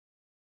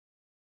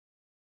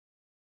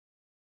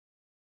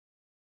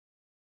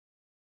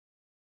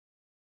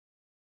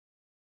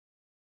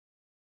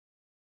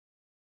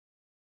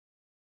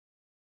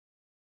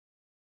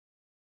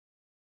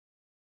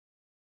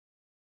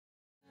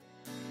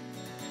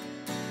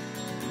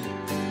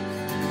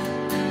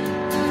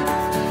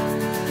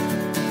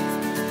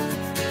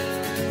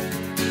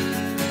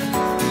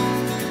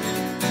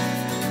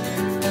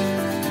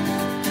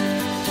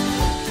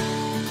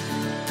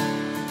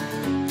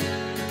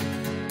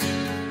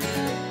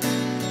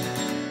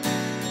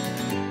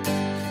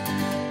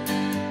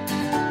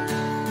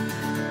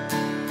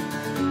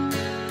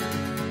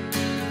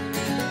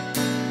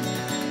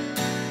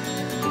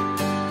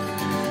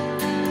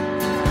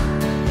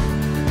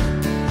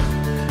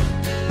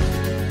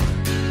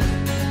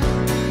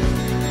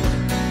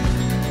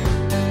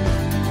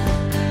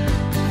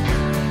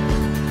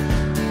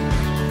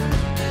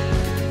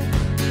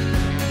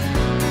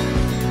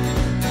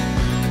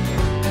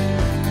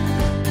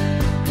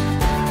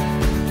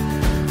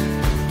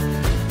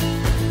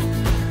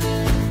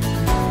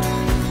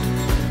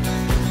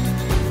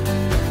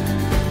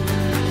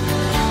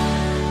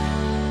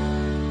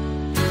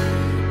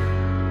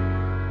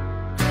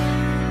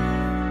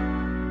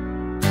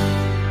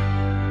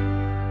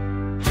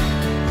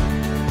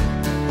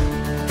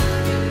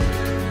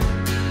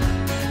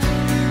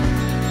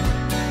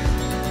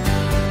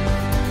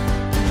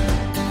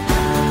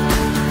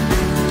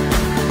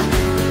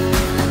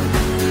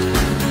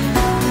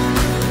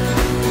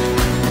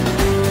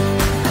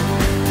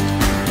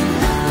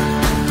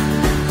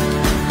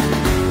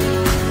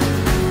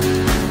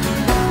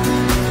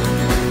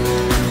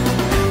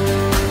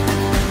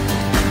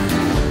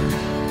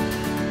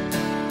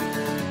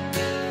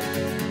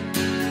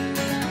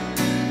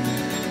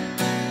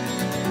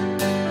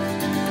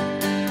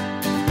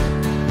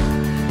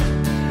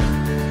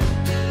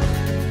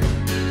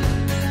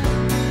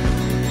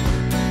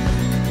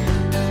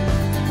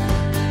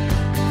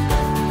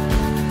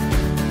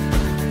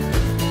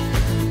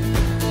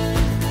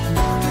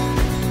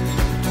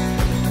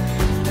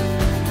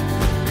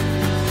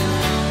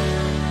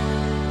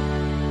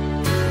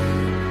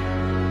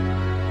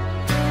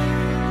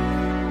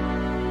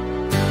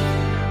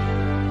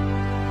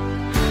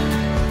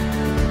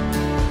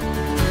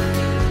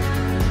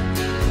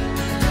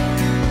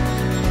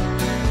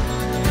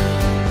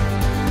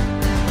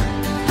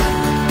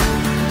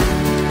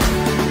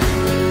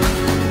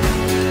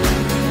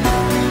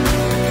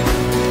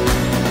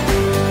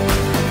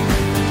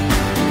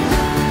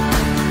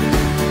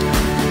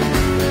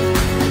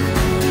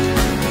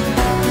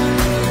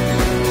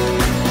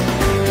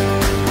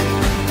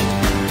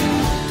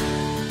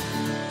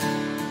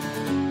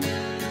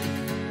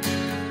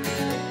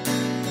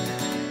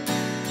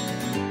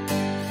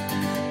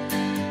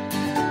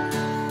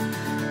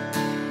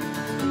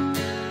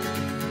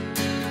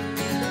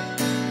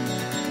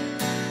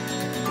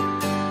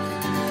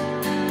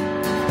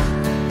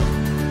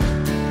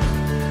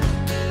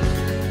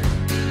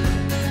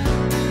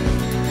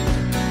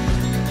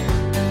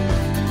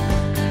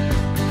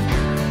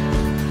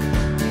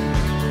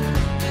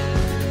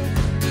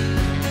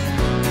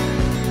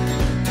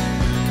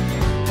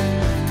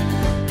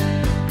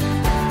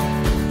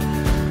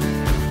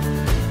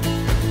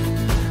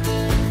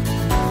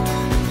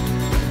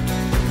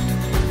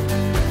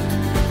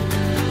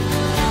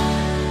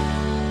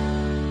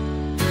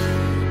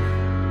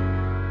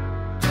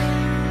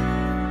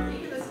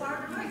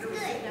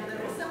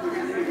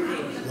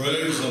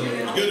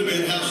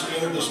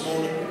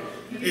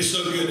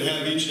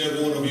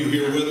you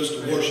here with us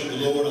to worship the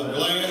Lord. I'm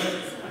glad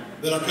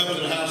that I come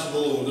to the house of the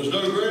Lord. There's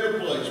no greater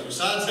place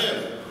besides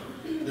heaven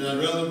than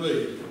I'd rather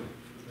be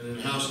than in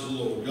the house of the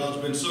Lord. God's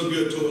been so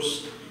good to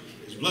us.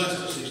 He's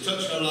blessed us. He's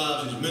touched our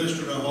lives. He's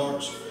ministered in our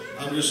hearts.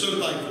 I'm just so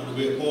thankful to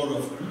be a part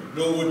of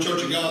Norwood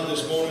Church of God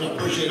this morning. I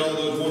appreciate all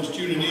those ones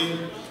tuning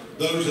in,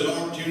 those that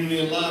aren't tuning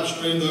in live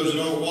stream, those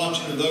that aren't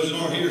watching, and those that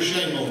aren't here.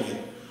 Shame on you.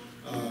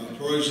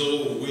 Praise the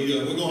Lord.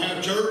 We're going to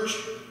have church.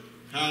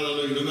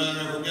 Hallelujah. No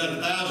matter if we've got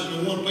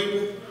 1,001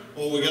 people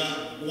or we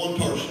got one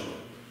person.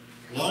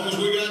 As long as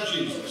we got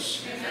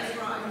Jesus,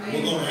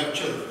 we're going to have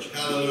church.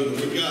 Hallelujah.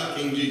 We've got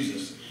King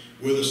Jesus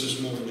with us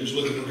this morning. Just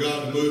looking for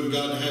God to move and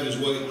God to have His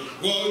way.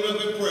 We'll open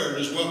up in prayer and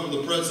just welcome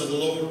the presence of the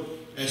Lord.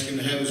 Ask Him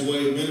to have His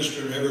way and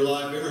minister in every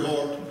life, every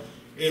heart,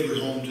 every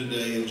home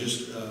today, and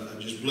just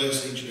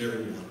bless each and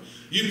every one.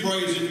 You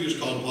pray as if you was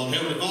called upon.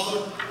 Heavenly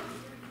Father,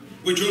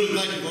 we truly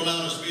thank you for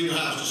allowing us to be in your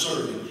house to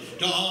serve you,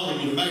 to honor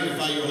you, to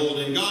magnify your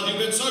holy name. God, you've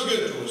been so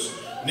good to us.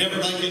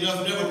 Never thank you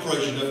enough, never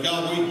praise you enough.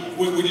 God,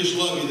 we just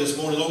love you this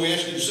morning. Lord, we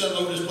ask you to settle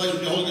over this place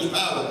with your Holy Ghost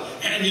power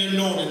and your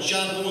anointing.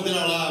 Shine forth in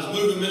our lives.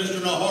 Move and minister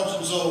in our hearts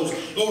and souls.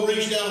 Lord,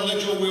 reach down and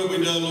let your will be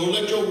done. Lord,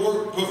 let your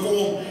work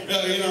perform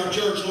in our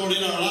church, Lord,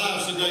 in our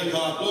lives today,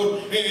 God.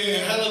 Lord,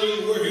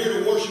 hallelujah, we're here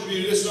to worship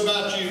you. This is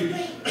about you.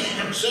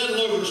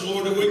 Settle over us,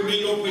 Lord, that we can be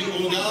your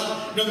people,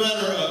 God. No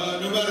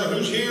matter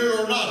who's here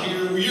or not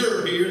here,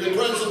 you're here. The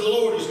presence of the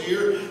Lord is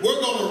here. We're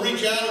going to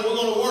reach out and we're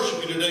going to worship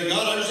you today,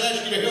 God. I just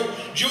ask you to help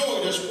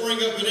joy to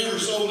spring up in every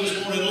soul this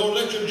morning, Lord.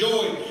 Let your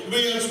joy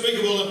be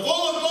unspeakable and full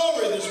of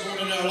glory this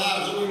morning in our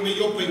lives, that we can be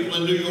your people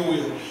and do your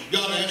will.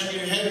 God, I ask you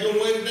to have your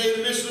way today in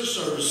the midst of the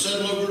service.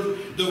 Settle over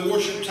the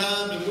worship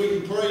time that we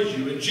can praise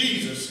you. In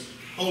Jesus'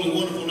 holy,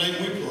 wonderful name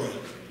we pray.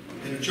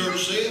 And the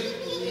church said,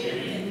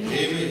 Amen.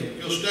 Amen.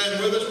 You'll stand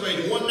with us,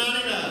 page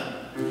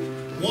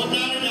 199.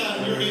 199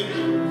 in your hymn.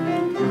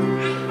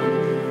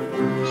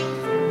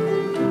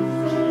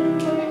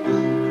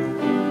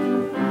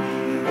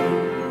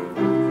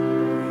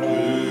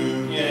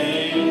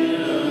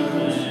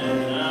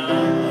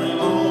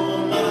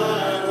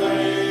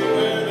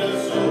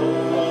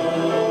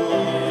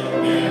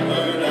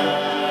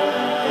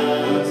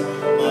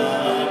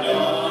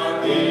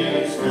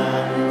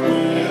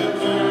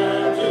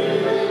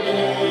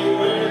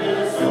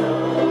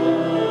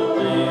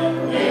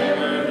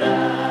 Never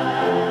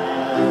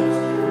dies.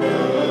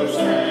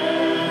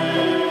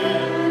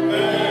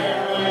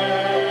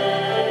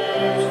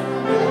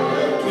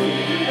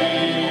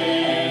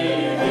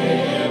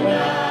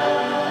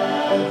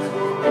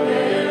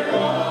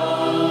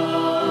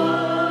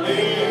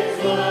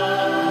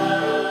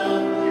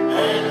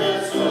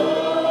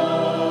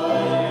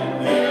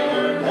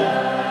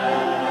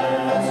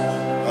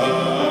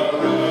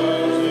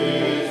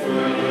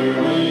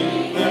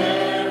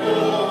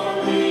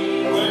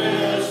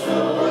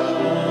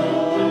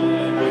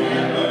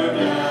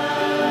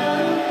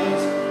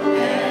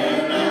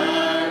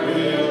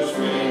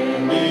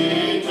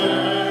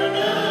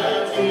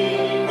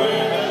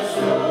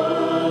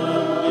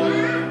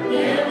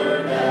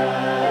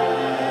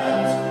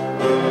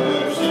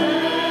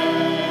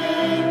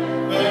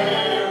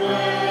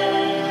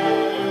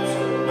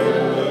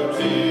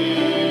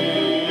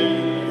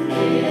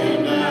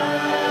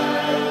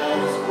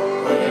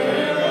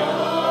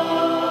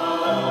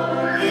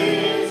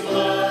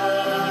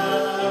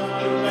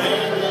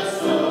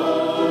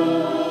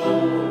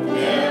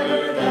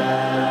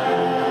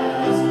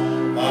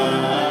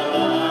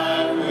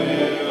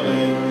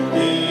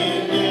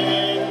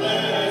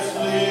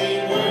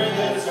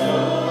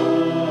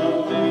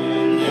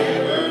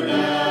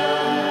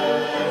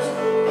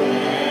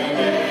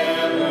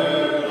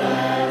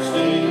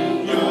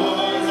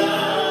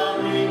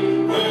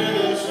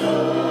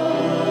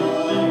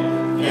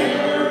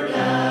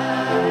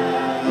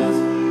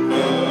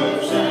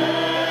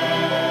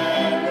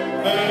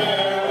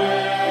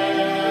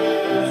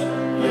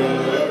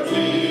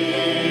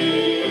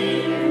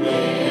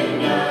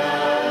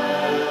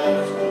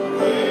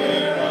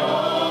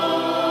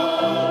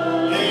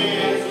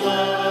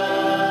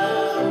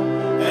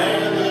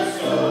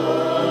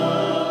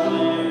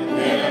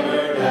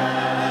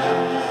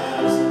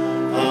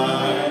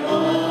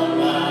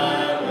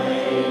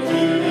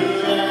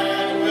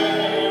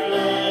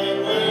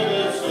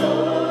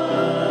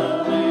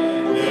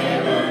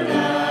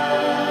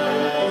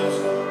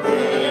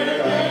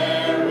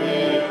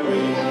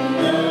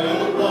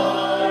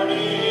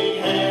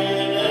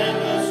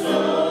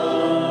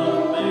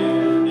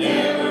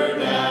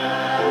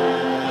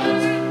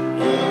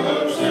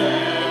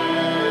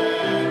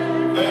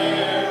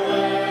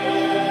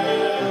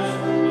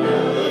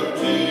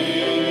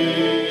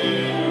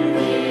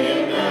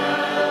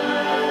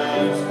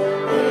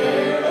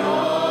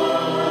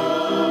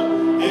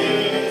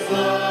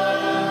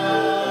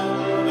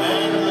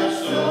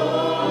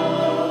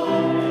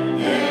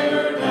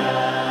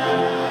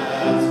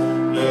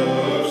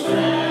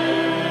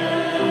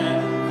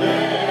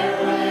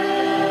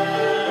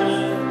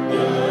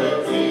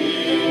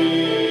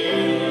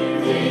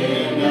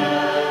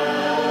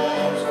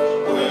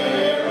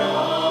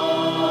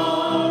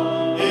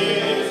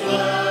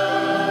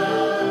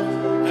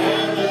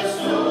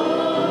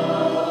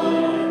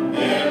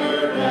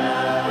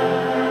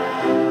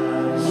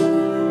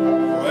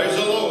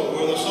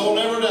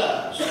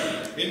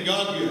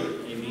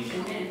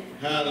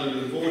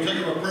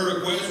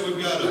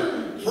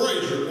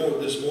 praise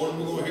report this morning.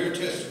 We're going to hear a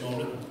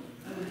testimony.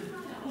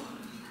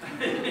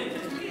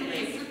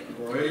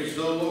 Praise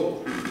the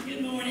Lord.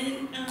 Good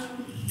morning.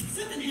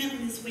 Something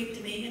happened this week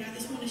to me, and I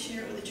just want to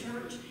share it with the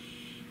church.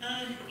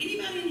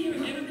 Anybody in here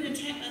have ever been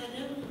attacked by the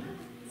devil?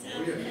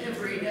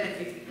 Every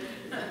day.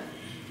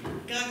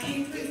 God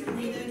came through for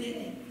me, though,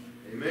 didn't he?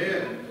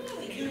 Amen.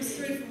 He comes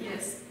through for Yes.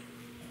 us.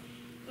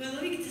 Well,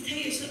 let me get to tell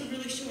you something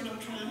really short. I'll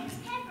try.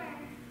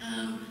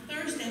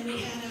 Thursday, we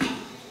had a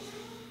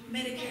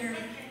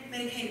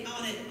Medicaid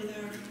audit with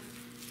our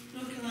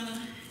North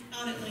Carolina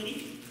audit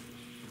lady.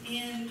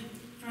 And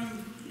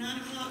from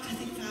 9 o'clock to I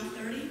think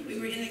 5:30, we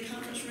were in a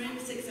conference room,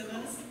 6 of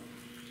us.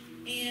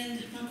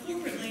 And my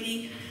corporate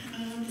lady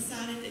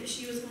decided that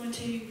she was going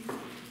to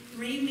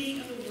ream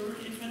me over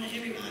in front of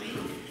everybody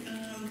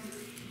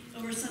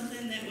over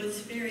something that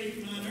was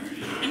very minor.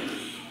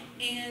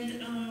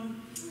 And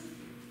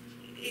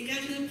it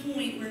got to the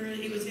point where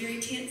it was very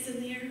tense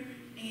in there,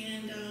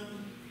 and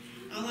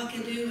all I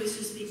could do was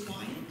just be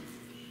quiet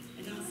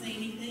and not say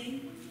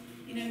anything.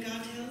 You know,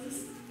 God tells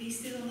us, be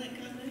still and let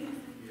God move.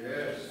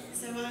 Yes.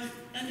 So I,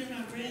 under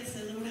my breath,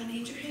 said, Lord, I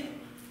need your help.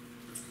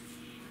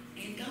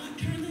 And God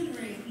turned that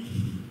around.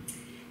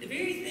 The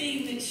very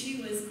thing that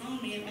she was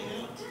on me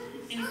about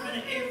in front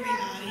of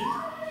everybody,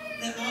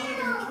 the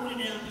auditor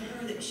pointed out to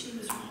her that she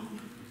was wrong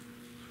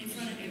in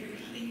front of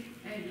everybody.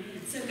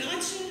 So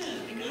God showed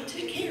up and God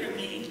took care of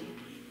me,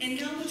 and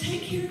God will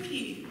take care of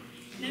you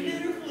no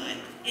matter what.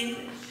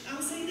 And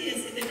I'll say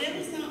this, if the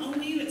devil's not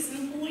on you at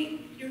some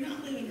point, you're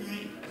not living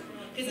right.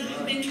 Because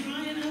I've been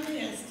trying my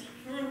best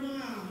for a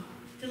while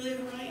to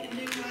live right and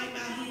do right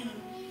by him.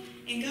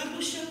 And God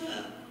will show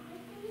up.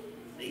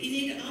 But you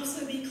need to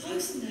also be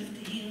close enough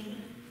to him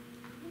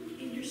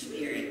in your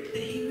spirit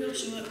that he will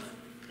show up.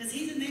 Because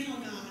he's a now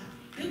God.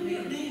 He'll do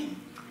it now.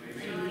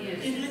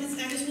 And I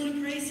just want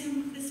to praise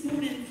him this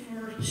morning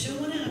for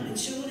showing up and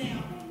showing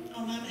out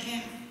on my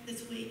behalf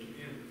this week.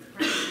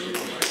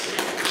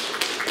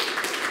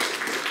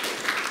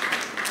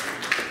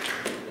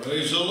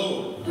 Praise the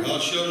Lord.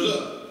 God shows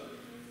up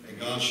and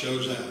God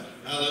shows out.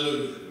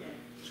 Hallelujah.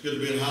 It's good to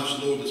be in the house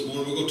of the Lord this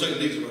morning. We're going to take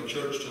these of our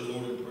church to the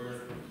Lord in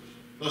prayer.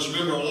 Let's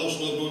remember our lost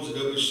loved ones that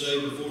they'll be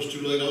saved before it's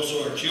too late.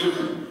 Also our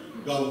children.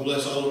 God will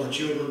bless all of our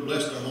children,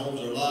 bless their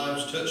homes, their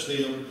lives, touch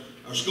them.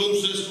 Our school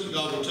system,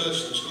 God will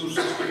touch the school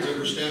system,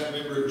 every staff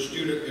member, every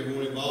student,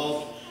 everyone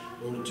involved.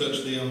 Lord will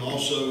touch them.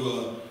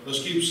 Also, let's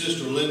keep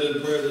Sister Linda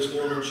in prayer this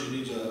morning. She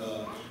needs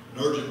an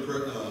urgent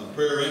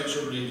prayer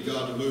answer. Needs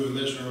God to move and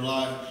minister in her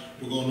life.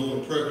 We're going to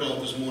anoint a prayer cloth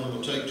this morning.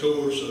 We'll take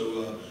to her,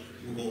 so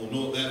we're going to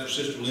anoint that for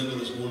Sister Linda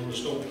this morning.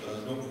 Just don't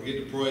forget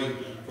to pray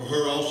for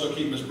her. Also,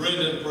 keep Miss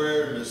Brenda in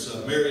prayer and Miss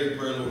Mary in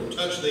prayer. Lord will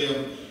touch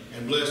them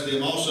and bless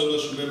them. Also,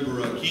 let's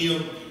remember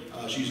Kim.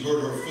 She's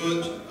hurt her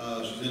foot.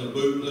 She's in a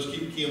boot. Let's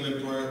keep Kim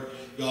in prayer.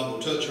 God will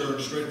touch her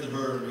and strengthen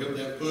her and help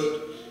that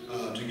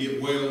foot to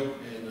get well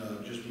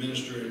and just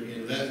minister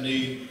in that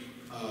need.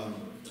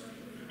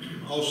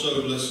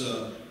 Also,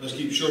 let's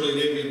keep Shirley and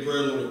Debbie in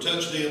prayer. Lord will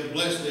touch them,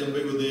 bless them,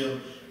 be with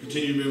them.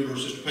 Continue to remember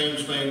Sister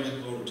Pam's family.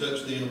 Lord will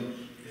touch them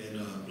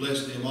and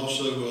bless them.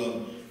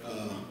 Also,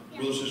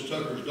 Brother Sister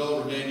Tucker's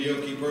daughter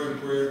Danielle, keep her in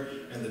prayer,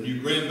 and the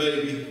new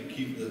grandbaby,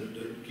 keep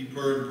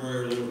her in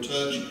prayer. Lord will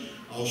touch.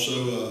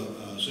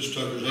 Also, Sister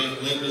Tucker's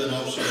Aunt Linda, and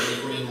also her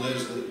friend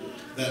Leslie,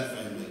 that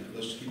family.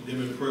 Let's keep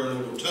them in prayer.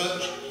 Lord will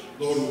touch.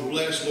 Lord will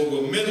bless. Lord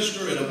will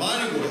minister in a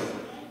mighty way,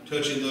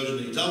 touching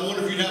those needs. I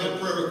wonder if you'd have a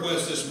prayer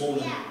request this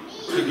morning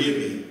to give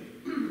you.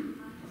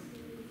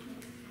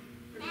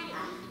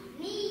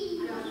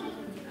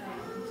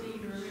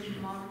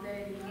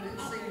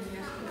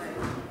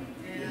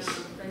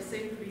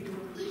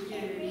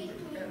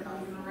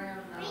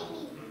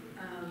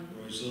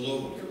 Praise the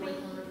Lord. They're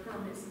waiting on their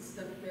permits and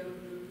stuff to be able to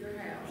move their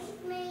house.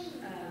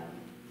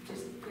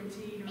 Just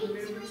continue to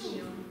remember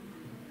Tim.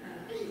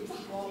 He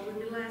walked with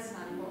me last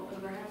night. He walked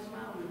over a half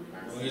mile with me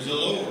last night. Praise the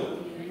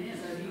Lord. And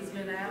so he's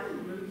been out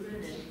and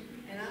moving,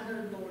 and I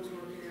know the Lord's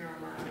working in our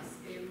lives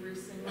every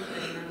single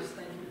day, and I just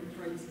thank him and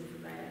praise him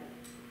for that.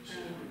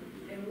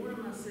 And one of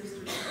my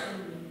sisters,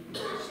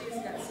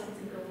 she's got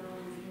something going on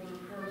with one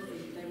of her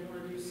feet. They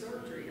want to do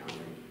surgery on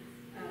it.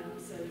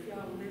 So if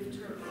y'all lift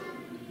her up.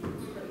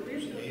 But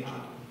lift her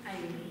up.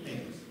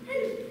 Amy.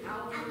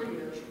 All three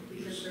of them,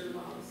 because they're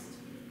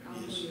lost. All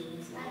three of them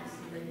is lost,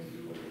 and they need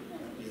the Lord.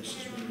 Yes,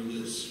 remember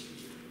this.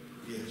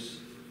 Yes.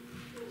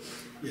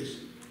 Yes.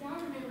 Well, I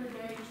remember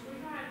days, we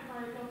had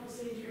quite a couple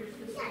seizures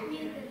this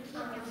weekend.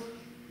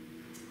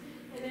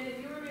 And then if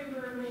you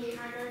remember me,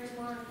 I go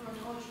tomorrow for an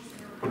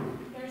ultrasound.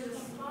 There's a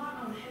spot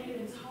on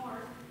Hayden's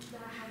heart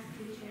that has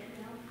to be checked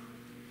out.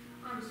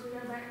 So we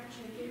go back to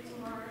check it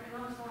tomorrow, and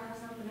also I have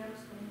something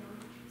else going on.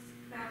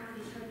 That we're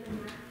just hoping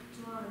that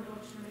tomorrow the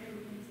ultrasound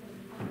everything's going to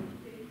be fine.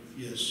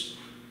 Yes.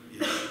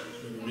 Yes.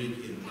 Remember Nick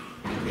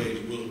and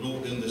Gage will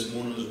anoint them this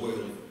morning as well.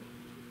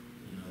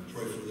 And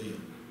pray for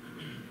them.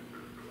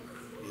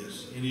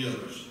 Yes. Any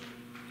others?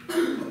 Pam?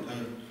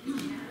 I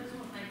just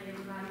want to thank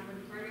everybody for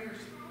the prayers.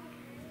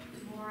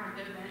 Tomorrow I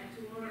go back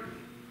to work,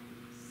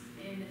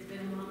 and it's been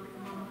a month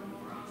from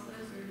more also,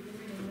 so we're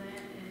giving them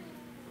that, and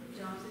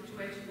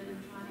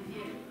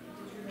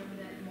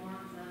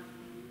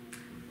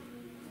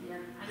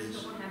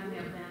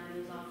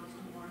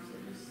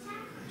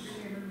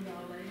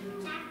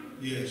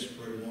Yes,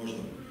 Brother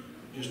Marshall.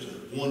 Just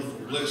a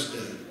wonderful, blessed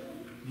day.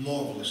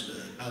 Marvelous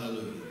day.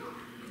 Hallelujah.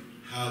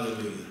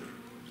 Hallelujah.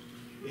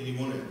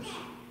 Anyone else?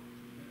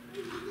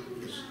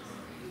 Yes.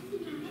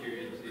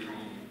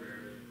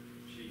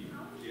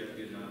 She had a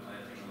good night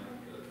last night,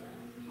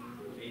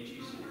 and she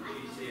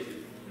said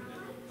it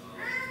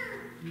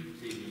on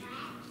TV.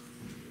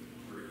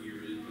 Her ear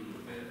is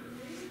doing better,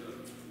 so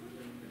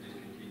I just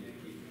continue to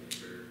keep it in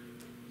prayer.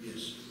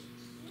 Yes.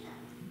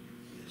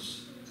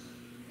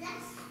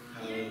 Yes.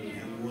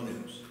 Hallelujah. Anyone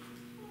else?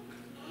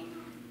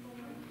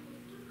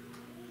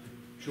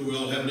 Sure, we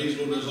all have these.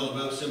 Lord knows all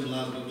about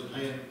symbolizing those at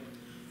hand.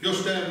 If you'll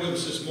stand with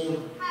us this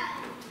morning.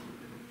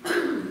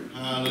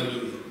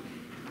 Hallelujah.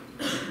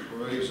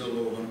 Praise the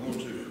Lord. I'm going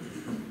to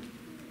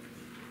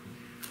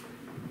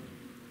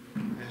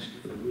ask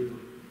if the widow,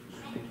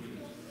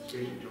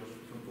 Kate and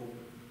Joseph, come forward.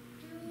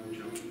 No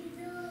joke.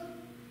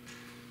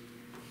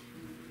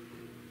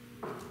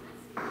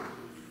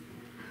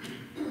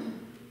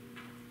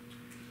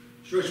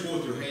 Stretch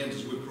forth your hands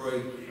as we pray.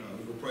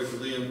 We'll pray for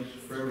them,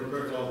 for every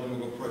prayer cloth, and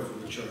we'll go pray for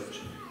the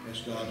church.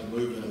 Ask God to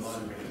move in a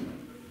mighty way.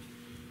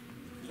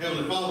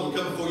 Heavenly Father, we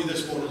come before you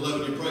this morning,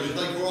 loving you, praise you.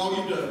 Thank you for all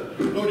you've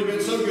done. Lord, you've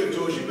been so good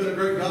to us. You've been a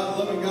great God,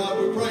 loving God.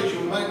 We praise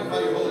you. We magnify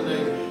your holy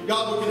name.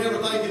 God, we can never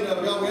thank you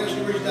enough. God, we ask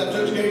you to reach out and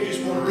touch Gage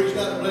this morning. Reach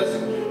out and bless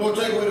him. Lord,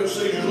 take away those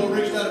seizures. Lord,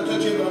 reach out and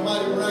touch him in a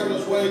mighty,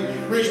 miraculous way.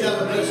 Reach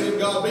out and bless him.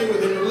 God, be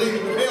with him and lead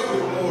him and help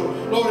him, Lord.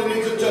 Lord, he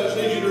needs a touch.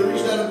 Needs you to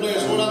reach out and bless.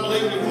 Lord, I'm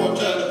believing you for a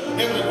touch.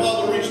 Heavenly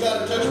Father, reach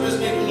out and touch Miss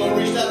Nikki.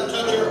 Lord, reach out and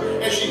touch her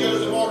as she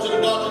goes tomorrow to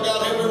the doctor.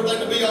 God, help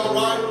everything to be all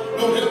right.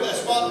 Lord, help that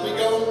spot to be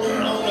going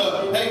on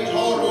Hayden's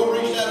heart. Lord,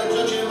 reach out and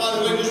touch him in a mighty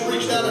way. Just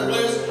reach out and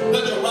bless.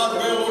 Let your right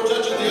prayer, Lord,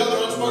 touching the other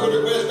unspoken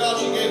request, God,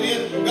 she gave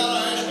in. God,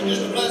 I ask you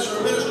just to bless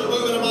her, minister,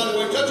 move in a mighty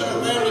way, touching her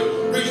family.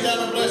 Reach down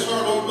and bless her,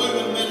 Lord, move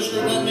and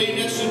minister in that need,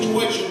 in that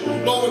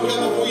situation. Lord, we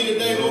come before you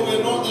today, Lord, we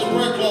anoint this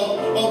prayer cloth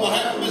on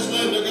behalf of Miss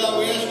Linda. God,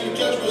 we ask you to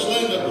touch Miss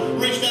Linda.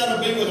 Reach down and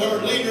be with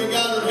her, lead her,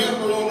 guide her, help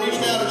her, Lord. Reach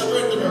down and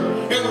strengthen her.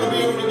 Help her to be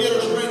able to get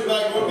her strength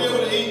back, Lord, be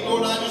able to eat.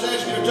 Lord, I just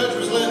ask you to touch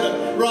Miss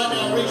Linda right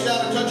now. Reach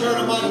down and touch her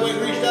in a mighty way.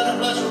 Reach down and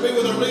bless her, be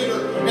with her leader,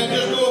 and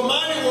just do a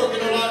mighty work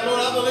in her life. Lord,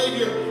 I believe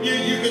you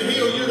can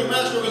heal. You're the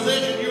master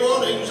physician. You are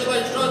the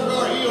somebody's stripes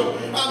are healed.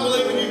 I'm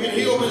believing you can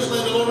heal Miss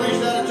Linda. Lord, reach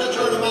down and touch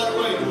her in a mighty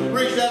way.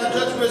 Reach down and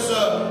touch Miss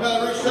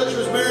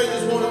Mary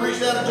this morning. Reach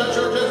down and touch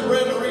her. Touch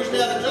Brenda. Reach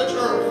down and touch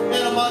her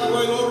in a mighty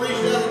way. Lord, reach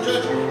down and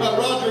touch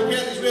Roger and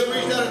Kathy Smith.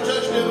 Reach down and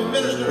touch them and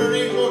minister their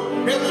needs.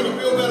 Lord, help them to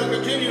feel better.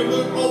 Continue to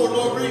move forward.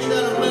 Lord, reach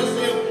down and bless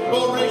them.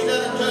 Lord, reach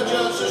down and touch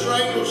Sister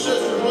Angel's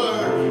sister.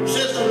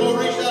 Lord,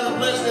 reach down and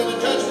bless them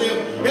and touch them.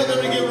 Help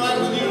them to get right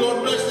with you.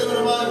 Lord, bless them in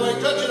a mighty way.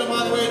 Touch in a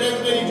mighty way in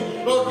every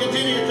need. Lord,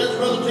 continue to touch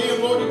Brother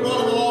Tim. Lord, you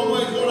brought him a long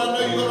ways. Lord, I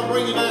know you're going to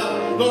bring him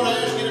out. Lord, I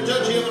ask you to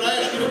touch him and I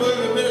ask you to move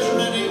and minister in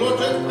that need. Lord,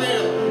 touch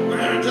Pam.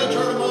 Touch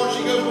her tomorrow as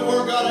she goes to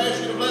work. God, I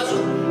ask you to bless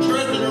her.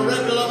 Strengthen her.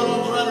 Wrap your loving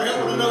arms around her. Help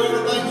her to know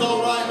everything's all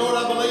right. Lord,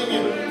 I believe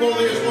you for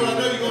this. Lord, I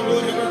know you're going to do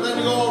it. Help everything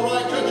to go all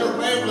right. Touch her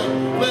family.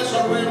 Bless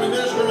her family.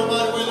 Minister in a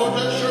mighty way. Lord,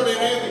 touch Shirley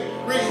and Abby.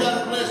 Reach down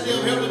and bless them.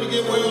 Help them to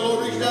get well. Lord,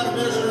 reach down and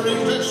minister to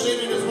needs. Touch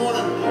Cindy this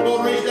morning.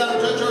 Lord, reach down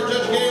and touch her.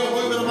 Touch Gail.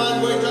 Move in a mighty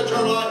way. Touch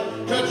her life.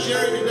 Touch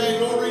Sherry today.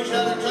 Lord, reach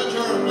down and touch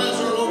her and bless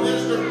her. Lord,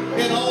 minister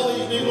in all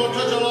these needs. Lord,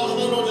 touch our lost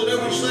loved ones that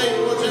never saved.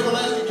 Lord, it's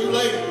everlasting too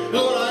late.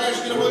 Lord, I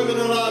ask you to move in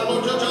their life.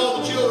 Lord, touch all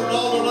the children,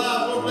 all their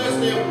lives. Lord, bless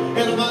them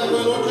in a mighty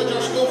way. Lord, touch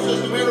our school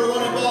system,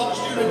 everyone involved,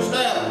 students,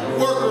 staff,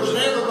 workers, and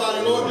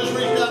everybody. Lord, just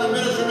reach down and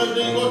minister in those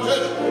needs. Lord,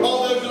 touch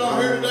all those that are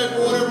here today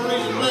for whatever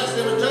reason. Bless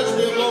them and touch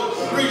them, Lord.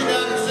 Reach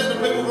down and send the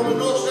people from the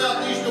north,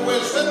 south, east, and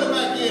west. Send them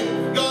back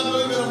in. God,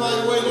 move in a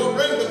mighty way. Lord,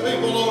 bring the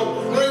people,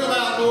 Lord. Bring them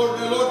out,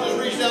 Lord. And Lord,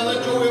 just reach down. Let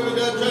your will be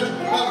done. Touch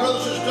my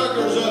brother, Sister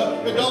Tucker's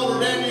daughter,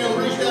 Danielle.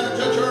 Reach down and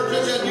touch her.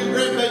 Touch that new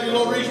grandbaby,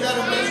 Lord. Reach down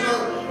and bless her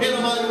in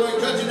a mighty way.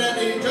 Touching that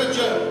need. Touch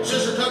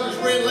Sister Tucker's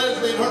friend,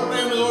 Leslie, and her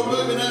family, Lord.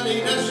 Move in that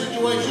need, that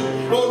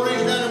situation. Lord,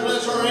 reach down and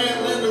bless her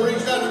aunt, Linda.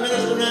 Reach down and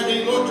minister in that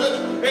need. Lord, touch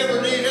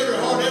every need, every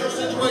heart, every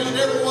situation,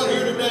 everyone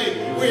here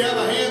today. We have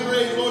a hand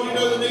raised. Lord, you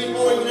know the need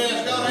for you and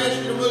ask. God, I ask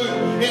you to move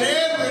in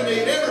every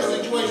need, every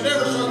situation,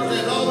 every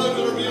circumstance. All those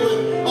that are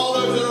viewing, all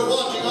those that are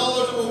watching, all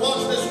those that will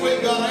watch this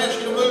week, God, I ask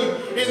you to move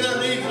in their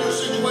needs, their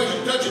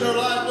situation, touching their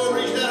life.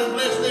 Lord, reach down and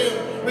bless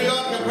them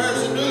beyond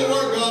comparison. Do the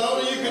work, God.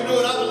 Only you can do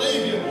it. I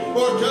believe you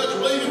for a touch,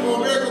 believe you for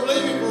a miracle,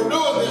 believe you for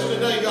doing this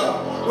today,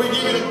 God. We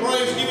give you the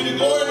praise, give you the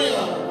glory and the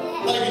honor.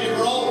 Thanking you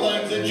for all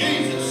things. In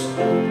Jesus'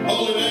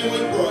 holy name we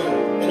pray.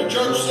 And the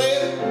church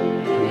said,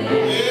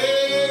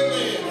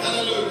 Amen.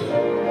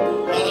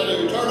 Hallelujah.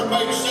 Hallelujah. Turn to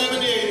page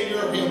 78 in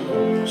your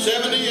hymn.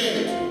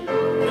 78.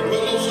 And put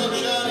a little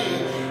sunshine in.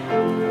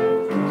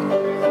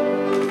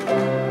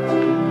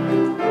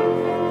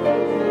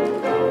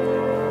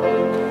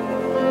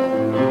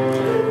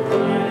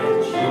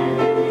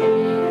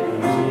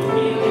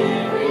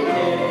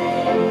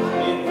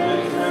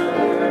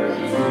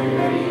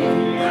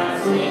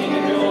 Sing a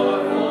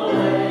joyful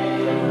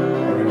way,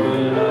 for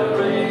good I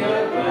bring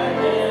up my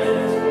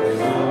hands, for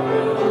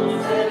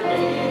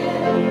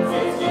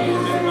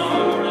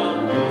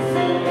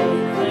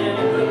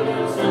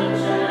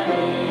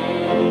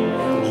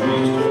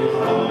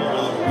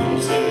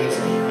pieces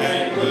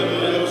and put a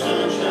little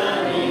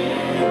sunshine in.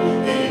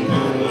 He put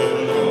a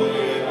little joy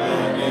in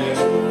gladness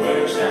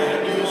where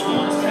sadness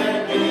once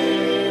had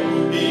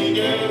been. He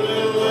gave a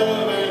little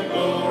love and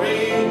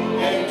glory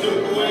and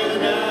took away the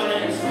doubt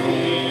and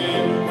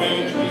sin. When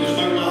Jesus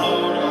took my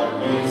heart off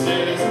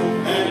pieces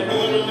and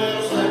put a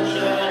little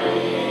sunshine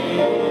in.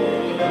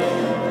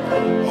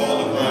 All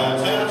the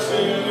clouds have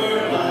silver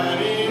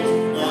linings,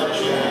 not a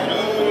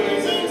shadow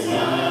is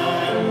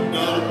inside,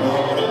 not a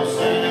part of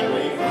sad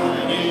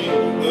refining.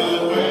 The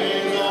way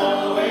is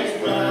always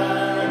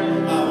bright.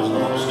 I was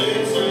lost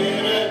in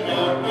sin and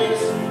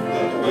darkness,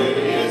 but the way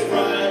is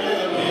bright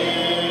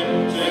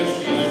again. Since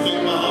Jesus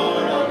took my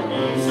heart off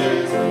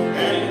pieces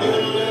and put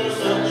a little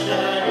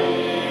sunshine in.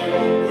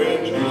 When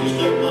Jesus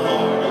took my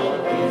heart off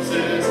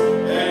pieces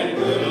and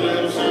put a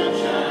little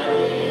sunshine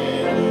in.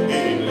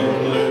 He put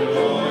a little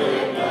joy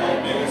and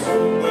gladness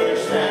where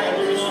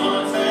sadness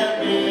once had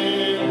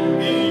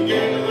been. He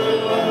gave a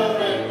little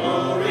love and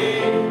glory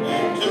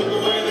and took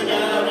away the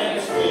doubt and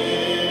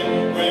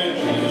sin. When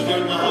Jesus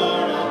took my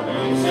heart off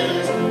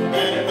pieces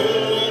and put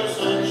a little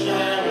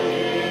sunshine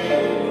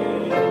in.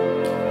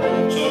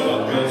 So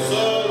I press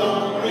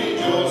along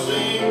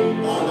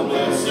rejoicing on the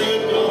blessed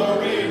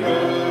glory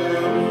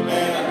road, and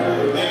I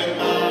heard that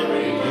my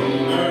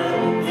Redeemer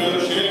will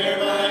share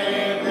my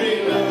every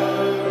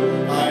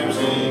love. I'm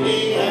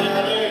singing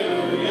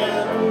hallelujah,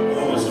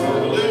 for my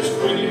soul is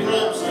free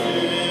from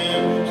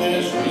sin.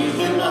 Since Jesus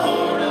took my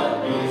heart off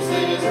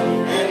pieces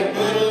and he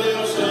put a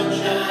little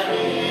sunshine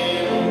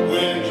in.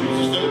 When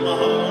Jesus took my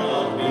heart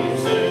off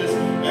pieces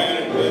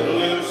and he put a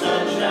little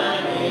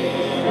sunshine in.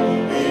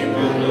 He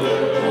put a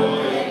little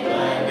joy and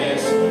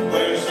gladness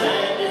where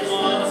sadness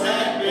once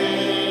had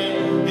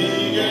been. He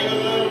gave a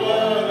little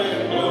love and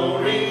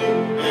glory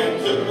and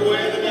took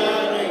away the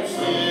doubt and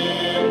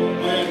sin.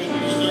 When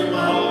Jesus took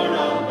my heart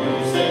off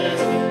pieces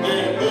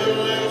and put a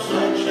little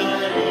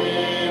sunshine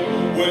in.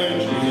 When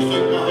Jesus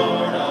took my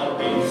heart off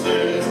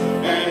pieces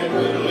and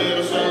put a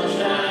little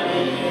sunshine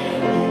in.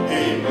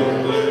 He put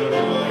a little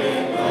joy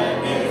and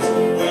gladness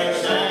where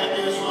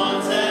sadness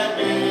once had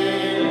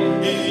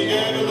been. He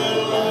gave a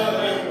little love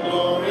and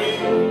glory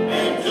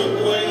and took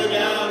away the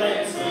doubt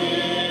and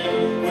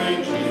sin. When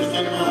Jesus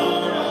took my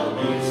heart off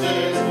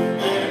pieces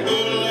and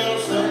put a little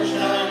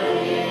sunshine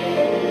in.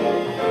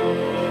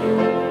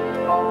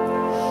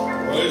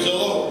 Praise the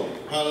Lord.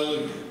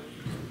 Hallelujah.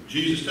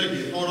 Jesus, take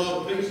your heart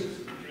off to pieces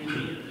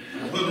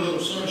and put a little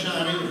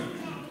sunshine in it.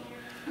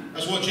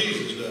 That's what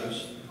Jesus does.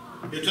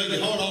 He'll take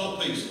your heart all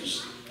to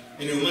pieces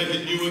and he'll make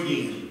it new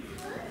again.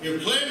 He'll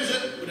cleanse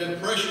it with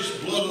that precious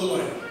blood of the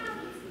Lamb.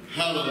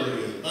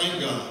 Hallelujah.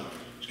 Thank God.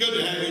 It's good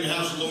to have you in the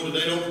house of the Lord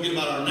today. Don't forget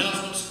about our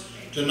announcements.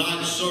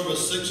 Tonight's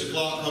service, 6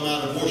 o'clock. Come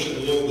out and worship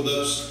the Lord with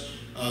us.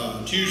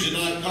 Tuesday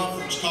night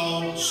conference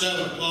call,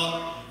 7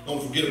 o'clock.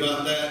 Don't forget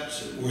about that.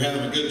 We're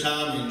having a good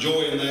time,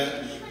 enjoying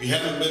that. If you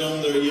haven't been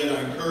on there yet,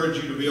 I encourage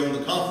you to be on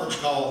the conference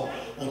call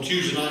on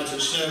Tuesday nights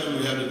at 7.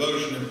 We have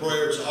devotion and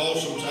prayer. It's an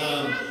awesome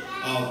time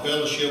of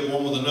fellowship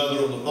one with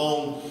another on the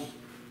phone.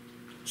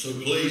 So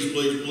please,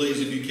 please, please,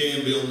 if you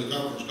can, be on the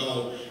conference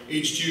call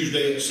each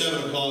Tuesday at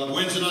 7 o'clock.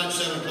 Wednesday night,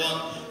 7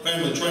 o'clock,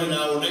 family training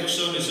hour. Next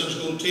Sunday, Sunday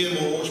school, 10,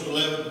 more worship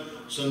 11.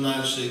 Sunday night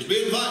at 6.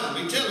 Be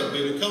invited. Be telling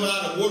people, come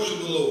out and worship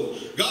the Lord.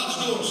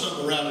 God's doing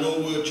something around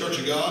Norwood Church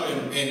of God,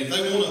 and if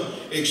they want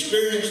to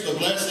experience the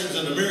blessings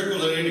and the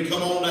miracles, they need to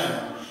come on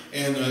down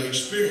and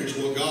experience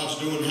what God's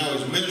doing, how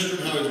He's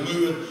ministering, how He's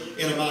moving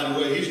in a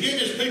mighty way. He's getting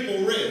His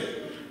people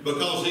ready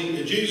because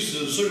Jesus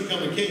is a soon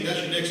coming King. That's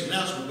your next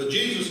announcement. But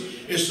Jesus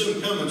is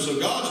soon coming, so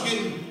God's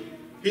getting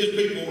His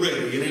people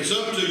ready. And it's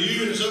up to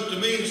you, and it's up to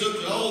me, and it's up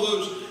to all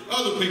those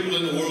other people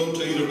in the world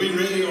to either be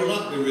ready or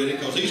not be ready,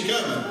 because He's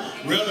coming.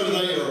 Whether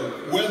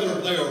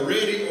they are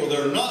ready or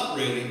they're not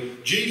ready,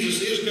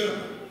 Jesus is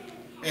coming.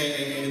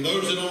 And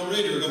those that aren't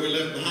ready are going to be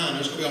left behind.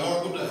 It's going to be a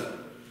horrible day.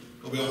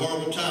 It's going to be a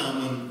horrible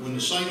time when the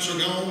saints are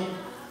gone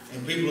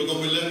and people are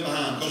going to be left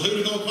behind. Because who are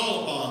they going to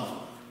call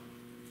upon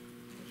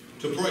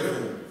to pray for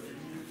them?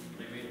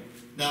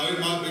 Now, it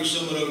might be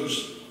some of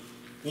those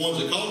ones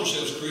that call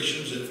themselves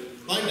Christians that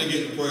think they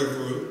get the prayer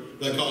through,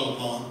 they call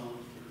upon.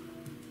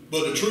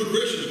 But the true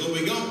Christian is going to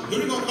be gone. Who are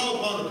they going to call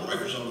upon to pray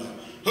for somebody?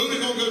 Who are they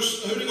going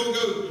to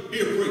go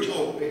here preach?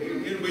 Oh,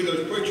 it'll be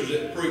those preachers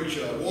that preach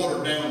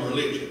watered down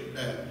religion.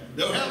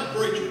 They'll have a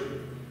preacher.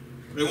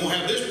 They won't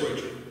have this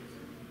preacher.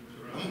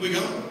 I'm going to be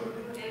gone.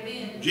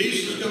 Amen.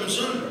 Jesus is coming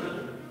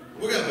soon.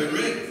 We got to be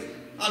ready.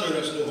 I know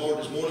that's a little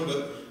hard this morning,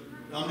 but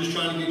I'm just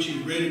trying to get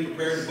you ready,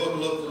 prepared, and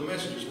buckle up for the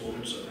message this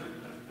morning. So,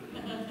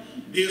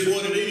 it is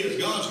what it is.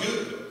 God's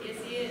good. Yes,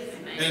 He is.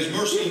 And His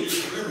mercy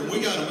endures forever.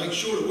 We got to make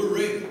sure that we're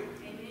ready.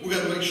 We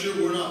got to make sure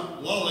we're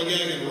not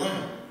lollygagging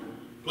around,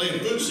 playing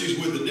footsies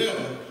with the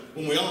devil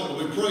when we ought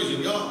to be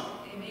praising God.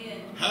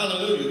 Amen.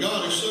 Hallelujah.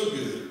 God is so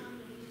good.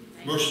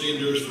 Mercy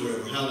endures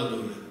forever.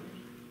 Hallelujah.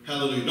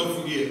 Hallelujah.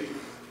 Don't forget,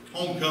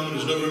 homecoming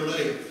is November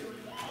 8th.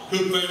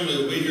 Cook family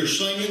will be here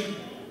singing.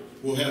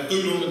 We'll have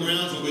food on the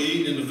grounds. We'll be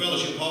eating in the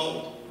fellowship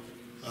hall.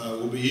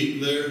 We'll be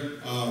eating there.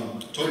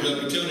 Told you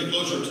I'd be telling you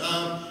closer to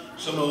time.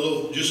 some of the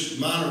little, just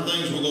minor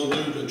things we're going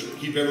to do to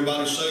keep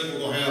everybody safe. We're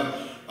going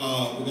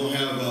to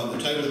have the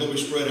table's going to be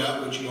spread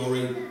out, which you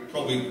already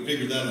probably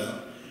figured that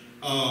out.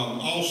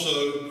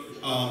 Also,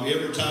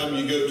 every time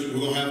you go to, we're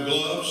going to have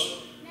gloves.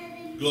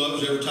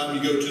 Gloves every time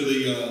you go to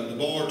the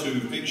bar to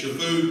fix your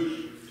food.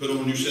 Put on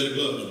a new set of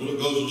gloves.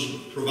 Gloves are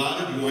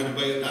provided. You won't have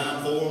to pay a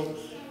dime for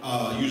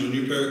them. Use a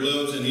new pair of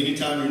gloves. And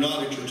anytime you're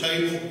not at your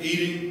table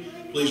eating,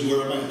 please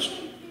wear a mask.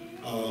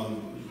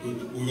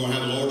 We're going to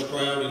have a large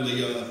crowd in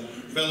the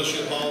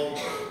fellowship hall.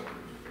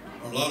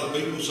 A lot of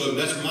people. So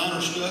that's minor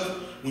stuff.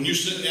 When you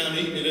sit down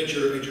eating it at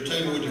your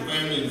table with your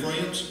family and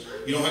friends,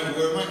 you don't have to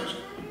wear a mask.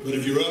 But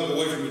if you're up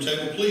away from your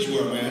table, please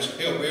wear a mask.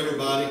 Help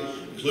everybody,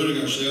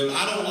 including ourselves.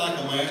 I don't like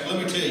a mask.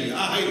 Let me tell you,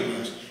 I hate a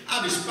mask.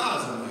 I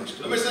despise a mask.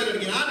 Let me say that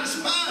again. I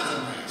despise a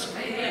mask.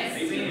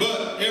 Amen.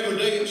 But every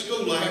day at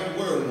school, I have to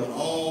wear one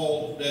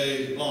all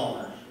day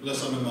long,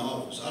 unless I'm in my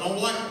office. I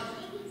don't like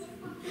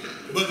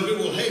it. But it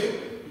will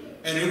help,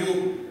 and it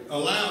will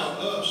allow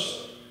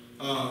us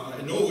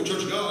in Norwood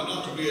Church of God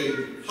not to be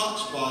a hot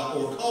spot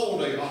or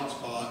called a hot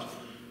spot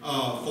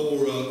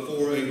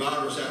for a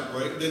virus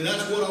outbreak. Then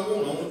that's what I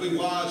want. I want to be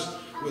wise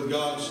with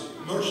God's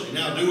mercy.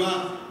 Now, do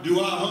I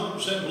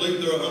 100%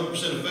 believe they're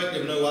 100%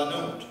 effective? No, I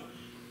don't.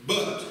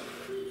 But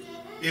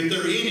if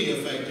they're any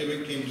effective,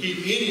 it can keep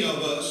any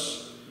of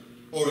us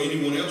or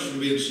anyone else from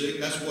being sick.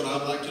 That's what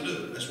I'd like to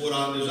do. That's what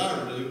I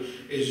desire to do,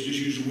 is just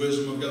use the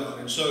wisdom of God.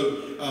 And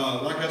so,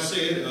 like I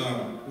said,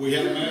 we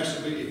have a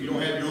mask. If you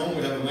don't have your own,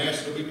 we have a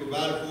mask that will be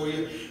provided for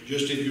you.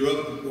 Just if you're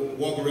up,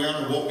 walk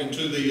around or walk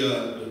into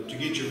to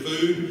get your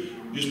food,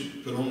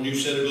 just put on a new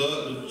set of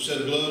gloves,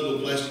 little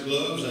plastic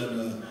gloves,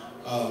 and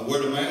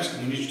wear the mask.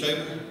 And when you get your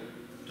table,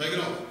 take it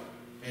off.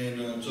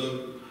 And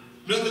so,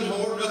 nothing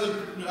hard.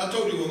 Nothing. I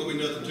told you it wasn't going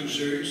to be nothing too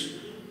serious.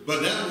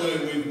 But that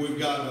way, we've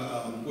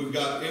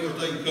got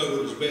everything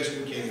covered as best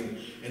we can,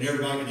 and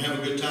everybody can have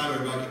a good time.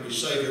 Everybody can be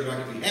safe.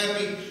 Everybody can be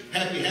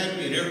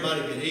happy, and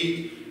everybody can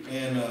eat.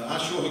 And I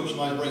sure hope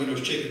somebody's bringing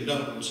those chicken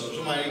dumplings. So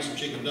somebody eat some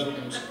chicken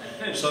dumplings.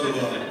 So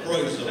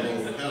praise the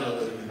Lord.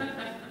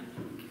 Hallelujah.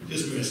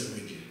 Just messing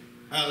with you.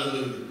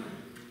 Hallelujah.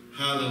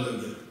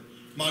 Hallelujah.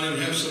 Might even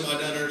have somebody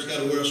down there that's got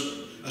to wear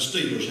a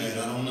Steelers hat.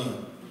 I don't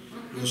know.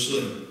 We'll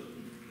see.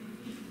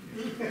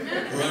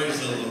 Praise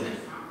the Lord.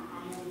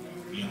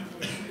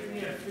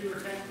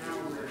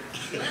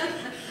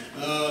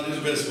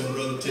 Just messing with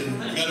Brother Tim.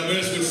 Got to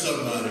mess with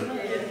somebody.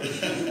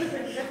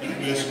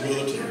 Mess with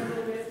Brother Tim.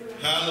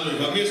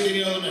 Hallelujah. I missed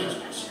any other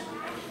announcements?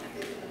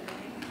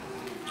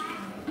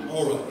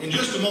 All right. In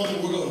just a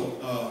moment, we're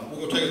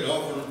going to take an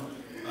offering.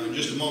 In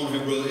just a moment,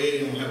 have Brother Eddie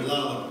and we'll have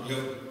Lila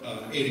help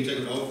Eddie take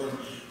an offering.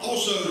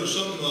 Also, there's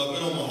something that's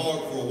been on my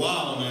heart for a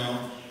while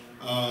now,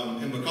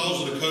 and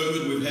because of the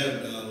COVID, we've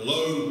had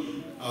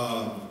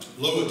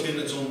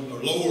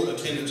lower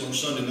attendance on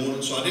Sunday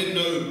morning. So I didn't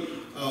know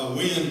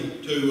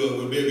when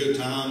would be a good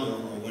time or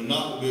when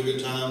not would be a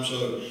good time.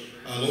 So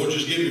Lord,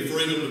 just give me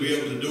freedom to be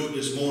able to do it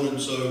this morning.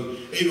 So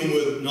even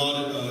with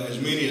not as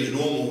many as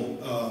normal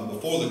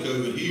before the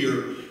COVID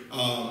here,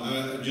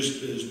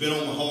 it's been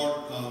on my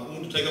heart. I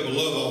want to take up a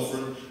love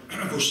offering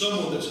for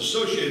someone that's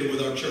associated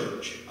with our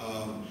church.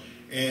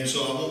 And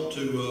so I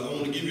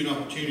want to give you an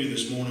opportunity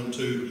this morning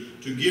to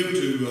give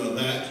to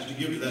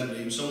that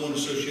need. Someone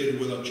associated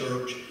with our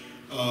church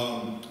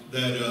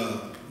that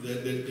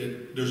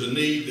there's a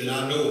need that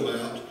I know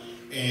about,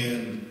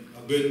 and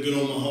I've been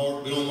on my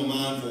heart, been on my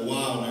mind for a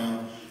while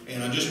now,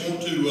 and I just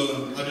want to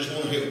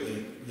help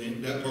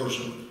them, that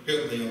person,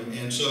 help them.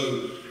 And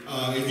so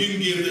if you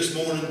can give this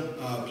morning,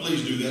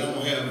 please do that. I'm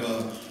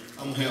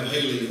gonna have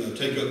Haley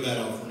take up that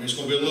offering. It's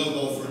gonna be a love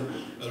offering.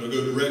 It'll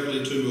go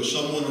directly to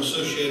someone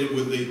associated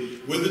with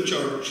the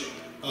church.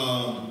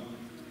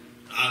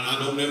 I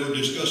don't never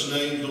discuss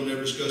names, don't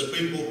never discuss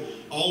people.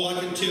 All I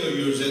can tell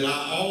you is that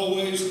I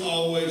always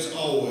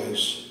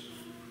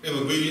am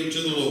obedient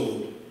to the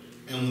Lord.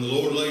 And when the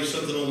Lord lays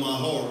something on my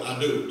heart, I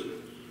do it.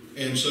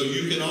 And so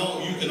you can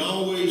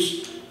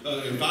always,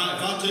 if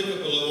I take up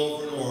a love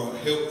offering or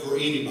help for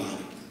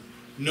anybody,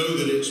 know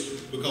that it's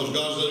because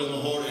God's laid on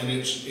my heart, and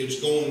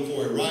it's going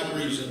for a right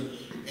reason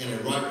and a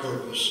right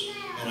purpose.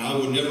 And I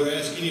would never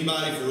ask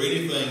anybody for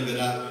anything that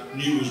I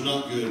knew was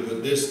not good.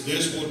 But this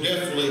will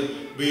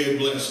definitely be a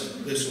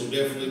blessing. This will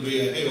definitely be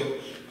a help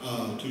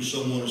to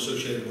someone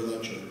associated with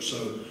our church.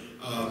 So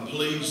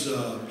please,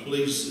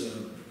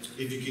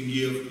 if you can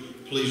give,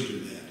 please do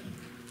that.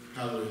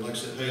 Hallelujah. Like I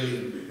said,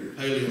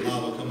 Haley and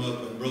Lila come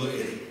up, and Brother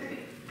Eddie.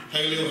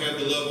 Haley will have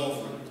the love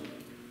offering.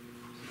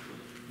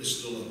 This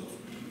is the love offering.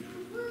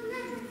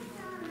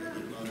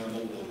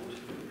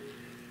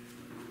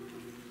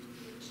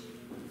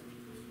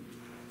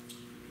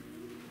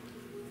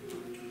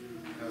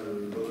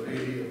 Brother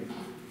Eddie and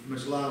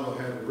Miss Lila will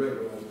have a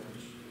regular offering.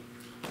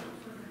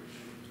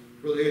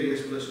 Brother Eddie,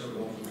 let's bless our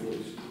offering,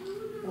 please.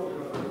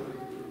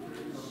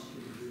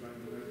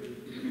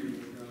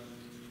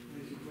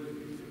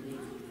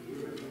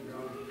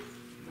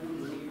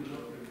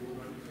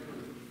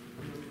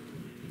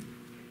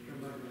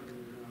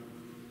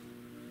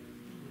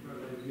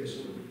 Yes,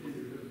 sir.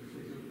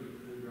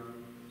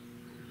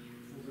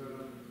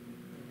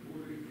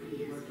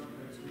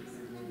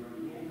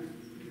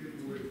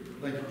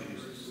 Thank you,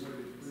 Jesus.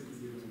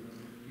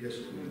 Yes,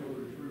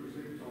 Lord.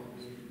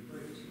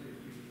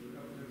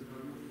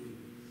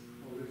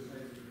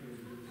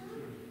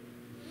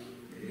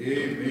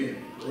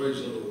 Amen.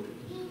 Praise the Lord.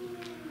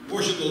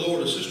 Worship the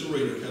Lord as Sister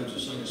Rita comes to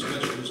sing a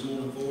special this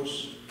morning for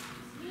us.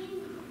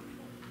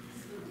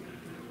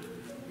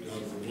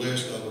 God will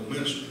bless, God will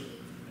minister.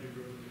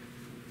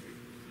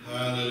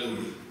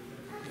 Hallelujah.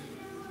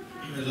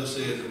 As I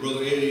said,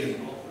 Brother Eddie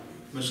and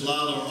Miss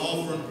Lila are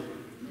offering.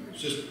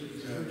 Sister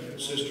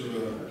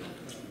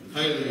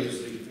Haley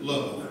is the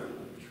love offering.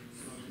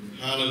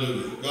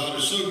 Hallelujah. God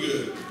is so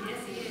good.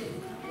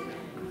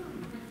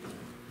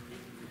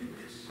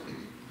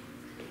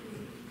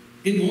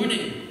 Good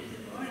morning.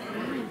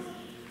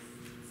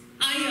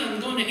 I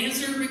am going to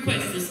answer a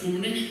request this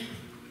morning,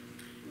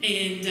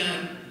 and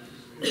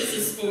this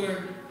is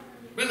for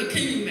Brother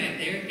Coon back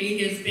there. He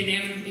has been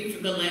after me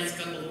for the last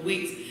couple of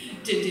weeks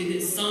to do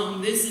this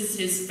song. This is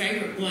his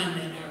favorite one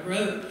that I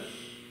wrote,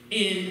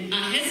 and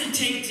I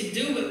hesitate to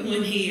do it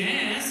when he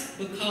asks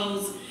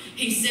because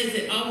he says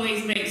it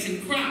always makes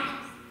him cry.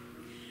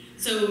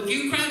 So if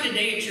you cry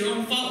today, it's your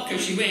own fault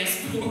because you asked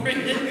for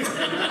it.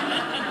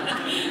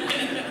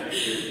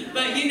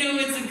 But you know,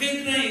 it's a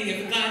good thing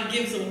if God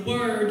gives a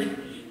word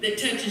that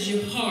touches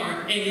your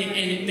heart and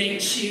it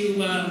makes you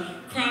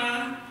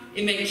cry,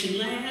 it makes you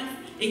laugh,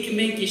 it can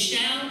make you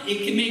shout,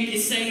 it can make you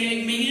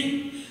say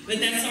amen. But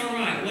that's all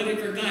right.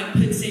 Whatever God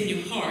puts in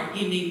your heart,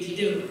 you need to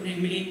do it.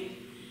 Amen.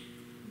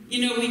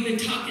 You know, we've been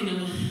talking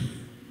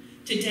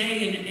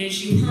today, and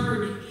as you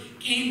heard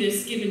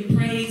Candace giving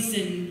praise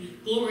and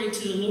glory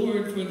to the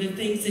Lord for the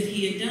things that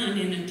he had done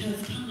in a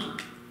tough time.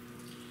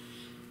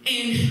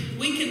 And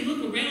we can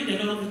look around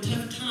at all the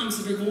tough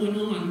times that are going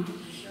on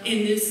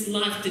in this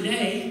life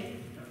today.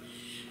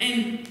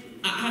 And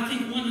I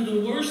think one of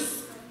the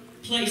worst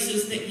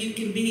places that you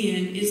can be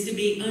in is to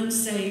be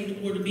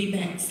unsaved or to be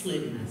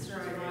backslidden. That's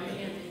right.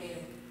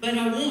 But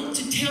I want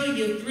to tell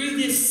you through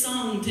this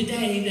song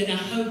today that I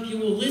hope you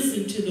will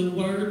listen to the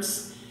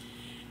words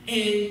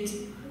and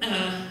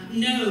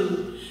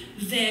know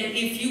that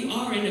if you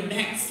are in a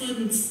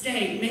backslidden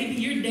state, maybe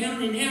you're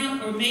down and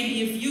out, or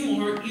maybe if you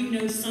aren't, you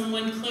know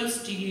someone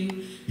close to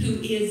you who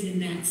is in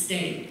that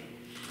state.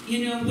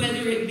 You know,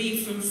 whether it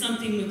be from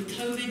something with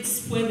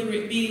COVID, whether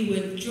it be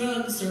with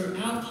drugs or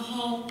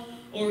alcohol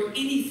or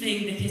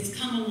anything that has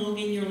come along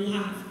in your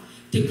life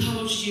to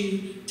cause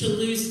you to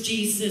lose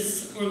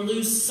Jesus or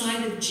lose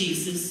sight of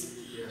Jesus,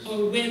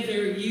 or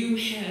whether you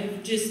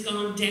have just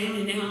gone down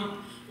and out,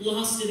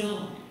 lost it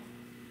all.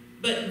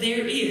 But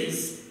there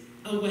is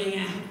a way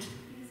out,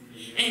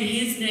 and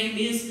his name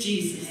is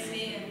Jesus.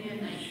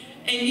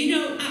 And you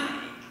know,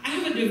 I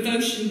have a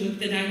devotion book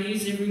that I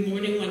use every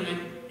morning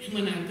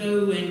when I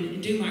go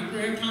and do my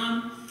prayer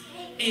time.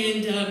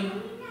 And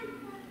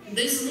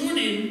this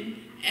morning,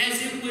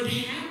 as it would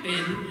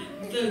happen,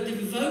 the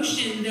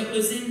devotion that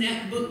was in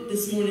that book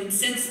this morning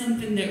said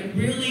something that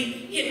really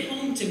hit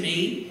home to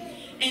me,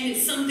 and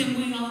it's something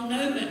we all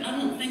know, but I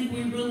don't think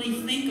we really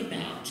think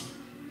about.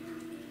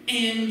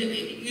 And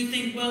you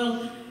think,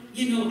 well,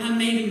 you know, I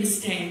made a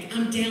mistake.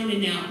 I'm down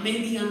and out.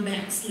 Maybe I'm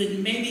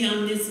backslidden. Maybe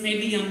I'm this,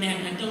 maybe I'm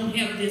that. I don't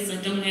have this, I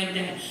don't have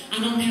that. I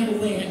don't have a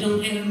way, I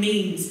don't have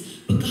means.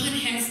 But God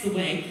has the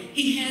way.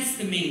 He has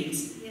the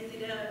means. Yes, he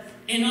does.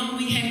 And all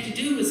we have to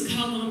do is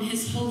call on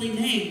his holy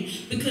name.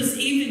 Because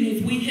even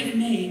if we have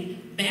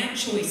made bad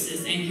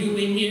choices, and who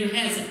in here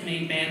hasn't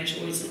made bad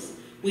choices?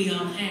 We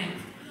all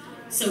have.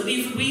 So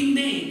if we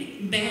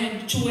make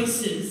bad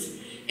choices,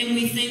 and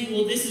we think,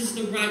 well, this is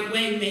the right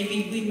way,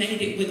 maybe we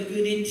made it with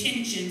good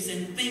intentions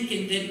and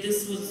thinking that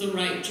this was the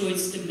right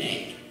choice to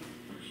make.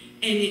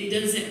 And it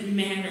doesn't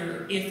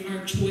matter if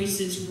our choice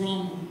is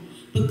wrong,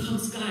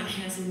 because God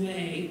has a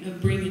way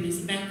of bringing us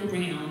back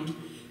around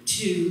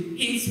to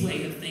his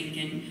way of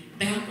thinking,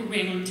 back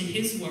around to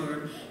his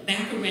word,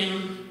 back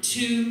around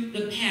to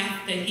the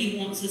path that he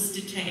wants us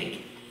to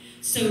take.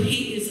 So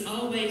he is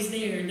always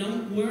there.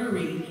 Don't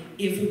worry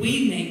if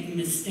we make a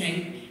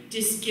mistake.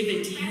 Just give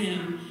it to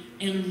him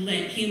and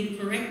let him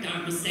correct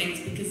our mistakes,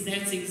 because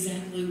that's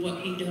exactly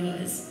what he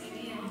does.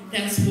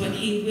 That's what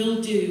he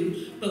will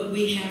do, but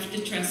we have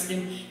to trust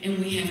him, and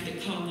we have to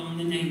call on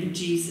the name of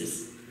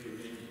Jesus.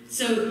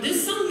 So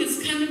this song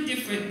is kind of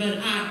different, but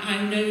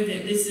I know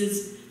that this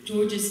is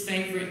George's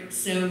favorite.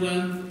 So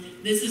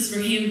this is for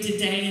him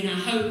today, and I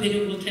hope that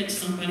it will touch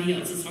somebody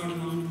else's heart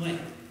along the way.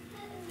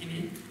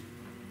 Amen.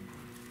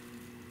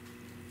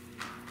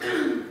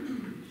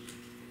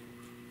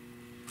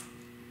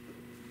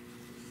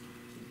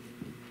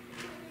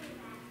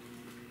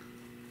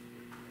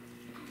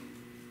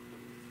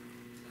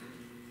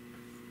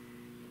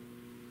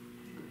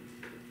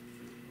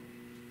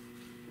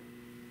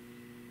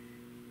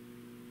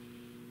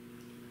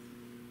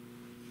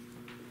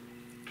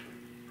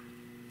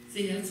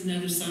 See, that's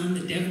another sign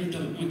the devil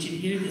don't want you to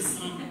hear this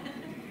song.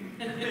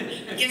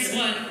 Guess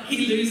what?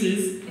 He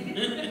loses.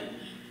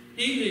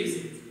 He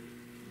loses.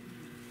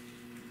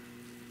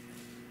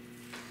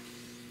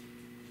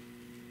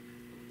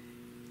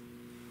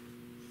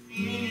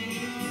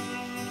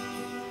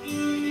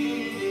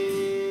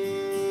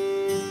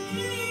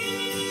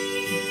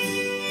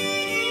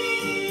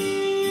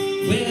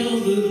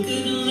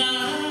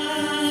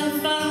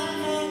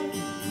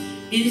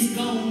 is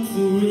gone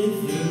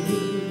forever.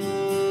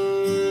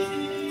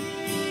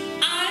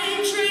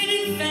 I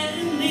traded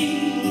family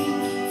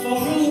for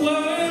a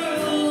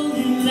world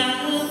and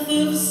life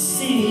of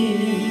sin.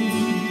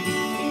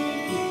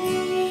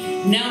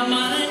 Now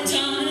my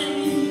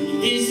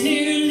time is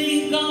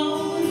nearly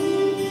gone.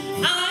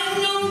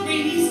 I've no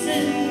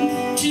reason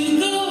to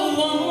go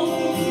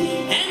on,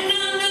 and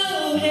I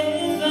know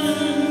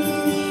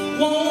heaven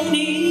won't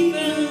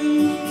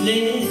even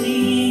let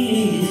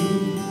me in.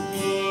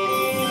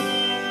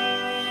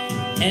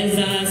 As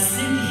I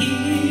sit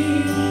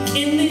here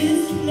in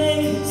this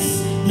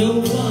place, no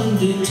one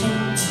to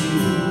talk to.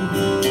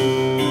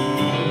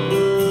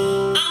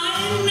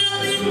 I'm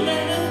nothing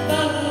left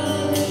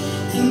but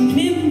the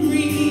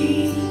memory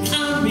I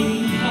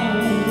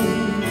recall.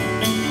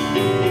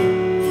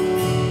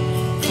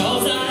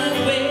 'Cause I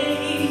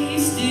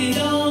wasted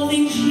all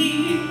these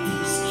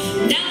years.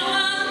 Now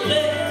I'm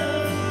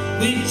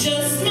left with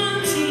just my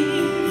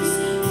tears.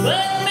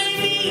 But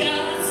maybe I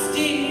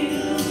still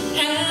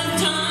have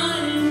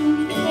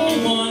time for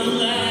one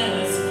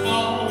last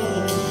call.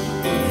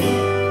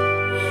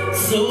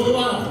 So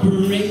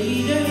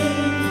operator,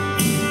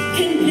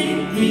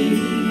 connect me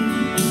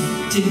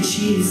to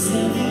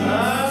Jesus.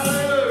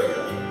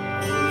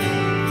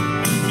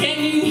 Can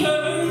you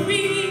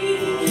hurry?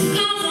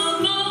 'Cause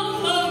I'm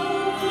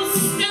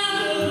almost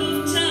out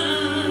of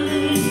time.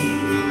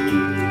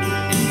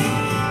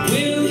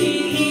 Will he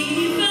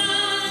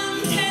even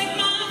take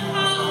my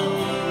call?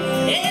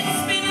 It's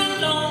been a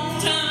long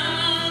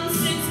time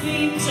since we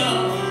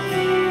talked.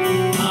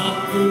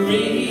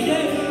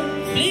 Operator,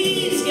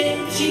 please get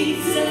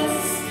Jesus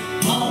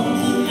on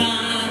the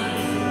line.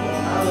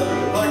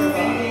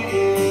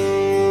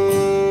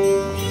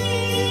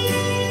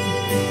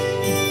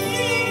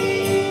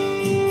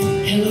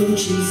 Hello,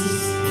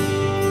 Jesus.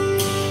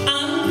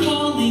 I'm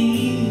calling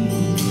you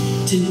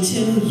to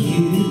tell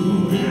you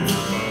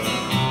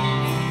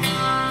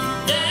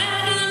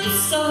that I'm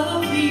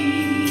sorry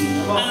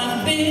I've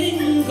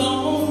been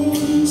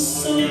gone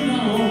so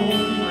long.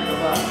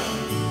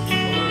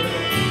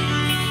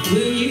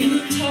 Will you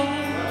talk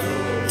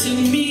to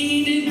me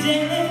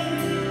today?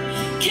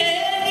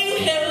 Can you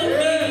help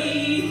me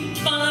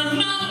find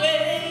my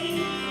way?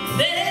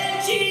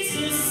 That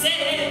Jesus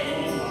said,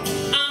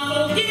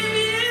 I'll forgive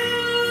you,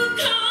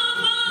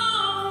 come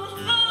on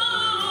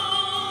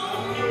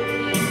home.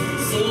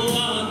 So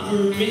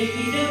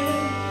operator,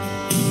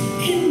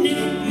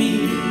 connect me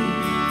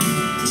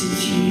to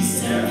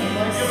Jesus.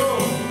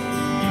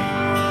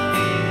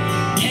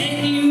 Can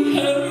you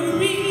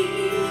hurry?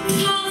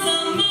 'Cause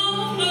I'm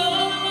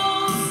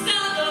almost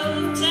out of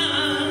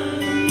time.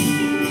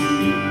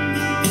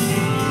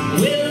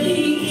 Will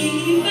he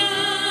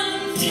even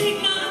take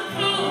my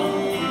call?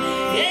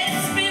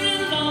 It's been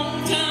a long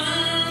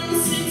time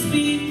since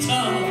we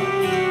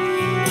talked.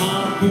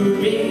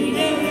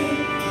 Operator,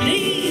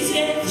 please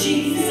get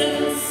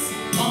Jesus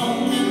on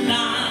the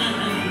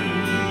line.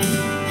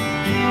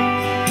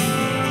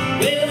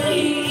 Will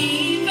he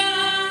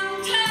even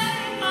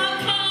take my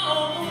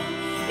call?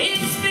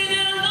 It's been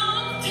a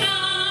long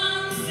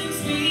time since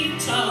we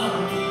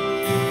talked.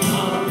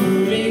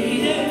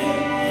 Operator,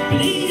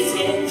 please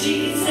get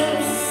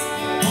Jesus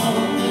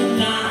on the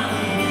line.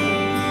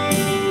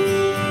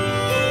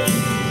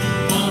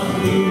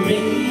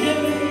 Operator,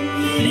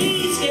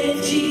 please get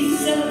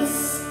Jesus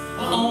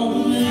on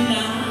the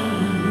line.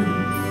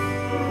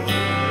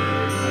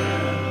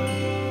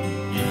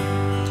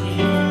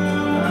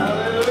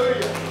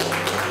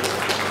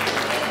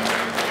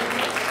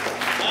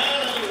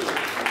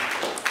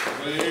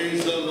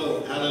 Praise the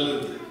Lord.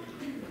 Hallelujah.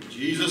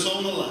 Jesus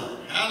on the line.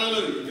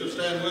 Hallelujah. You'll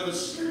stand with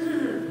us.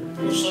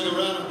 We'll sing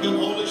around and come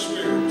Holy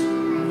Spirit.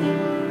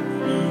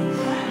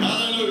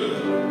 Hallelujah.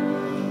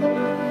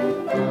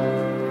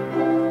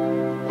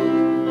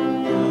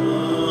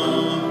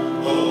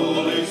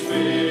 Holy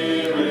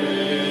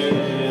Spirit,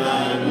 I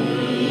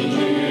need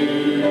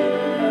you.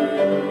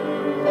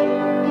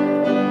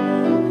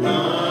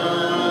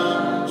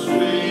 Come,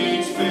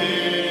 sweet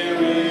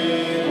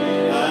Spirit,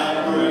 I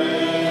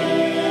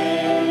pray.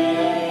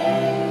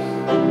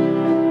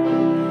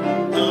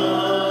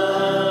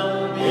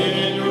 Come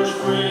in your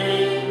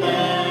strength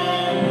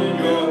and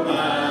your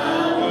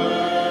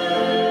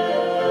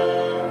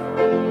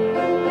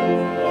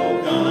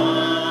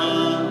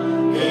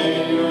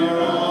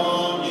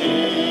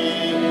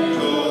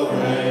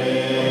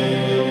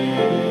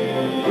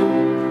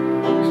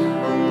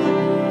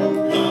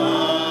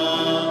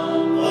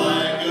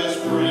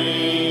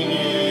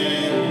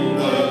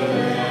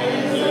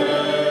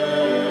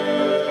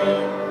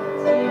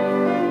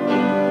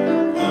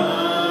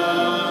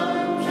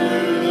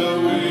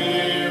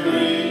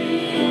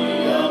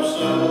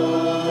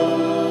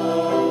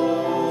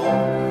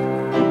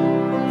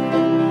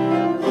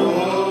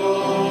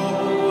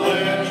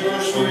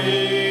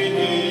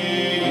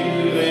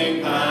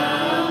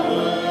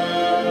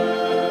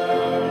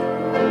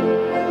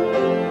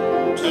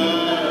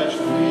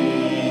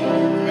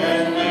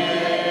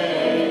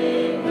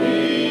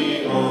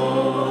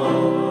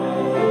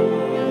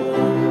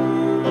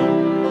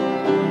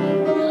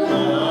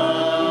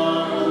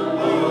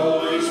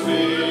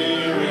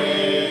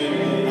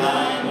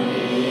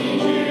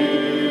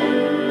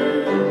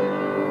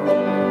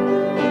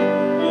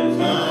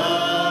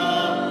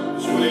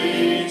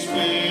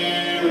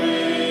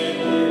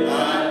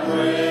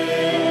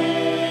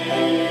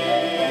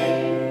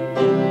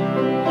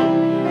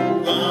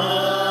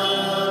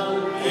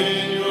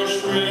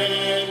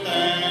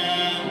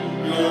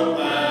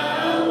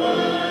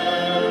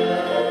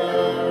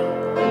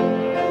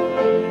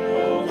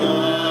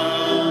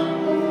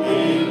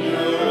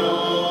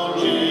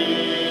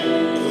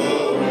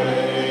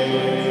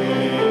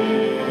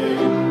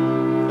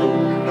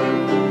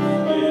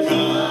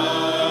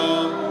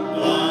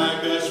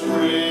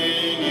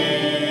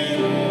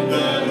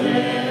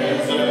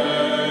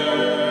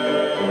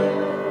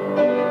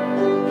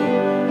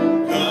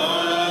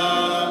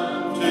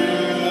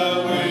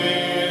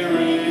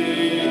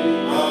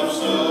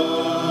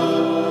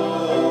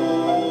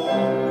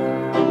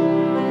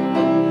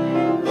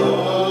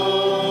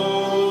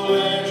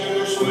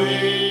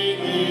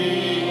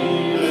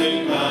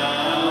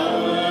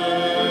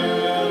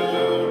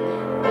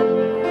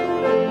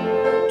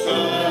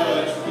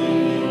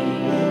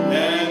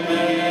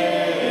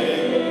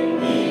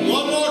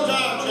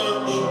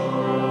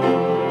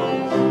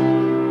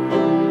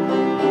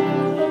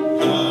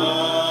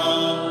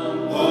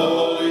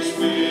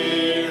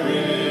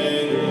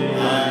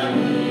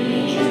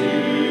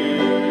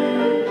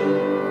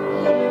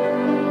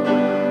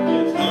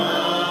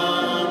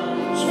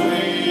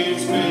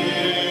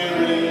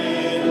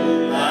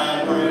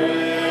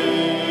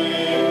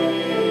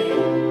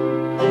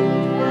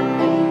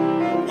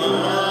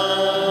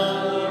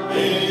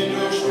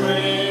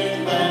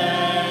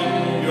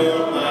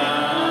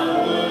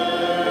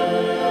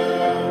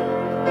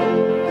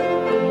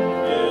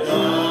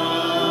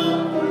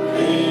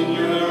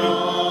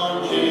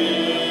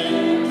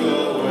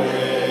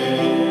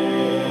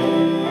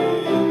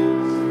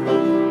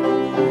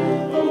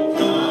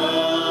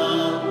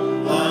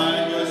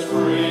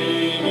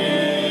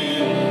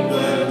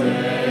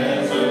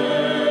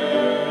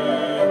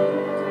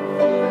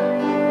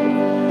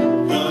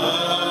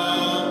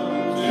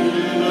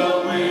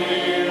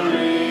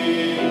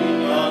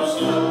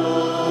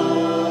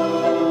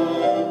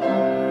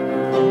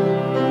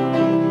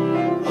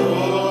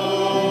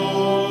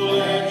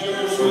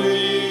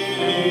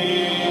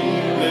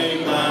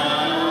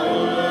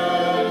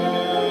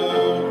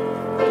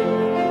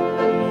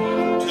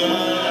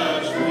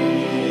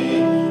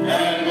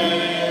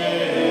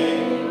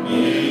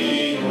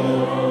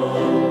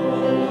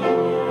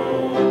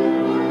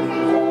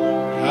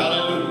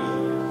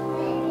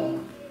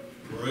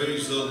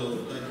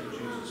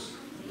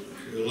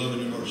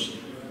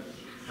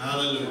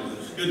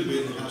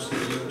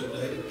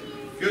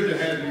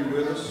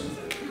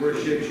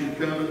Appreciate you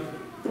coming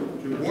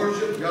to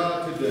worship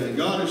God today.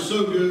 God is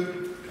so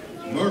good.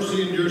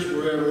 Mercy endures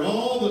forever,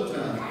 all the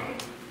time.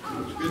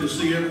 It's good to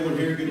see everyone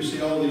here. Good to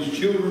see all these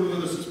children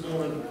with us this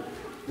morning.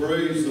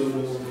 Praise the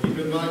Lord. Keep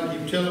inviting,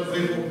 keep telling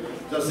people.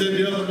 As I said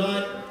the other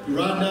night, you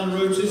ride down the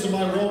road, see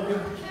somebody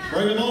walking,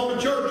 bring them on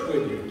to church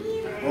with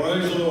you.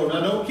 Praise the Lord.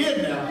 Now, don't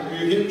kidnap them,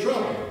 you get in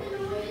trouble.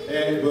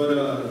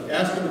 But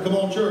ask them to come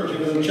on to church. If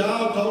there's a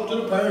child, talk to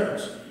the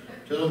parents.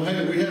 Tell them,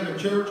 hey, we have a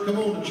church. Come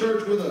on to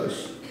church with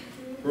us.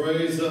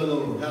 Praise the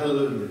Lord.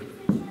 Hallelujah.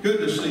 Good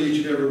to see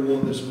each and every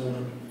one this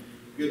morning.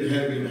 Good to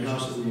have you in the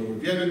house of the Lord.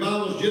 If you have your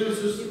Bibles,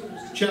 Genesis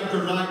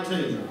chapter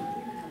 19.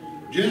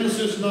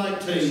 Genesis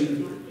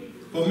 19.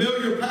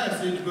 Familiar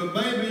passage, but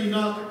maybe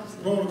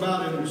not brought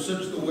about in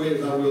such the way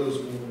as I will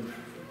this morning.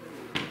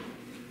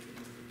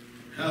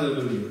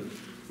 Hallelujah.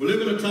 We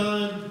live in a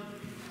time,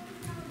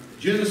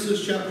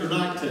 Genesis chapter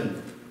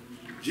 19.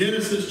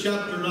 Genesis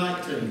chapter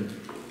 19,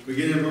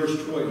 beginning in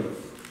verse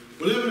 12.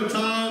 We live in a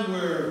time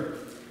where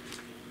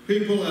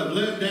people have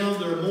let down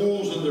their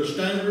morals and their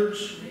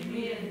standards.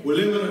 Amen. We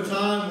live in a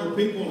time where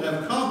people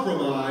have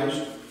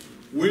compromised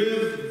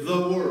with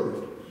the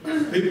world.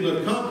 People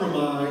have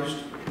compromised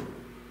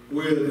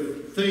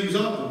with things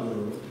of the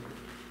world.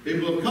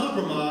 People have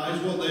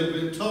compromised what they've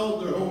been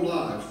taught their whole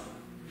life.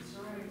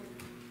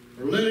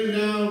 They're letting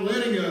down,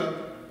 letting up.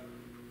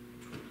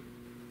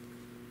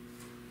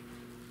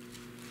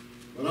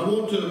 But I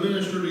want to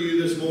minister to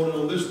you this morning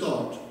on this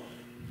thought.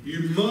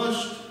 You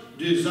must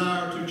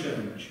desire to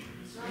change.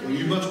 Or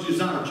you must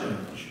desire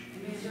change.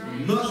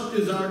 You must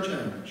desire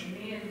change.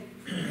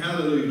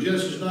 Hallelujah.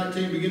 Genesis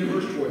 19, beginning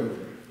verse 12.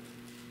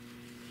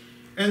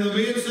 And the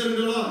men said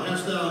unto Lot,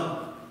 hast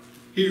thou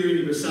here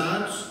any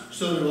besides,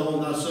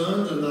 son-in-law, and thy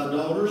sons and thy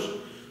daughters?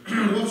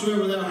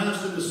 Whatsoever thou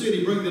hast in the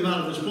city, bring them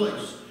out of this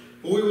place.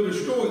 For we will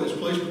destroy this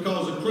place,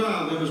 because the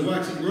cry of them is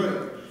waxing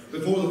great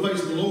before the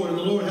face of the Lord, and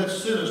the Lord hath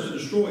sent us to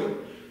destroy it.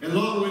 And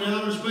Lot went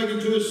out and spake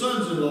unto his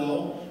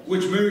sons-in-law,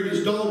 which married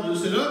his daughters, and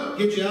said, Up,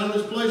 get you out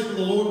of this place, for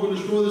the Lord will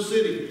destroy the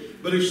city.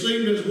 But he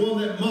seemed as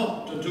one that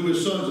mocked unto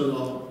his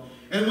sons-in-law.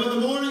 And when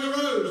the morning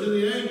arose, and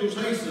the angels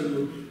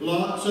hastened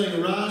Lot,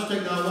 saying, Arise,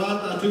 take thy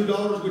wife, thy two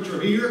daughters which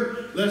are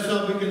here, lest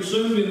thou be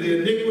consumed in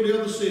the iniquity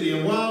of the city.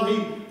 And while he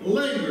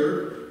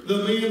lingered,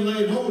 the men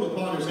laid hold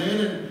upon his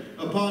hand, and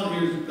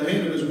upon the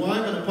hand of his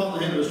wife, and upon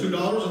the hand of his two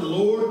daughters. And the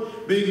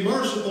Lord, being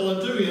merciful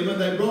unto him,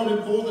 and they brought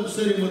him forth and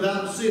set him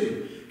without the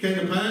city. Came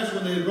to pass,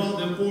 when they had brought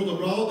them forth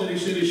abroad, that he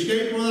said,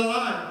 Escape for thy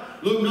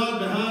life. Look not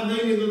behind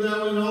thee, neither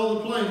thou in all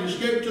the plain.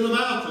 Escape to the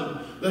mountain,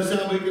 lest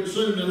thou be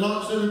consumed. And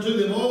Lot said unto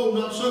them, Oh,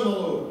 not so, my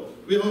Lord.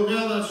 Behold,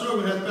 now thy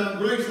servant hath found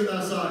grace in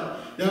thy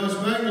sight. Thou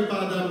hast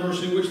magnified thy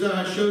mercy, which thou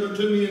hast showed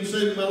unto me in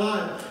saving my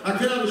life. I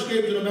cannot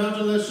escape to the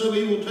mountain, lest some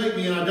evil take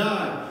me, and I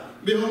die.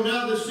 Behold,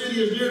 now this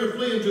city is near to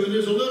flee into, and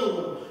is a little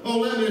one. Oh,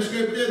 let me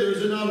escape thither.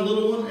 Is it not a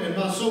little one? And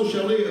my soul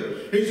shall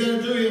live. He said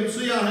unto him,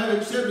 See, I have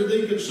accepted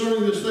thee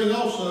concerning this thing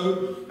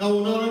also. I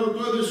will not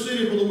overthrow this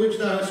city for the which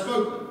thou hast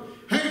spoken.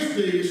 Haste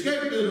thee,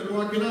 escape thither,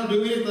 for I cannot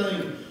do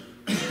anything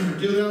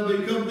till thou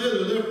be come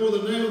thither. Therefore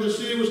the name of the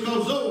city was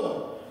called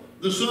Zoar.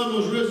 The sun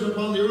was risen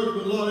upon the earth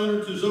when Lot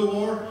entered to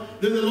Zoar.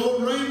 Then the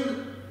Lord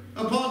rained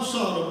upon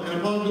Sodom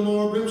and upon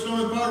Gomorrah brimstone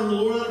and fire from the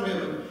Lord out of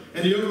heaven.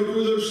 And he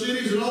overthrew those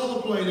cities and all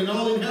the plain and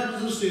all the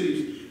inhabitants of the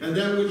cities, and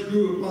that which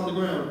grew upon the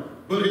ground.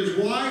 But his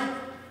wife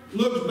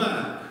looked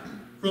back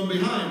from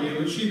behind him,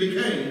 and she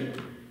became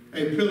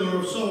a pillar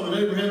of salt. And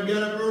Abraham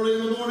got up early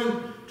in the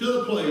morning to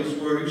the place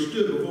where he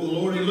stood before the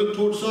Lord. He looked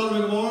toward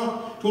Sodom and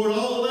Gomorrah, toward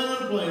all the land of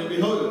the plain, and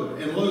behold,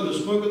 and lo, the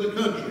smoke of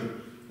the country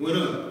went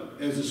up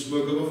as the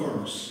smoke of a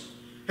furnace.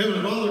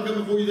 Heavenly Father, I come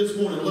before you this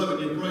morning, loving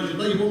you and praising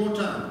you. Thank you one more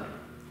time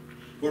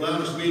for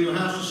allowing us to be in your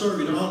house to serve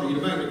you, to honor you,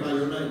 to magnify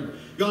your name.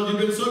 God,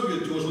 you've been so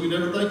good to us. We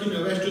never thank you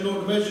enough. Ask you to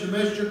anoint the message and the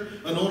messenger,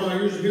 anoint our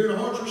ears to hear and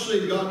our hearts to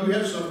receive. God, you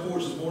have something for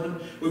us this morning.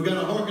 We've got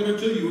to hearken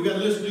unto you. We've got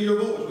to listen to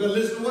your voice. We've got to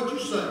listen to what you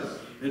say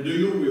and do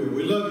your will.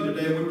 We love you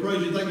today and we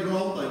praise you. Thank you for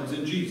all things.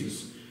 In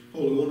Jesus'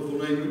 holy, wonderful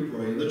name we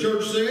pray. And the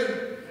church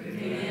said,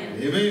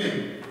 Amen.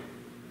 Amen.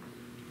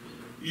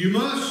 You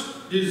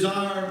must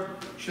desire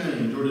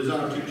change, or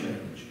desire to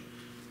change.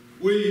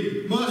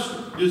 We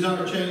must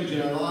desire change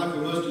in our life.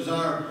 We must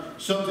desire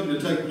something to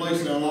take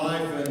place in our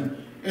life. And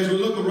as we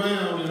look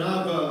around, and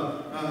I've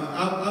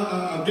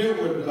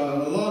dealt with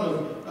a lot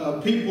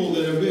of people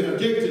that have been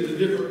addicted to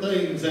different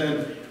things,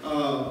 and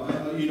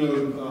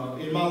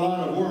in my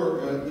line of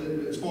work,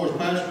 as far as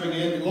pastoring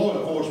and law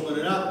enforcement,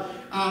 and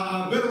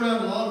I've been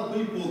around a lot of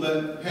people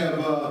that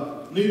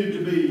have needed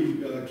to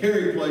be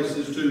carried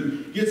places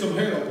to get some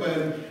help.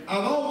 And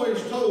I've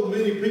always told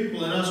many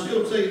people, and I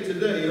still say it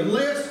today,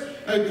 unless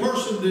a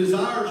person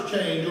desires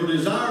change or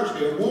desires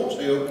help, wants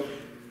help,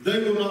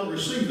 they will not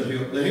receive the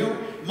help. The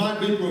help might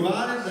be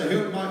provided, the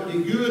help might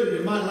be good, and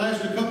it might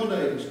last a couple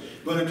days.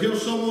 But until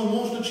someone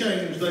wants to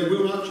change, they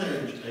will not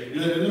change.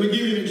 Let me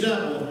give you an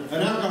example.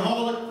 An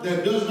alcoholic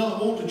that does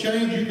not want to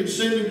change, you can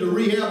send him to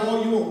rehab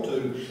all you want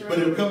to, but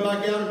he'll come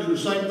back out and do the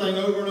same thing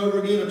over and over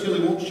again until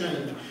he wants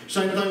change.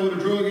 Same thing with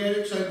a drug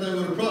addict, same thing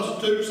with a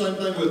prostitute, same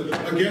thing with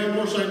a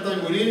gambler, same thing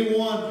with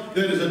anyone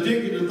that is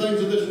addicted to things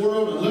of this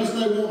world. Unless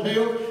they want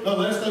help,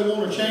 unless they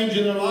want to change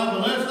in their life,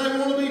 unless they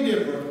want to be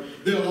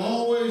different, they'll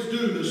always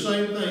do the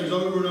same things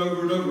over and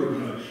over and over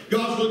again.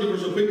 God's looking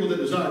for some people that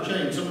desire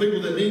change, some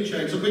people that need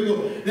change, some people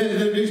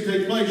that needs to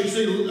take place. You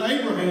see,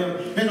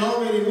 Abraham had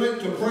already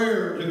went to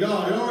prayer to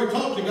God. He already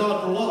talked to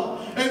God for a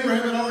lot.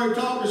 Abraham had already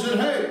talked and said,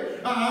 hey,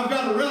 I've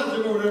got a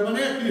relative over there, my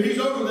nephew, he's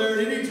over there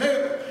and he needs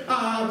help.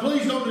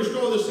 Please don't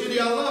destroy the city.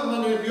 I love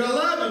my nephew. I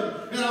love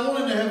him. And I want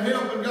him to have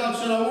help. And God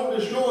said, I won't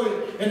destroy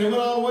it. And it went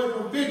all the way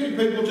from 50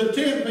 people to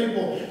 10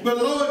 people. But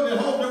lo and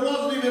behold, there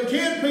wasn't even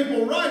 10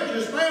 people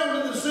righteous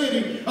found in the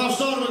city of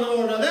Sodom and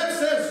Gomorrah. Now that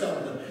says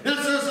something.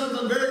 That says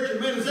something very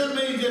tremendous. That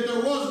means if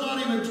there was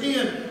not even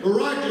 10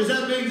 righteous,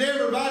 that means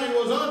everybody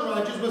was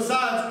unrighteous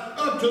besides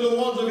up to the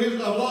ones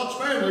of Lot's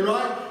family,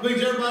 right? It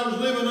means everybody was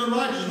living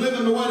unrighteous,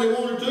 living the way they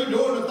wanted to,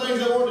 doing the things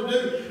they wanted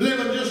to do,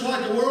 living just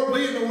like the world,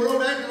 being the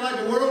world, acting like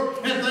the world,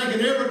 and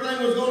thinking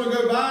everything was going to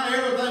go by,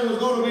 everything was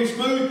going to be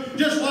smooth.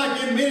 Just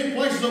like in many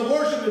places of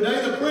worship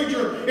today, the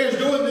preacher is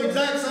doing the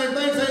exact same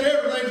thing, saying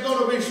everything's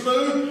going to be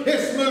smooth.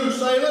 It's smooth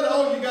sailing.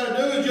 All you got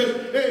to do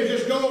is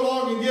just go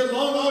along and get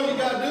along. All you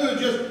got to do is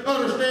just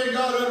understand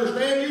God,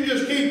 understand. You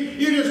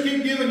just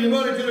keep giving your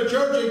money to the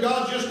church, and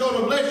God's just going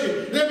to bless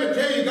you. Let me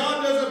tell you,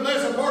 God doesn't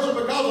bless a person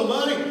because of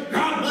money.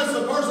 God blesses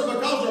a person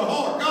because of their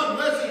heart. God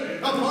blesses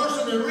a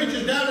person that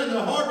reaches down in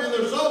their heart and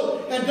in their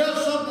soul and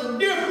does something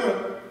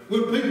different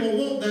when people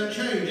want that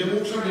change and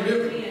want something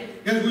different.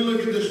 As we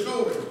look at this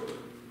story,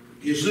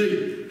 you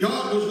see,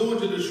 God was going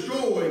to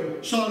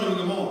destroy Sodom and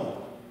Gomorrah,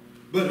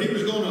 but he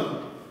was going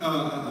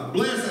to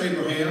bless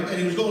Abraham, and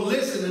he was going to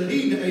listen and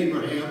heed to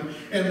Abraham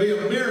and be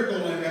a miracle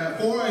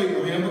for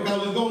Abraham,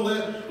 because he's going to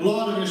let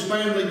Lot and his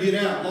family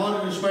get out.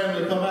 Lot and his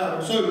family come out.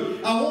 And so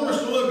I want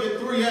us to look at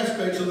three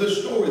aspects of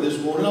this story this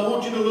morning. I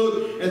want you to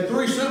look at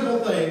three simple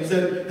things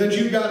that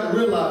you've got to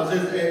realize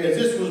as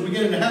this was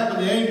beginning to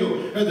happen. The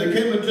angel that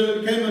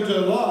came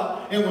into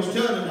Lot and was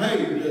telling him,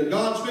 hey,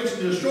 God's fixing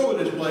to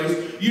destroy this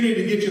place. You need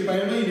to get your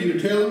family. You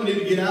need to tell them. You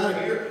need to get out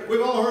of here.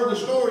 We've all heard the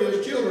story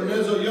as children,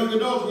 as young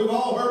adults. We've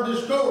all heard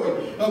this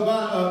story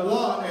about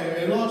Lot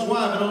and Lot's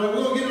wife. And we're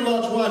going to get to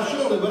Lot's wife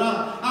shortly, but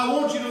I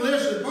want you to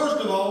listen. First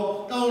of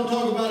all, I want to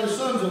talk about his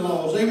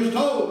sons-in-laws. He was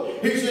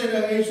told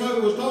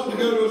to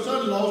go to his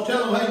sons-in-laws,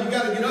 tell them, hey, you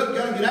got to get up, you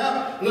got to get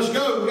out. Let's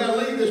go. We got to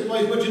leave this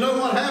place. But you know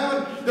what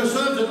happened? The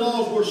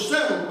sons-in-laws were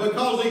settled,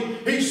 because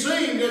he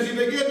seemed, as he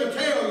began to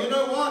tell, you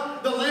know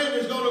what? The land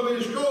is going to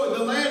be destroyed.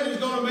 The land is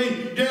going to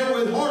be dealt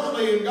with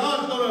harshly, and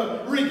God's going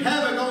to wreak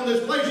havoc on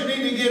this place. You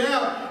need to get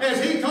out.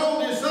 As he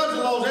told his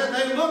sons-in-laws that,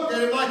 they looked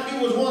at him like he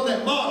was one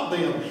that mocked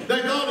them.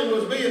 They thought he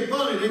was being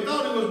funny. They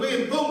thought he was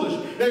being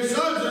foolish. Their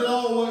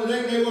sons-in-law,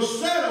 they were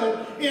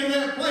settled in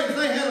that place.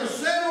 They had a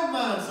settled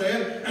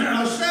mindset,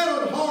 a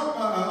settled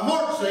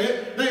heart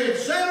set. They had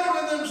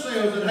settled in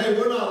themselves that, hey,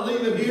 we're not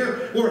leaving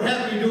here. We're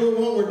happy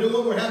doing what we're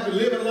doing. We're happy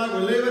living like we're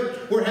living.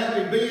 We're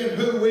happy being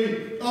who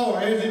we are.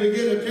 As he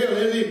began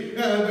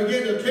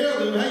to tell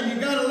them, hey,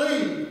 you got to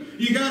leave.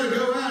 You got to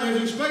go out. As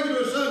he spoke to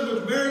his sons,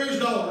 which married his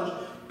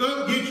daughters,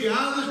 don't get you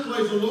out of this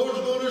place. The Lord's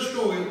going to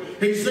destroy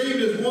it. He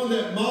seemed as one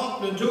that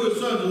mocked unto his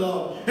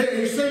sons-in-law.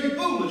 He seemed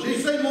foolish.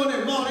 He seemed one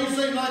that mocked. He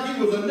seemed like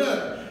he was a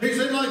nut. He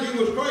seemed like he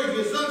was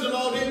crazy. His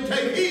sons-in-law didn't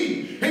take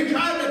heed. He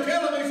tried to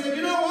tell him, he said,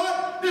 you know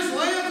what? This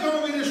land's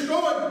going to be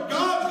destroyed.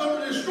 God's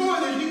going to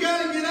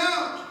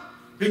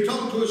He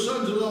talked to his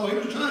sons-in-law. He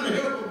was trying to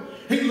help them.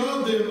 He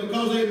loved them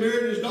because they had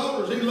married his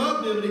daughters. He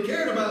loved them and he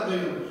cared about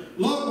them.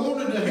 Lot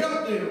wanted to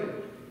help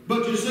them.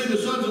 But you see, the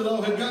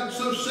sons-in-law had gotten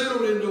so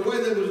settled in the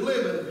way they was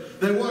living,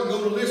 they wasn't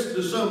going to listen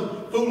to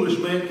some foolish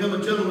man come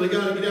and tell them they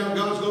got to get out,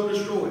 God's going to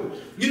destroy them.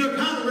 You know, it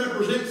kind of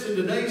represents in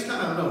today's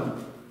time, don't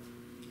it?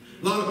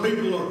 A lot of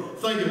people are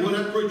thinking, well,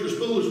 that preacher's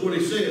foolish when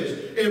he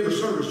says every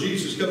service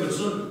Jesus coming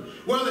Sunday.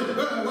 Well,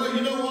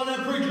 you know what?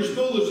 That preacher's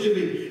foolish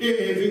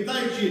if he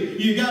thinks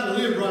you got to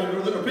live right,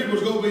 or that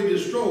people's going to be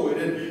destroyed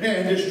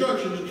and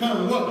destruction's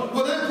coming. Well,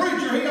 that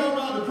preacher, he ought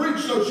not to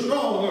preach so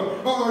strong,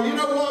 or you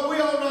know what? We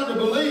ought not to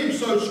believe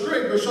so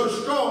strict or so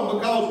strong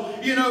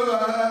because you know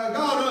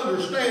God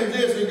understands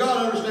this and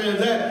God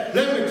understands that.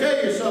 Let me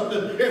tell you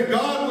something. If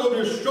God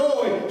will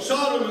destroy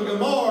Sodom and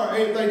Gomorrah,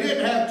 if they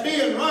didn't have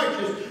 10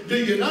 righteous, do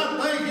you not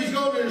think He's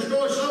going to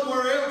destroy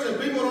somewhere else if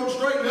people don't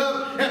straighten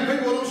up and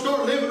people don't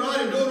start living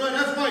right and doing right?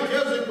 That's why He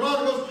tells in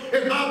Chronicles,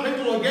 if my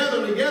people will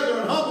gather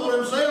together and humble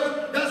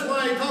themselves, that's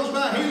why He talks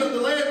about healing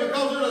the land,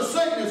 because there's a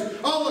sickness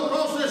all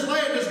across this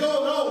land that's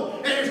going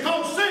on. And it's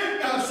called sin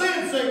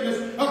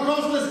sickness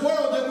across this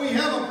world that we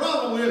have a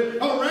problem with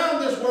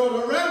around this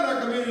world, around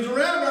our communities,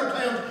 around our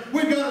towns.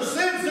 We've got a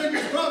sin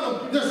sickness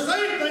problem. The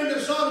same thing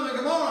that Sodom and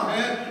Gomorrah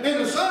had, and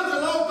the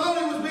sons-in-law thought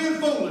he was being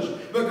foolish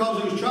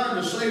because he was trying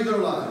to save their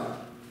life.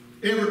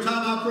 Every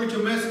time I preach a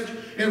message,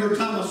 every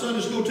time a Sunday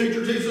school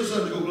teacher teaches a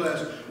Sunday school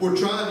class, we're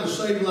trying to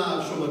save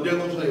lives from a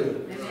devil's hell.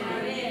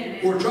 Amen.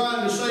 We're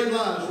trying to save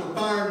lives from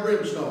fire and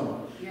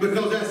brimstone.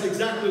 Because that's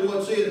exactly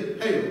what's in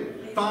hell.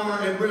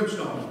 Fire and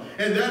brimstone.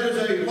 And that is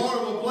a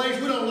horrible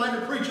place. We don't like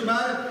to preach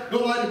about it,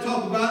 don't like to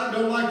talk about it,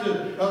 don't like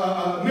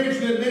to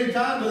mention it many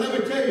times. But let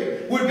me tell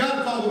you, we've got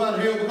to talk about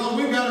hell because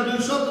we've got to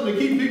do something to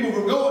keep people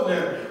from going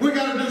there. We've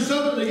got to do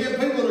something to get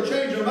people to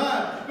change their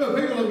mind. But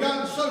people have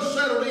gotten so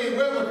settled in,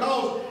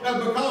 well,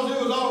 because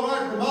it was all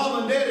right for mom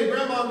and daddy,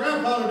 grandma and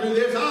grandpa to do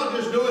this, I'll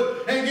just do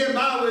it and get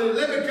by with it.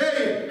 Let me tell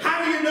you,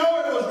 how do you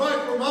know it was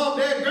right for mom,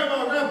 dad,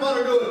 grandma, and grandpa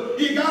to do it?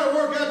 You got to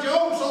work out your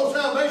own soul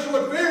salvation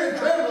with fear and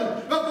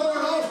trembling before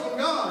an awesome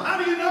God.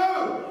 How do you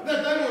know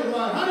that they were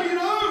right? How do you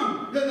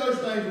know that those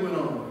things went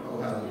on?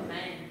 Oh,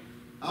 hallelujah.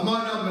 I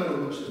might not meddle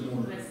much this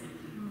morning,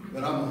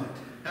 but I might.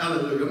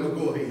 Hallelujah. I'm going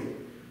to go ahead.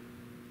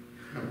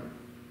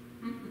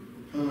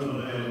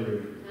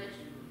 Hallelujah.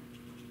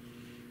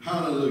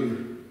 Hallelujah.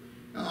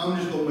 Now, I'm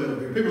just going to meddle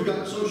here. People's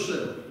gotten so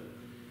settled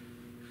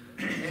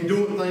in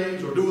doing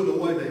things or doing the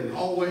way they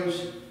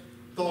always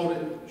thought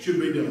it should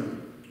be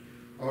done,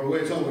 or the way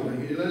it's always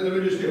been. Let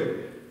me just tell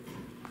you.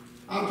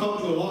 I've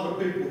talked to a lot of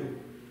people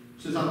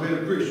since I've been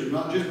a Christian,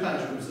 not just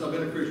pastor, but since I've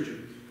been a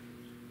Christian.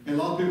 And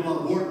a lot of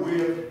people I've worked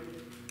with,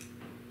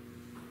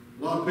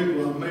 a lot of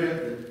people I've met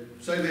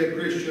that say they're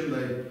Christian,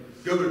 they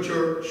go to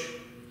church,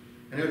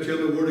 and they'll tell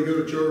me where to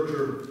go to church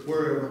or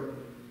wherever.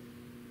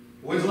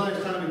 When's the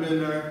last time you've been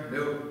there?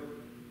 They'll,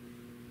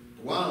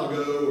 a while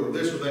ago, or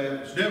this or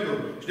that. It's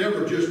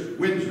never just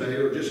Wednesday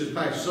or just this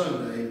past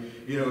Sunday.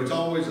 You know, it's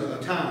always a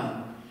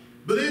time.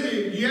 But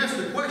then you ask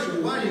the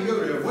question, why do you go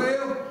there?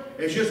 Well,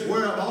 it's just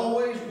where I've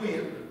always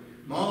went.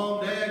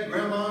 Mom, Dad,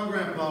 Grandma, and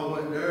Grandpa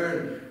went there,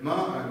 and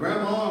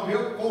Grandma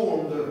helped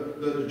form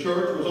the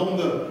church. Was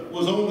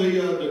on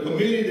the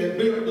committee that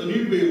built the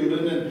new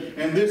building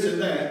and this and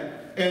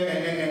that.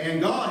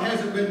 And God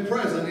hasn't been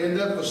present in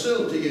that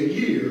facility in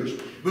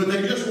years. But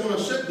they just want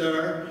to sit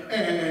there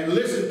and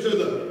listen to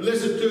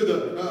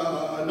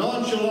the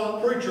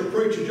nonchalant preacher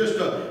preaching just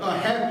a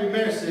happy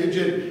message,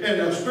 and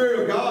the Spirit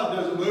of God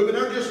doesn't move, and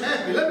they're just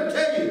happy. Let me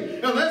tell you,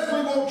 unless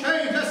we won't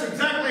change, that's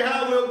exactly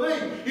how it will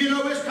be. You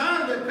know, it's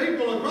time that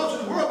people across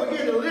the world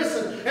begin to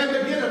listen and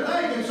begin to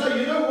think and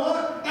say, you know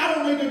what? I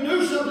don't need to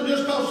do something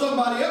just because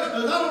somebody else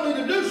does. I don't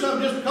need to do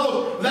something just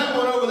because that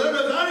one over there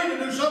does. I need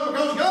to do something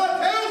because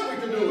God tells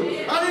me to do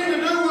it. I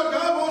need to do what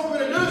God wants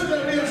me to do instead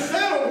of being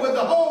settled with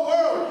the whole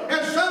world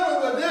and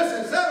settled with this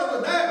and settled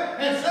with that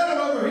and settled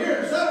over here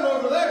and settled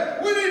over there.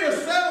 We need to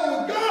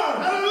settle with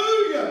God.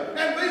 Hallelujah.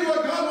 And be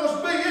what God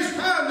wants to be. It's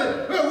time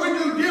that we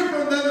do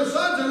different than the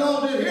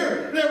sons-in-law did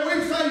here. That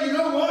we say, you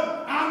know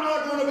what? I'm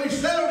not going to be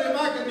settled in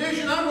my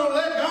condition. I'm going to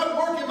let God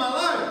work in my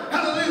life.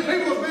 Hallelujah.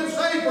 People who've been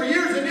saved for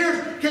years and years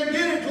can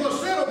get into a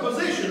settled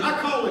position. I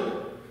call it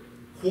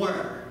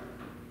choir.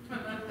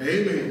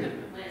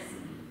 Amen.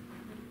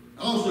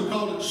 I also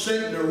call it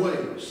set in their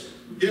ways.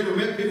 You ever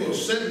met people who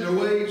set in their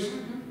ways?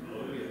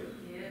 Oh,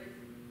 yes.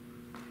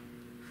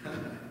 Yep.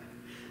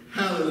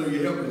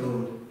 Hallelujah. Help me,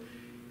 Lord.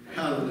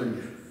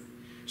 Hallelujah.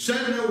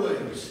 Set in their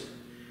ways.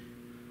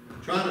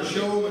 Trying to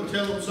show them and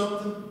tell them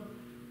something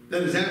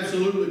that is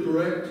absolutely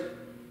correct.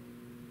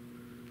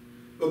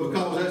 But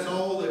because that's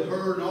all they've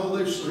heard and all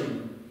they've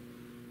seen,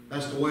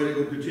 that's the way they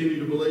will continue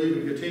to believe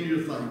and continue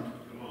to think.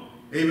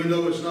 Even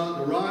though it's not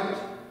the right,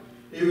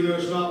 even though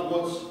it's not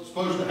what's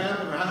supposed to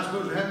happen or how it's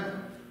supposed to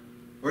happen,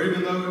 or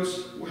even though it's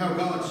how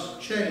God's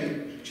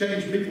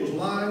changed people's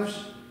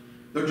lives,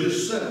 they're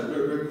just settled.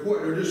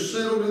 They're just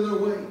settled in their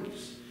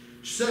ways,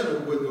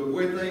 settled with the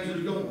way things are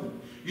going.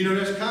 You know,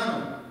 that's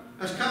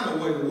kind of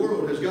the way the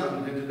world has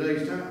gotten in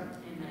today's time.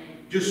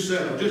 Amen. Just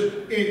settle. Just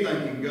anything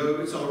can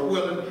go. It's all right.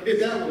 Well, if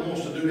that one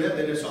wants to do that,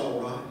 then it's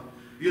all right.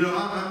 You know,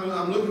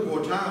 I'm looking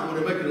for a time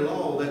when they make it a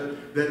law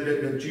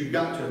that you've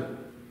got to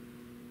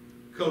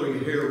color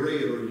your hair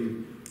red or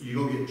you're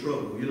going to get in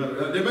trouble. You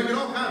know, they're making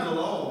all kinds of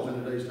laws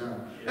in today's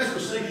time. That's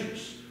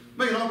facetious.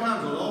 Making all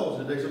kinds of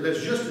laws in today's time.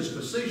 That's just as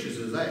facetious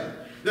as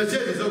that. That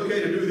says it's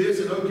okay to do this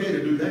and okay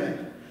to do that.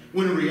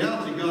 When in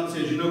reality, God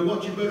says, you know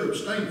what? You better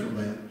abstain from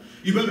that.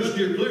 You better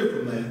steer clear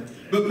from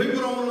that. But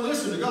people don't want to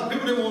listen to God.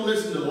 People don't want to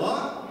listen to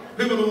Lot.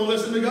 People don't want to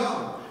listen to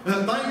God.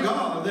 Thank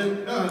God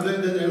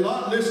that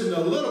Lot listened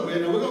a little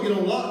bit. Now, we're going to get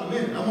on Lot in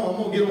a minute. I'm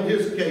going to get on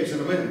his case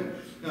in a minute.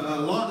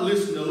 Lot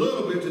listened a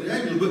little bit to the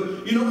angels.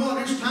 But you know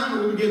what? It's time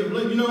that we begin to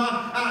believe. You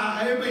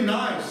know, it'd be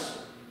nice.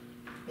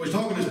 I was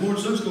talking this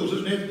morning, Sunday school.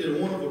 Sister Nancy did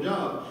a wonderful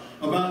job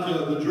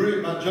about the dream,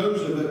 about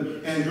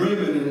Joseph and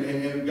dreaming,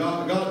 and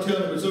God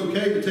telling him it's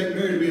okay to take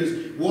Mary to be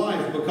his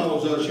wife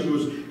because she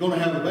was going to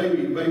have a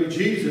baby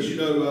Jesus, you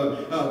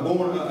know,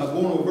 born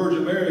of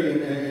Virgin Mary,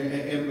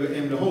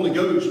 and the Holy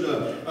Ghost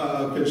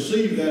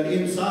conceived that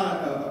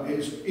inside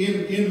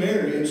in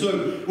Mary. And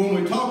so when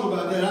we talk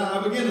about that,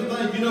 I begin to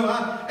think, you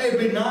know, it'd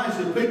be nice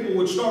if people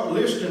would start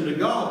listening to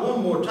God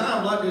one more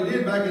time like they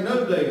did back in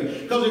those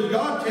days. Because if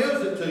God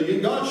tells it to you,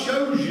 and God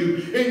shows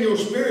you in your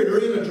spirit or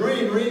in a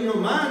dream or in your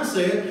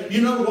mindset,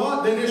 you know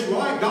what? Then it's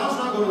right. God's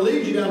not going to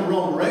lead you down the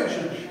wrong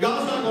direction.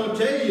 God's not going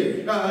to tell you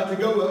to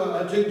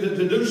go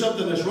to do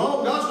something that's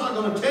wrong. God's not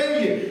going to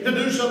tell you to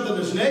do something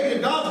that's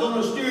negative. God's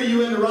going to steer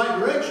you in the right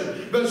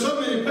direction. But so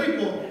many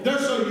people, they're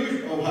so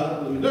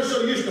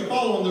used to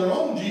following their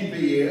own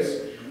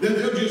GPS that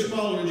they'll just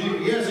follow the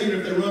GPS even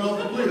if they run off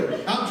the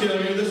cliff. I'm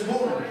telling you this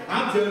morning,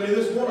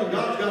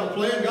 God's got a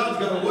plan, God's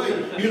got a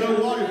way. You know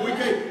what? If we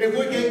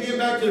can't get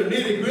back to the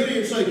nitty-gritty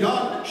and say,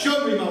 God,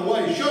 show me my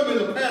way, show me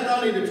the path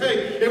I need to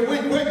take. If we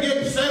quit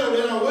getting settled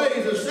in our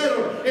ways and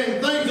settled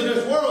in things in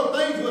this world,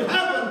 things would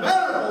happen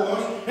better for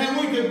us, and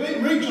we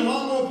could reach a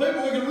lot more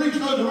people, we could reach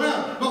those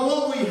around. But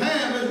what we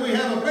have is we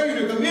have a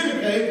failure to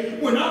communicate.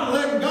 We're not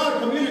letting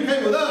God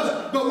communicate with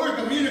us, but we're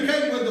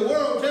communicating with the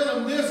world,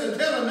 telling them this and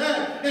telling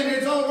that, and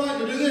it's all right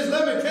to do this.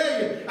 Let me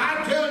tell you,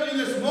 I'm telling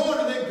you this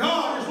morning that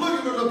God is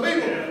looking for the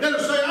people that are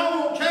saying, I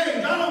won't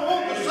change. I don't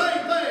want the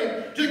same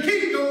thing to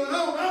keep going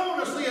on. I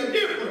want to see a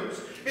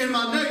difference in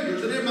my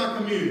neighbors and in my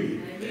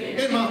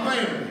community, in my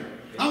family.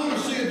 I want to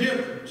see a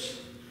difference.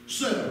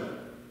 Settled.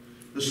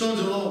 The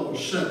sons-in-law were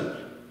settled.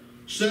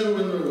 Settled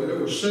in their way. They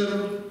were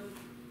settled.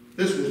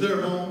 This was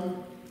their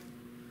home.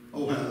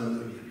 Oh,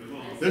 hallelujah.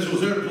 This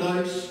was their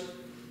place.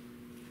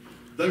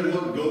 They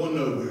wasn't going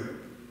nowhere.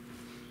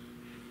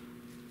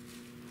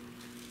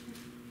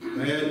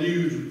 Bad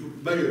news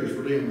bears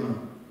for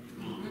them,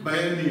 huh?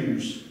 Bad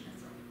news.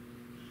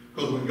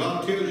 Because when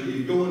God tells you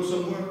you're going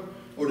somewhere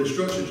or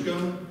destruction's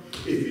coming,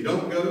 if you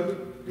don't go,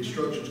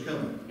 destruction's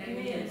coming.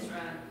 Amen. That's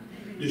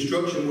right.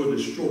 Destruction will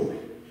destroy.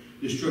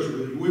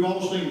 Destruction. We've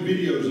all seen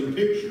videos and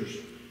pictures.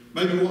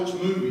 Maybe watched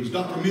movies,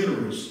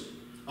 documentaries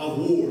of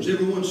wars.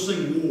 Everyone's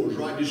seen wars,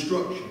 right?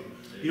 Destruction.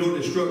 You know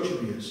what destruction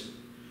is?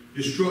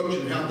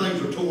 Destruction, how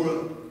things are tore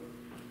up.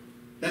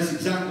 That's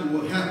exactly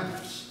what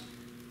happens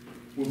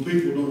when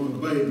people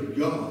don't obey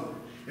God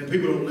and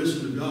people don't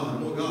listen to God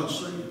and what God's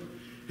saying.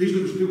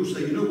 These people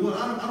say, you know what?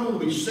 I don't want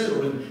to be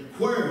settled in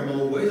where I'm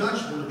always. I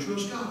just want to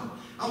trust God.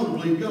 I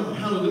want to believe God.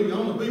 Hallelujah. I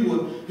want to be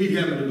what He'd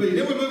have me to be.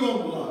 Then we move on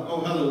to life.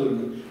 Oh,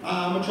 hallelujah.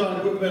 I'm going to try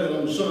to quit better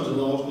on the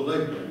sons-in-laws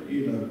because they,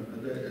 you know,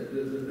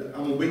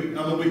 I'm going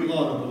to beat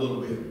Lot up a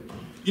little bit.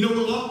 You know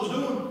what Lot was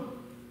doing?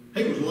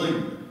 He was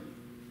lingering.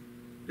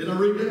 Didn't I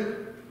read that?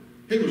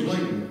 He was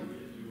lingering.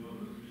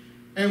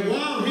 And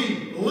while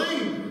he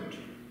lingered,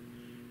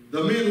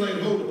 the men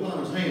laid hold upon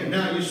his hand.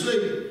 Now you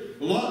see,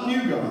 Lot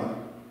knew God.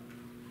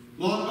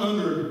 Lot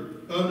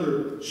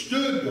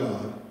understood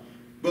God.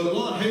 But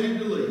Lot hated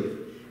to leave.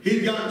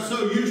 He'd gotten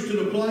so used to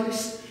the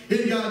place.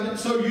 He'd gotten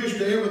so used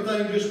to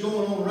everything just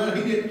going on around.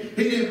 He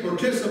didn't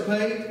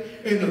participate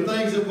in the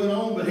things that went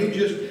on, but he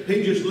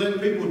just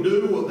let people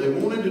do what they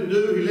wanted to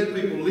do. He let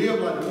people live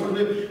like they wanted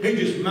to live. He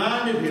just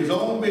minded his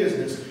own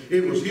business.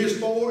 It was his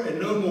for and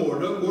no more.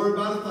 Don't worry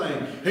about a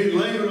thing. He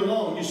lingered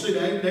along. You see,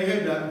 they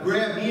had to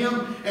grab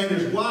him and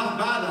his wife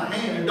by the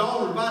hand, and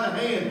daughters by the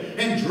hand,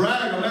 and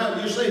drag him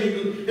out. You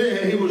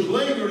see, he was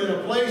lingering in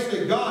a place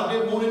that God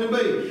didn't want him to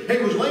be.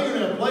 He was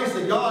lingering in a place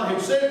that God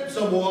had sent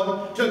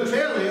someone to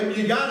tell him,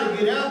 you got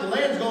to get out. The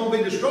land's going to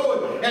be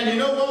destroyed. And you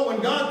know what?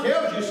 When God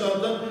tells you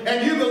something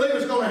and you believe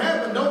it's going to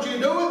happen, don't you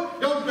do it?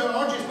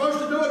 Aren't you supposed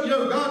to do it? You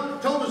know,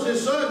 God told us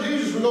His Son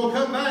Jesus was going to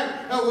come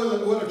back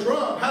with a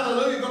trump.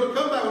 Hallelujah. Going to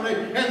come back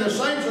and the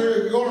saints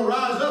are going to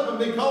rise up and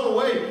be called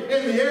away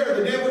in the air.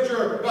 The dead which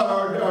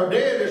are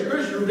dead, as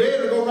Christians are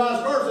dead, are going to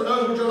rise first, and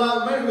those which are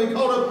alive and will be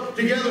called up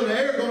together in the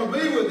air, are going to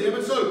be with them.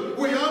 And so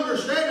we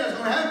understand that's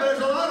going to happen. There's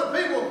a lot of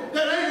people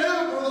that ain't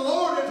living for the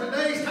Lord in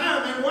today's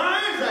time. And why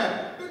is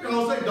that?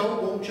 Because they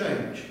don't want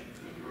change.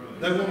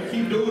 They want to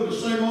keep doing the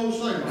same old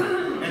thing.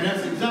 And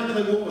that's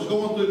exactly what was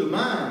going through the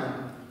mind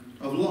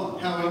of Lot.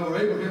 However,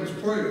 Abraham's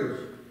prayer,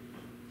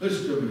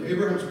 listen to me,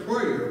 Abraham's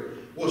prayer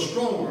was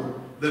stronger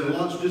than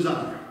Lot's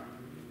desire.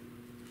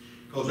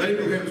 Because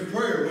Abraham's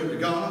prayer went to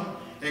God,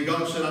 and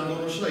God said, I'm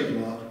going to save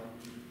Lot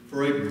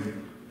for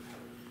Abraham.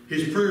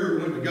 His prayer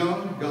went to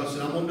God. God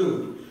said, I'm going to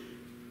do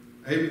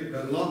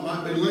it. Lot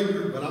might be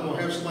lingering, but I'm going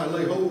to have somebody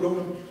lay hold on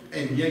him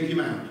and yank him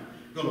out.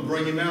 Going to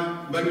bring him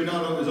out, maybe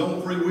not of his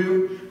own free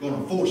will,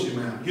 going to force him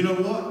out. You know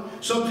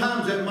what?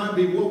 Sometimes that might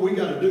be what we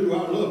got to do to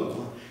our loved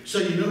one.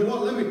 Say, you know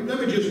what? Let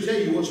me just tell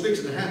you what's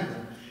fixing to happen.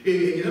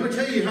 Let me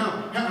tell you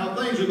how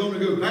things are going to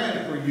go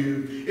bad for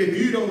you if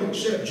you don't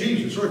accept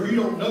Jesus, or if you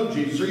don't know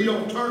Jesus, or you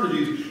don't turn to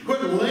Jesus.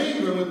 Quit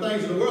lingering with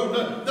things in the world.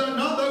 Not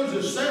those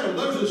that settle.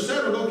 Those that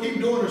settle don't keep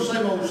doing the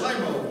same old,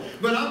 same old.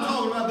 But I'm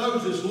talking about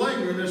those that's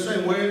lingering and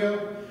saying,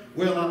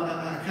 well,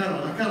 I kind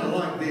of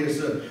like this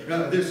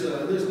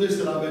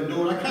that I've been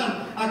doing. I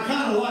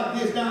kind of like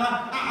this.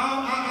 Now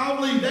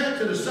I'll leave that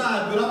to the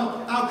side, but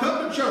I'll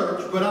come to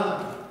church, but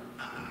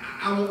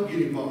I won't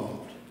get involved.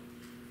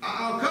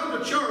 I'll come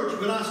to church,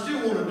 but I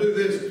still want to do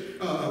this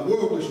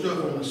worldly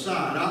stuff on the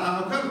side.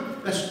 I'll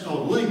come. That's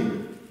called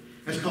lingering.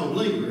 That's called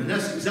lingering, and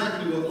that's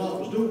exactly what Lot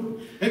was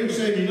doing. He was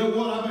saying, you know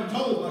what? I've been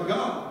told by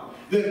God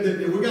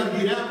that we got to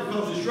get out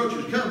because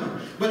destruction's coming.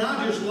 But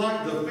I just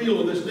like the feel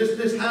of this.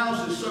 This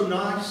house is so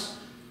nice.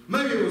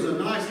 Maybe it was a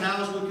nice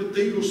house with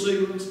cathedral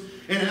ceilings,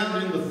 and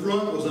out in the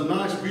front was a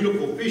nice,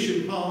 beautiful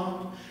fishing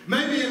pond.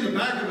 Maybe in the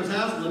back of his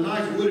house was a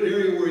nice wooded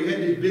area where he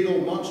had these big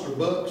old monster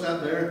bucks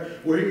out there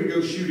where he could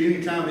go shoot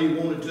anytime he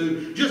wanted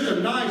to. Just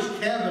a nice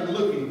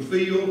cabin-looking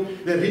field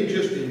that he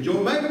just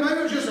enjoyed. Maybe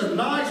it was just a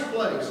nice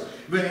place.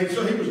 And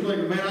so he was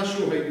thinking, man, I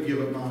sure hate to give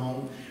up my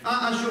home.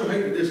 I sure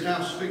hate that this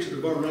house is fixing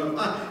to burn up.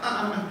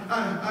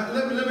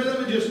 Let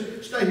me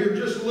just stay here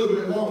just a little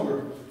bit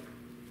longer.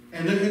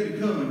 And they had to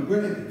come and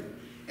grab him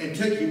and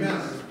take him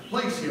out and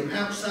place him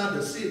outside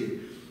the city.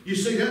 You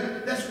see,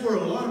 that's where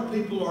a lot of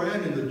people are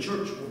at in the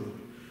church world.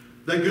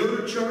 They go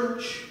to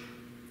church.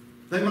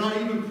 They might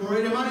even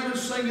pray. They might even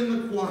sing in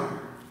the choir.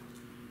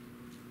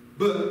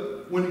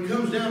 But when it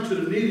comes down to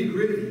the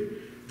nitty-gritty,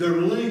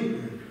 they're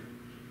lingering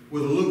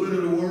with a little bit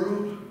of the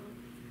world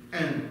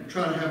and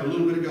trying to have a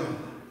little bit of God.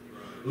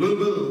 A little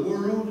bit of the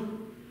world,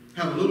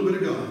 have a little bit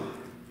of God.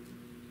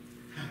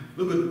 A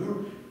little bit of the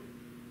world.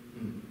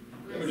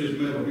 Let me just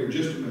meddle here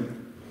just a minute.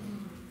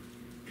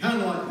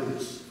 Kind of like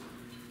this.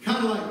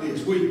 Kind of like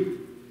this. We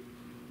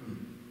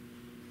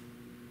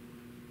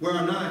wear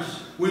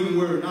women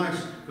wear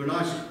nice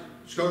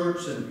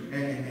skirts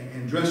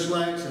and dress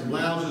slacks and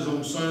blouses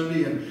on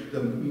Sunday, and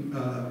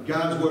the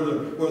guys wear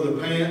their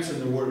pants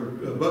and they wear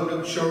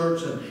button-up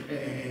shirts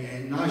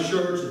and nice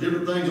shirts and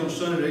different things on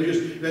Sunday.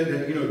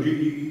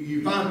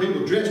 You find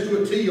people dressed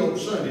to a T on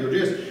Sunday, or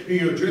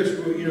dressed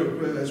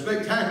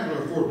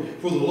spectacular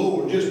for the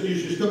Lord. You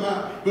just come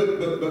out, but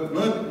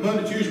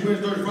Monday, Tuesday,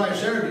 Wednesday, Thursday, Friday,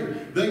 Saturday,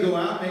 they go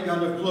out and ain't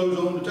got enough clothes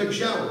on to take a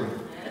shower in.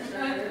 That's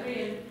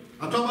right.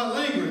 I'm talking about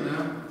lingering now.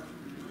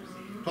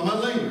 I'm talking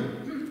about lingering.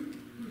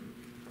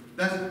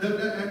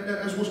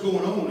 That's what's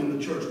going on in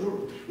the church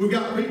world. We've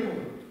got people.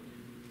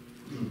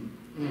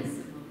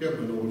 Help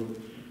me, Lord.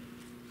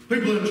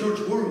 People in the church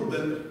world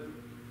that,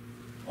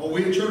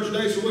 we in church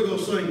today, so we're going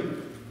to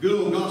sing good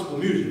old gospel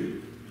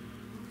music.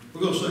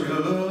 We're going to sing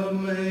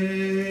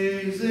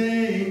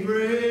Amazing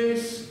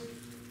Grace.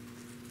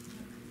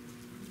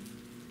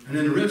 And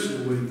then the rest of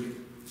the week,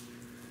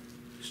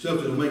 stuff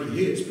that'll make your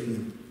head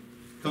spin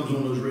comes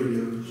on those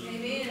radios.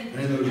 Amen.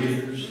 And those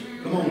ears.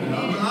 Come on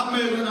now. I'm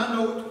meddling. I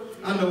know it.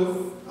 I'm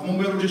going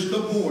to meddle just a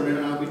couple more, and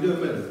then I'll be done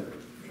meddling.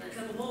 A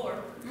couple more.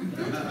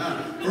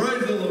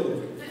 Praise the Lord.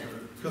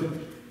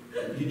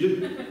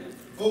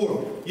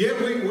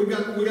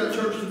 We got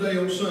church today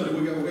on Sunday.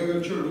 We got to go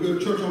to church. We go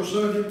to church on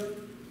Sunday.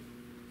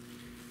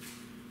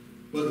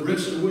 But the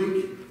rest of the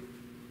week,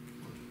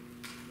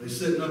 they're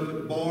sitting up at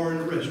the bar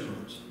and the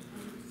restaurants.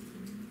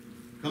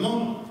 Come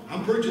on.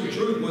 I'm preaching the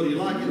truth whether you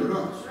like it or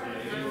not.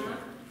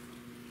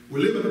 We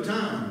live in a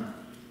time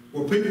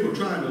where people are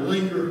trying to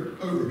linger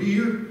over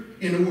here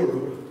in the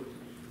world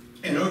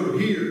and over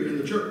here in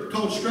the church,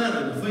 called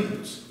straddling the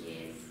fence.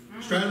 Yes.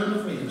 Straddling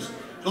the fence.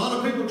 A lot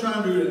of people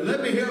trying to do that.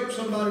 Let me help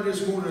somebody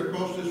this morning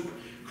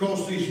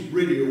across these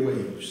radio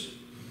waves.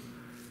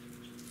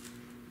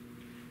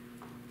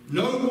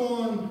 No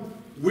one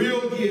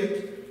will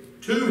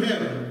get to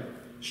heaven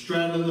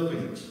straddling the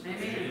fence.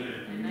 Amen.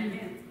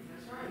 Amen.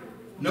 That's right.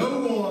 No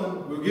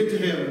one will get to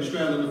heaven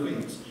straddling the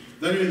fence.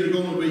 They're either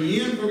going to be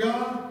in for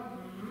God,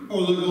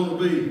 or they're going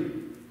to be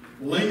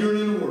lingering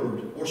in the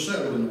world, or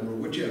settled in the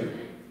world, whichever.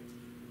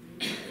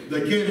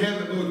 They can't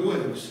have it both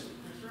ways.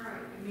 That's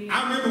right. I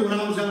remember when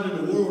I was out in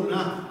the world and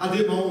I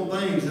did my own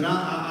things, and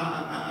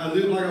I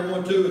lived like I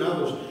wanted to, and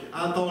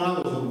I thought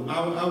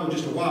I was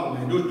just a wild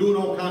man, doing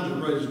all kinds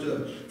of crazy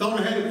stuff. Thought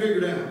I had it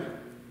figured out.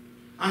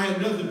 I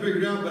had nothing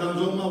figured out, but I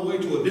was on my way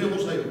to a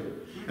devil's hell.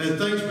 And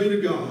thanks be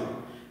to God,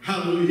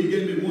 hallelujah, He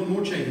gave me one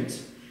more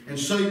chance and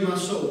saved my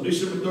soul.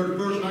 December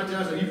 31st,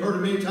 1997. You've heard it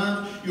many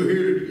times. You'll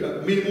hear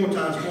it many more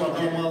times before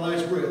I draw my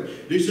last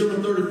breath. December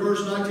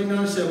 31st,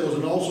 1997 was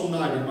an awesome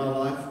night in my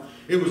life.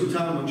 It was the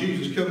time when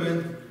Jesus came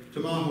in to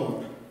my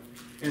heart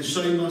and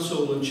saved my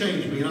soul and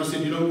changed me. And I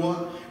said, you know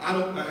what? I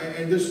don't,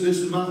 and this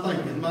is my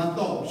thinking, my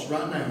thoughts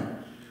right now.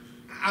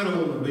 I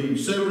don't want to be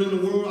settled in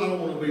the world. I don't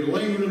want to be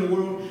lingering in the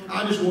world.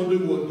 I just want to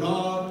do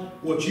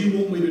what you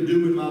want me to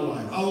do in my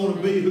life. I want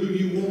to be who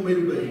you want me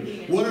to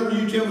be. Whatever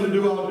you tell me to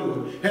do, I'll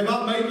do it. Have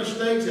I made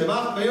mistakes? Have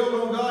I failed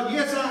on God?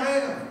 Yes, I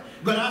have.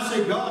 But I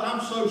say, God, I'm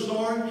so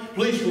sorry.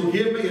 Please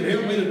forgive me and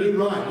help me to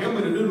do right. Help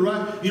me to do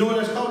right. You know what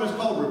that's called? That's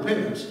called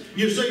repentance.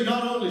 You see,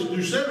 not only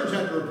do sinners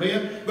have to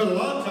repent, but a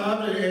lot of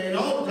times, and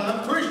all the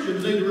time,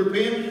 Christians need to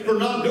repent for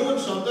not doing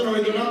something, or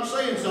either not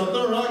saying something,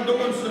 or not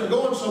going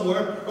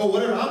somewhere, or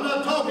whatever. I'm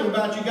not talking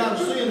about you got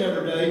to sin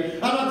every day.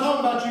 I'm not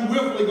talking about you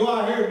willfully go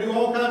out here and do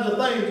all kinds of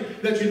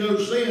things that you know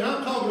sin.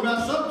 I'm talking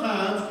about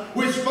sometimes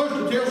we're supposed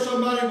to tell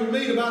somebody we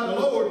meet about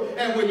the Lord,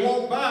 and we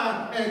walk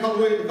by, and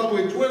because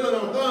we twiddling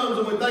our thumbs,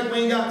 and we think we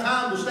ain't got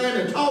time to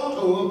stand and talk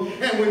to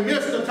them, and we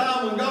miss the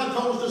time when God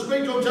told us to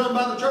speak to them, tell them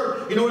about the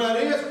church. You know what that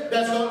is?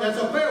 That's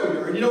a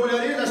failure. And you know what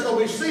that is? That's going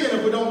to be sin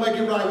if we don't make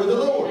it right with the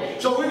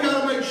Lord. So we've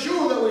got to make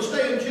sure that we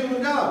stay in tune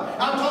with God.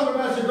 I'm talking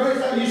about the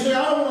grace. You say,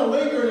 I don't want to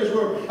linger in this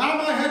world. I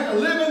might have to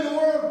live in the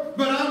world,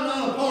 but I'm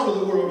not a part of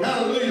the world.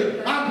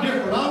 Hallelujah. I'm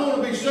different. I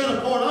want to be set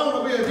apart. I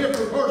want to be a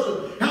different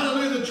person.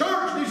 Hallelujah. The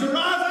church needs to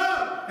rise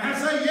up and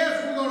say,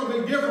 yes, we're going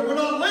to be different. We're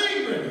not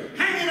lingering,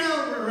 hanging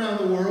out around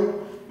the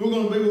world. We're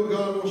going to be what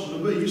God wants us to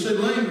be. You said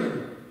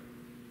lingering.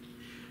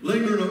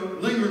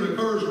 Lingering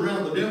occurs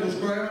around the devil's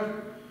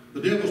crowd,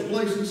 the devil's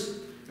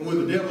places, and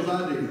with the devil's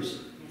ideas.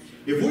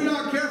 If we're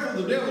not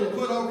careful, the devil will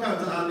put all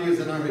kinds of ideas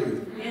in our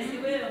head. Yes, he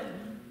will.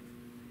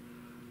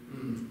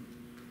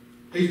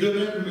 He's done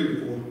that to me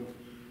before.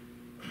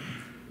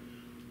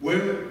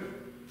 Well,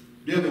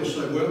 devil will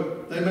say,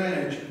 well, they mad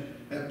at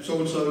you.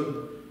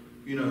 So-and-so,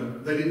 you know,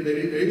 they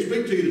didn't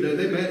speak to you today.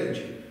 They mad at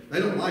you. They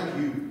don't like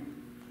you.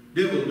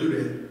 Devil will do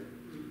that.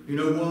 You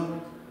know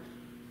what?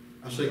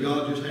 I say,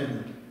 God, just handle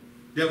it.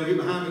 Devil, get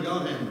behind me,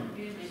 God, handle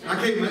it. I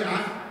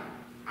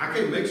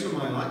can't make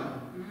somebody like me.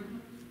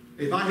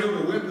 If I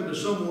held a weapon to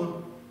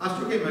someone, I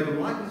still can't make them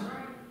like me.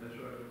 That's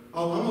right.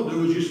 All I'm going to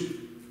do is just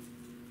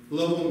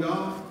love on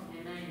God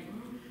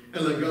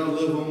and let God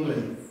love on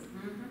me.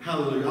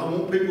 Hallelujah. I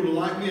want people to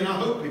like me, and I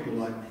hope people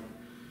like me.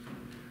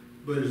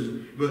 But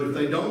if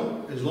they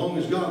don't, as long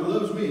as God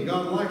loves me and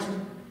God likes me,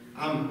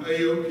 I'm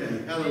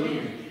A-okay.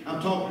 Hallelujah.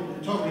 I'm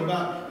talking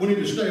about we need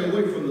to stay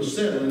away from the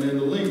settling and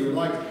the lingering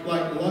like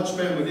Lot's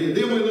family did.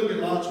 Then we look at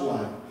Lot's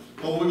wife.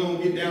 Oh, we're going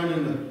to get down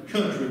in the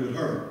country with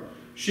her.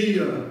 She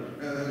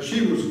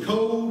was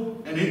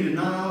cold and in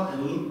denial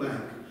and looked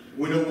back.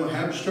 We know what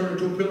happened. She turned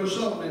into a pillar of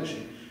salt, didn't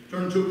she?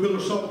 Turned into a pillar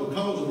of salt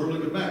because of her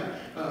looking back.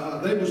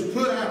 They was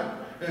put out.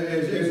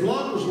 As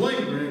Lot was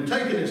lingering and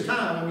taking his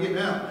time on getting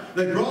out,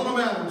 they brought him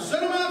out and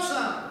set him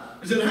outside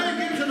and said,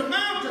 hey, get to the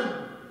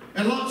mountain.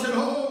 And Lot said,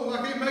 oh,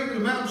 I can't make it to the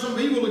mountain. Some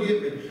evil will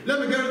get me.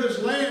 Let me go to this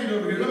land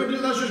over here.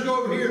 Let's just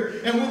go over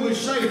here and we'll be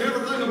safe.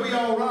 Everything will be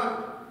all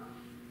right.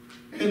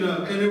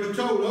 And it was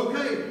told,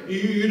 okay,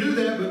 you do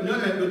that,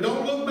 but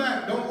don't look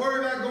back. Don't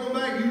worry about going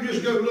back. You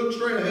just go look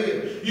straight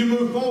ahead. You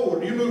move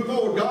forward. You move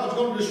forward. God's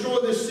going to destroy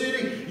this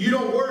city. You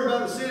don't worry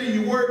about the city.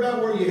 You worry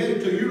about where you're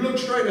headed to. You look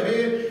straight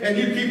ahead and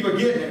you keep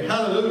forgetting it.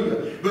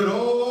 Hallelujah. But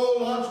oh,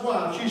 Lot's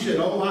wife, she said,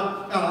 oh,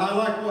 I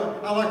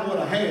like what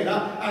I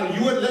had.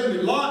 You wouldn't let me,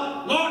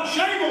 Lot,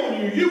 shame on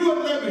you. You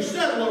wouldn't let me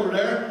settle over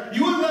there.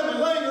 You wouldn't let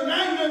me linger.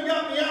 Now you done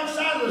got me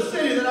outside of the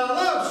city that I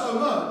love so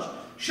much.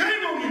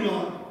 Shame on you,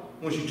 Lot.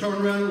 When she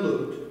turned around and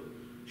looked,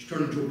 she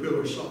turned into a pillar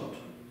of salt.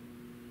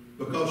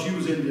 Because she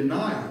was in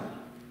denial.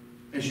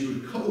 And she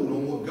was cold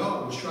on what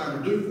God was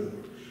trying to do for her.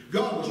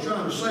 God was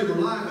trying to save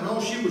her life, and all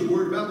she was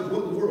worried about was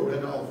what the world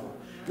had to offer.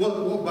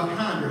 What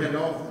behind her had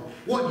to offer.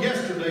 What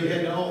yesterday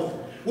had to offer.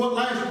 What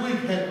last week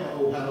had to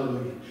offer. Oh,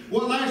 hallelujah.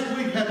 What last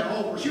week had to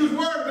offer. She was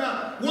worried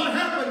about what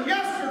happened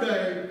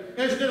yesterday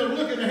instead of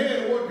looking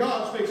ahead at what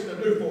God's fixing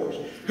to do for us.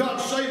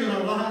 God's saving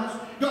our lives.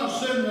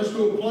 God's sending us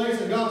to a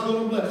place, and God's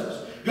going to bless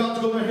us.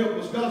 God's going to help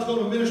us. God's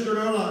going to minister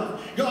in our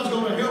life. God's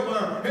going to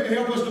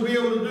help us to be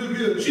able to do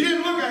good. She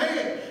didn't look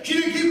ahead. She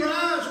didn't keep her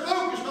eyes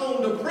focused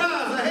on the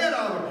prize ahead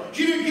of her.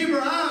 She didn't keep her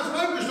eyes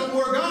focused on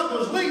where God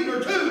was leading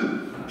her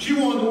to. She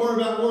wanted to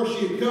worry about where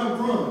she had come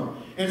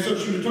from. And so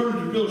she returned to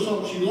the pillar of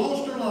salt. She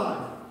lost her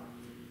life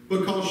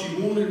because she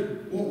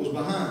wanted what was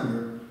behind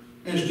her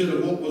instead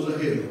of what was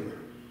ahead of her.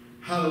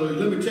 Hallelujah.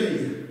 Let me tell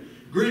you,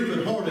 grief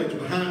and heartache is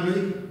behind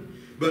me,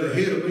 but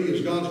ahead of me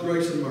is God's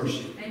grace and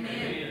mercy.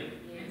 Amen.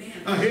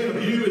 Ahead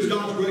of you is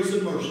God's grace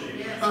and mercy.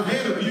 Yes.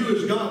 Ahead of you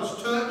is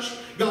God's touch,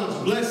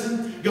 God's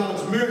blessing,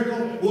 God's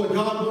miracle, what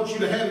God wants you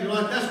to have in your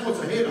life. That's what's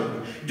ahead of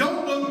you.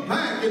 Don't look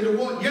back into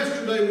what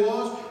yesterday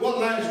was, what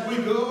last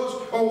week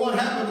was, or what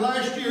happened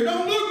last year.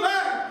 Don't look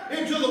back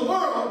into the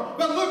world,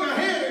 but look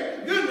ahead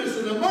at the goodness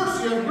and the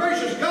mercy of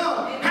gracious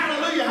God.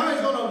 Hallelujah, how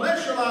He's going to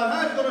bless your life,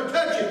 how He's going to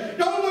touch you.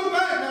 Don't look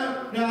back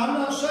now. Now, I'm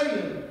not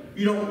saying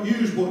you don't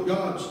use what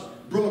God's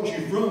brought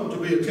you from to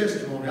be a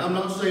testimony. I'm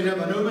not saying that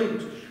by no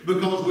means,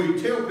 because we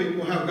tell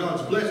people how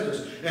God's blessed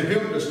us and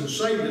helped us and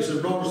saved us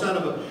and brought us out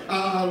of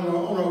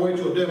on our way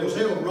to a devil's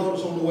hell, brought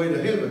us on the way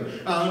to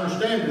heaven. I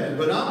understand that.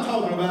 But I'm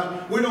talking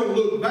about we don't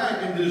look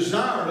back and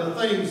desire the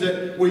things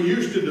that we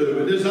used to do,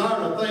 and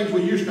desire the things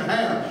we used to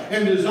have,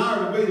 and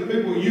desire to be the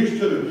people we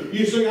used to.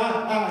 You see, I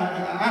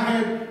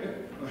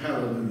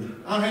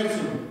had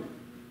some,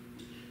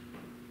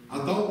 I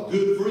thought,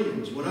 good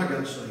friends when I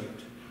got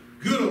saved.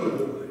 Good old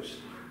boys.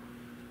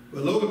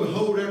 But lo and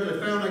behold, after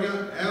they found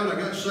I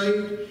got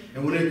saved,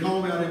 and when they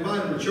called me, I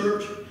invited them to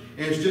church,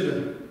 and instead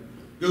of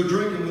go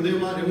drinking with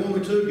them like they want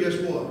me to, guess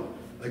what?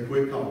 They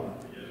quit calling.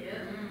 Yeah.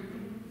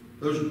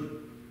 Those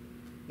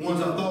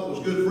ones I thought was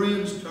good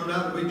friends turned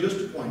out to be just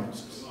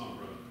acquaintances.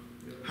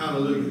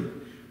 Hallelujah.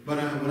 But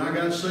when I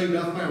got saved,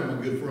 I found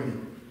my good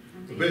friend.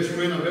 The best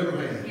friend I've ever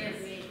had. Yes.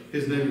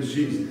 His name is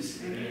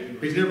Jesus. Amen.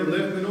 He's never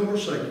left me nor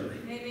forsaken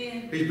me.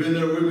 Amen. He's been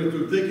there with me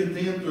through thick and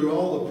thin, through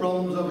all the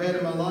problems I've had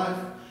in my life,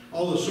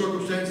 all the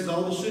circumstances,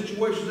 all the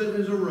situations that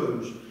has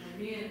arose.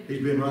 Amen.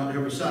 He's been right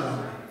there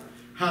beside me.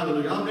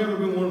 Hallelujah. I've never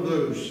been one of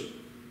those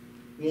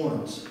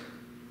ones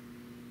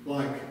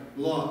like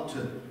Lot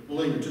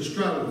to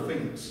straddle the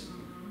fence.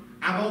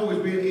 I've always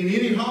been, in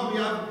any hobby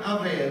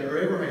I've had or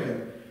ever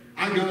had,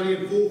 I got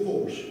in full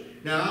force.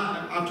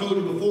 Now, I told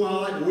you before, I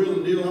like to wheel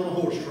and deal. I'm a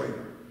horse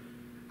trader.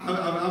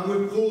 I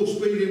went full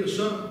speed into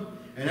something,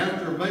 and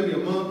after maybe a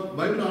month,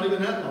 maybe not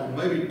even that long,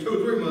 maybe 2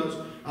 or 3 months,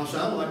 I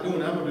said, I don't like doing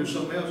that. I'm going to do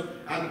something else.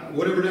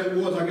 Whatever that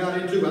was I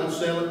got into, I'd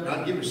sell it, and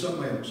I'd give me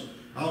something else.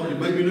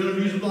 Maybe none of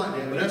you is like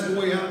that, but that's the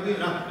way I've been.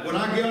 When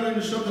I get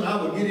into something,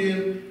 I would get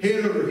in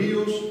head over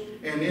heels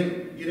and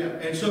then get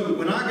out. And so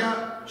when I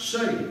got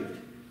saved,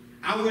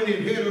 I went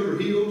in head over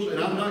heels, and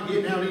I'm not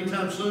getting out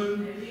anytime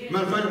soon.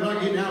 Matter of fact, I'm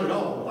not getting out at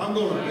all. I'm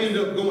going to end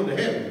up going to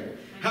heaven.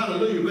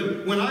 Hallelujah.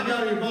 But when I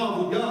got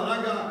involved with God,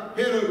 I got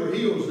head over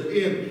heels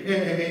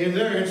in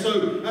there. And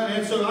so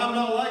I'm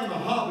not like my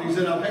hobbies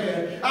that I've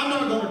had. I'm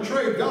not going to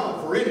trade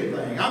God for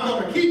anything. I'm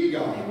going to keep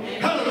God.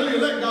 Hallelujah.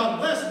 Let God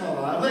bless my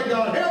life. Let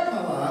God help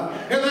my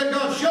life. And let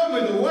God show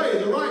me the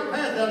way, the right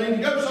path I need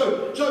to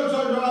go.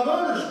 So I've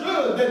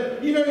understood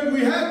that,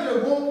 we have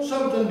to want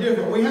something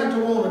different. We have to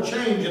want a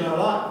change in our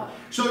life.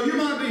 So you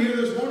might be here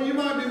this morning. You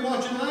might be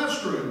watching live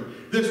stream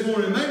this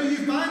morning. Maybe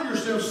you find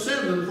yourself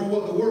settling for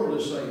what the world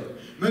is saying.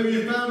 Maybe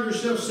you found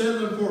yourself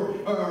settling for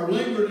or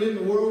lingering in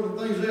the world and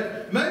things like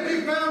that. Maybe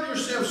you found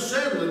yourself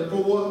settling for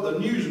what the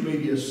news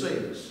media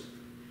says.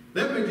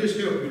 Let me just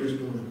help you this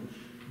morning.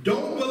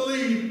 Don't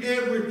believe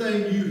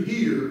everything you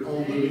hear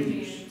on the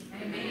news.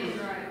 Amen.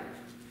 Right.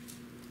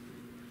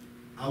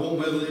 I won't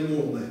meddle any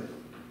more with that.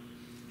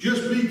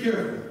 Just be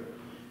careful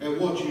at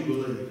what you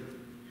believe.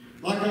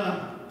 Like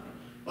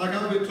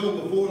I've been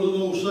told before, a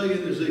little old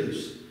saying is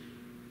this: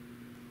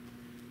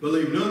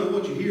 believe none of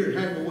what you hear and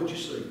half of what you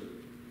see.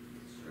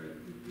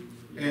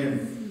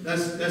 And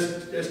that's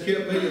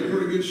kept me in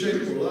pretty good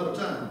shape for a lot of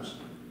times.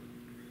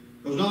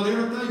 Because not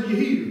everything you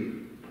hear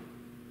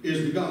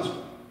is the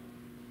gospel.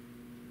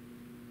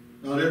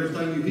 Not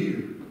everything you hear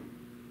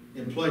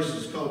in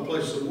places called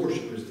places of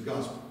worship is the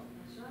gospel.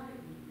 That's right.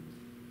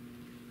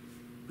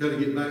 We've got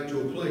to get back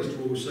to a place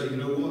where we say, you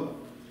know what?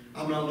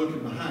 I'm not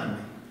looking behind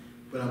me,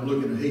 but I'm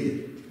looking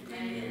ahead.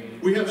 Amen.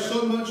 We have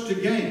so much to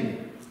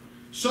gain,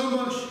 so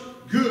much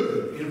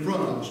good in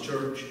front of us,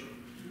 church.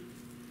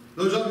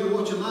 Those of you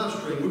watching live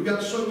stream, we've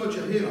got so much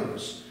ahead of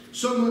us,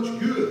 so much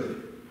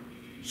good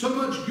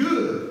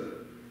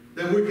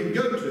that we can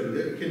go to,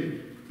 that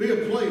can be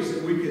a place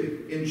that we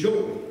could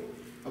enjoy,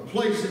 a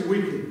place that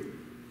we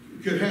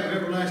could have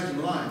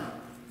everlasting life.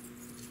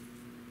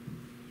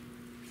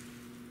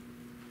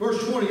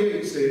 Verse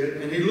 28 said,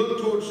 and he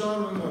looked toward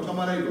Sodom and Gomorrah, talking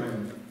about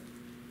Abraham,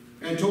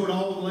 and toward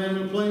all the land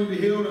of the plain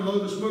beheld, and lo,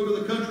 the smoke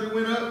of the country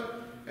went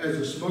up as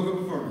the smoke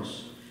of a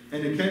furnace.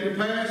 And it came to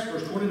pass,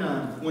 verse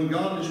 29, when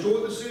God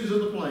destroyed the cities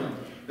of the plain,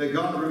 that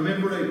God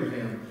remembered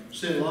Abraham,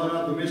 sent Lot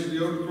out of the midst of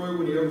the overthrow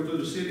when he overthrew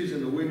the cities in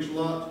the which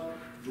Lot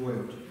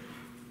dwelt.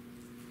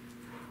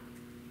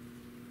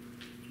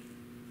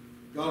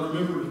 God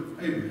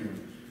remembered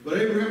Abraham.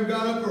 But Abraham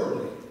got up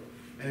early,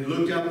 and he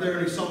looked out there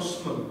and he saw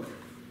smoke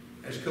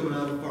as coming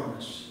out of the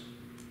furnace.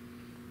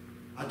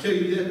 I tell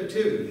you that to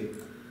tell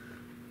you,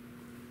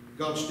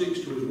 God sticks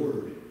to his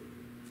word.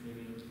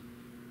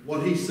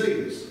 What he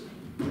says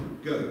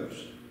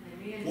goes.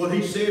 Amen. What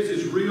he says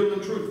is real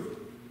and truthful.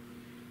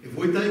 If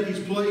we think he's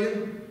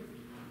playing,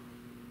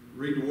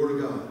 read the Word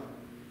of God.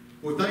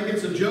 If we think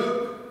it's a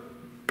joke,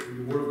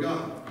 read the Word of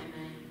God.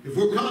 Amen. If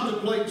we're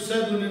contemplating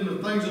settling into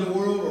the things of the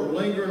world or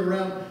lingering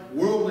around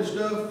worldly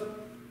stuff,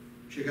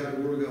 check out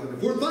the Word of God.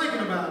 If we're thinking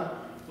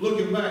about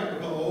looking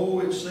back, oh,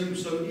 it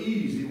seems so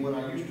easy when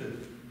I used to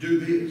do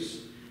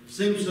this. It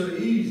seems so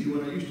easy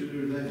when I used to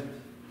do that.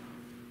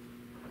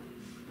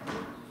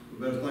 We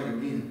better think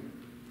again.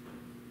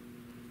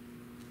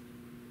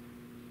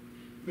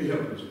 Let me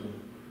help you this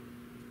morning.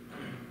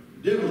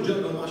 The devil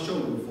jumped on my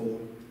shoulder before.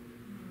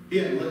 He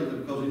hadn't lately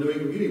because he knew he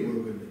could get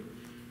anywhere with me.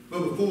 But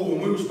before,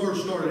 when we was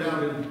first started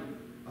out in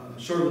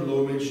serving the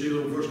Lord. Me and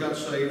Sheila, when we first got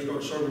saved,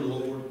 started serving the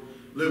Lord,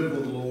 living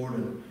for the Lord,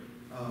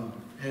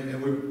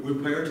 and we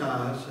pay our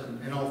tithes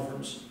and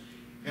offerings.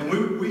 And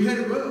we had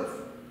it rough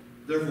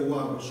there for a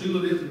while.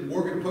 Sheila didn't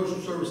work in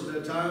postal service at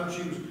that time.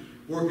 She was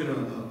working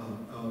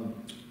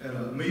at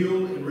a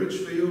mill in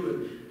Richfield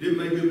and didn't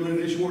make good money.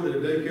 Then she worked at a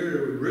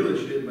daycare. Really,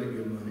 she didn't make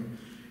good money.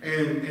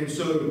 And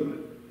so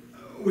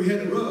we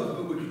had it rough,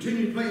 but we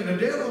continued paying. The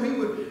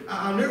devil,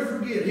 I'll never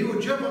forget, he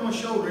would jump on my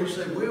shoulder and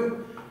say, well,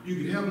 you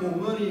can have more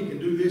money, you can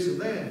do this and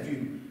that if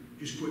you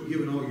just quit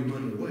giving all your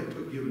money away,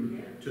 quit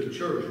giving to the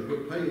church, and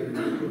quit paying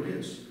and doing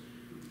this.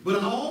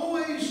 But I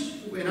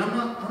always, and I'm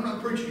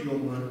not preaching you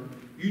on money.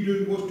 You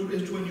do what's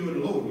between you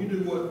and the Lord. You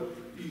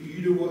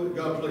do what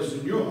God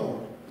places in your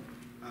heart.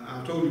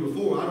 I told you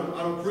before, I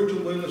don't preach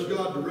on money unless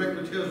God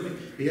directly tells me.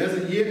 He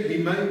hasn't yet. He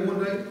may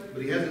one day,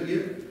 but he hasn't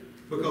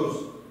yet.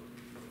 Because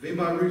if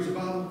anybody reads the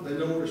Bible, they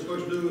know what they're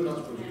supposed to do and not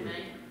supposed to do.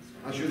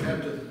 I shouldn't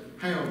have to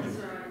hound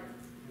you.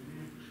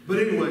 But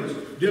anyways,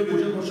 the devil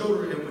was on my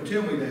shoulder and would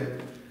tell me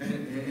that.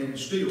 And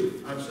still,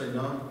 I'd say,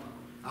 no,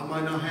 I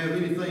might not have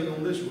anything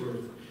on this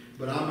earth,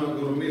 but I'm not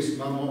going to miss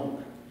my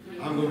mark.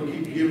 I'm going to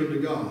keep giving to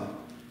God.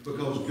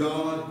 Because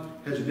God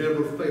has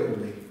never failed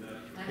me.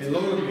 And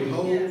lo and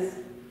behold,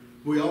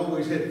 we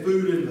always had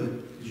food in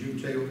the, as you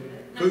can tell,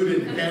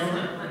 food in the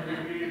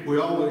counter. We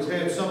always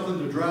had something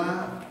to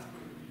drive.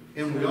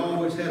 And we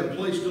always had a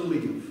place to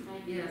live.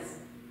 Yes.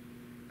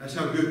 That's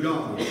how good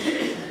God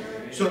is.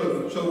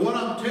 So what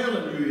I'm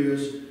telling you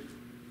is,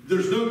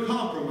 there's no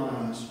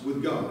compromise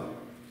with God.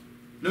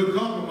 No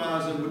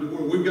compromising with the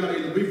world. We've got to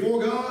either be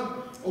for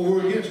God or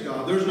we're against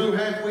God. There's no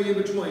halfway in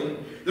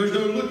between. There's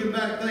no looking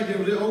back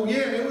thinking, oh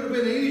yeah, it would have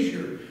been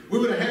easier. We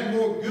would have had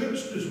more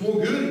goods,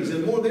 more goodies,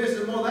 and more this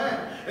and more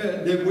that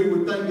than we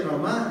would think in our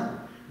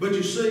mind. But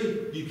you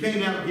see, you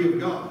can't outgive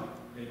God.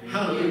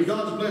 Hallelujah.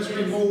 God's blessed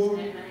me more.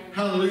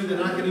 Hallelujah, than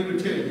I can even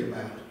tell you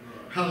about.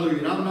 Hallelujah.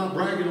 And I'm not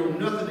bragging on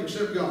nothing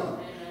except God.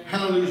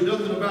 Hallelujah. There's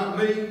nothing about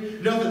me,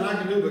 nothing I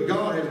can do, but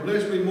God has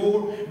blessed me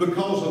more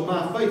because of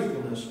my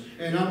faithfulness.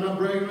 And I'm not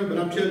bragging on it, but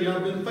I'm telling you,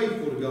 I've been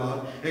faithful to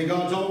God. And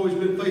God's always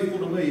been faithful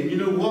to me. And you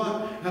know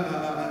what?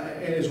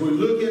 As we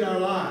look at our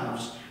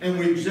lives and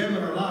we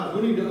examine our lives,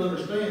 we need to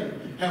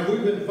understand, have we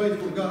been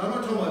faithful to God? I'm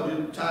not talking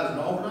about tithes and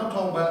offering. I'm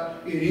talking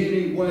about in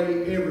any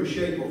way, every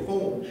shape or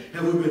form.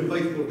 Have we been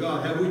faithful to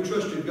God? Have we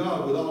trusted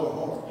God with all our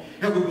heart?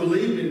 Have we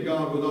believed in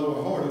God with all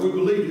our heart? Have we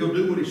believed He'll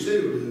do what He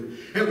said He'll do?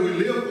 Have we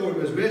lived for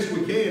Him as best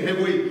we can?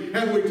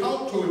 Have we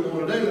talked to Him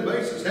on a daily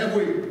basis? Have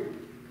we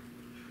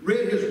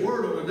read His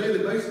Word on a daily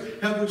basis?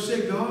 Have we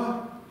said,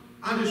 God,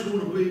 I just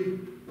want to be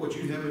what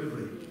you have me to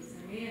be? Yes,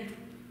 amen.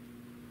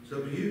 It's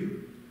up to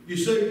you. You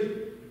see,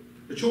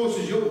 the choice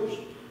is yours.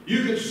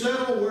 You can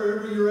settle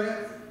wherever you're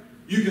at.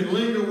 You can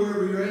linger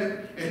wherever you're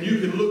at. And you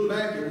can look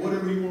back at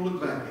whatever you want to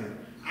look back at.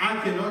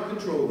 I cannot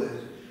control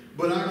that.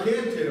 But I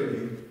can tell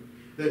you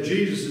that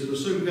Jesus is the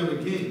soon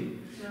coming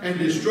King. And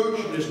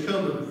destruction is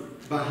coming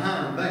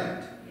behind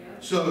that.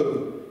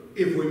 So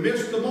if we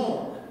miss the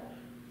mark,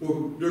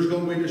 well, there's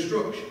going to be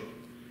destruction.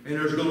 And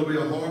there's going to be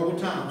a horrible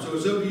time. So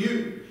it's up to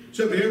you. It's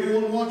up to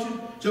everyone watching.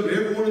 It's up to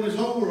everyone in this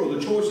whole world.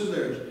 The choice is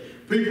theirs.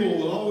 People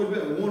will always be.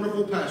 A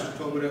wonderful pastor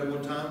told me that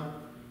one time.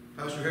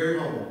 Pastor Harry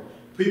Hall.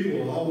 People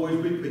will always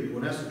be people,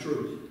 and that's the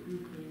truth.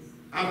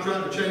 I've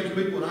tried to change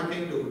people, and I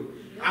can't do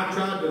it. I've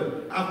tried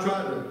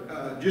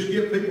to just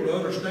get people to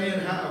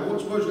understand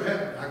what's supposed to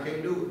happen. I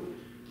can't do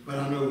it, but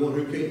I know one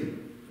who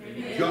can.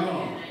 Amen.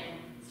 God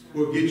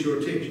will get your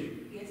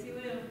attention. Yes, He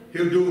will.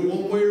 He'll do it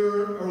one way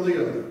or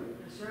the other.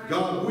 That's right.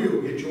 God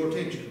will get your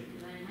attention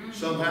Amen.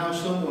 somehow,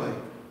 some way.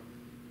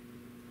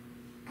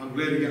 I'm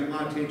glad He got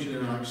my attention,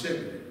 and I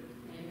accepted it.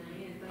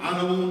 I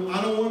don't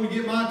want Him to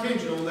get my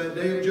attention on that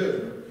day of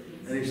judgment.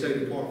 And He say,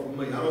 depart from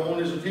me. I don't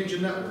want His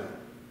attention that way.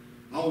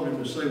 I want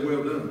Him to say,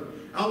 well done.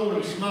 I want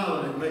Him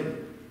smiling at me.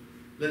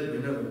 Letting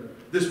me know.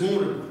 This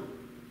morning,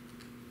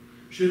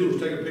 Sheila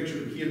was taking a picture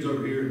of the kids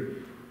over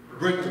here.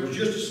 Brent was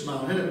just a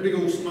smile. Had a big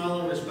old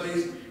smile on his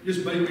face.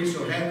 Just made me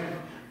so happy.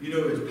 You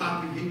know, his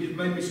poppy, he just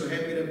made me so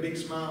happy, that big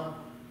smile.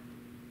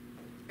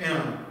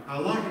 And I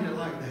liken it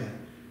like that.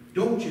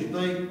 Don't you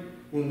think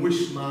when we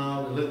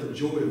smile and let the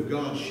joy of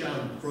God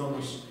shine from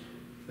us,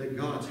 that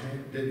God's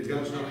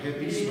not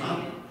happy? He's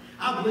smiling.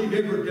 I believe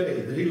every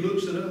day that He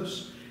looks at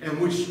us and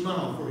we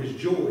smile for His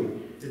joy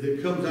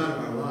that comes out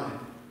of our life.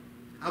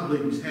 I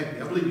believe He's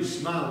happy. I believe He's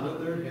smiling up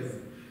there in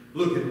heaven,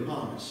 looking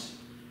upon us.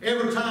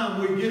 Every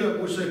time we get up,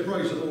 we say,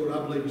 praise the Lord,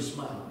 I believe He's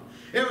smiling.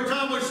 Every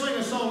time we sing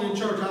a song in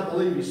church, I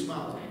believe He's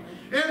smiling.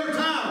 Every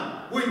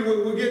time we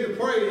get to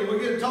pray and we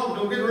get to talk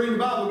and we get to read the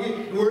Bible,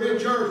 and we're in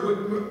church,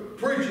 we're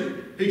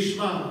preaching, He's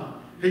smiling.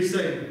 He's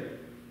saying,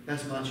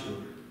 that's my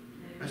children.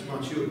 That's my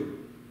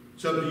children.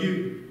 It's up to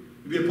you.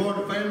 You be a part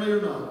of the family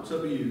or not, it's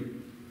up to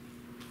you.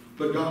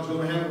 But God's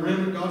going to have a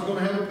remnant. God's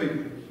going to have a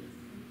people.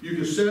 You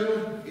can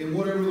settle in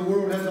whatever the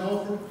world has to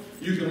offer.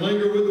 You can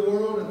linger with the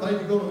world and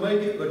think you're going to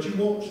make it, but you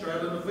won't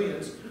straddle the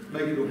fence,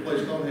 make it to a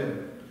place called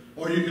heaven.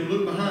 Or you can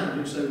look behind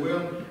you and say,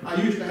 well,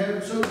 I used to have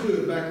it so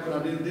good back when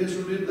I did this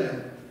or did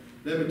that.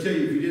 Let me tell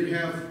you, if you didn't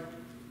have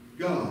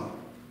God,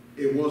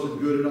 it wasn't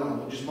good at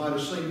all. It just might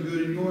have seemed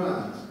good in your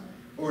eyes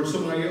or in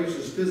somebody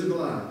else's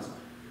physical eyes.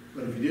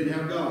 But if you didn't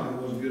have God,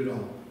 it wasn't good at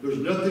all. There's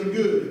nothing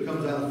good that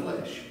comes out of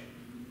flesh.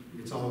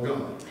 It's all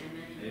God.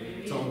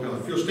 Amen. It's all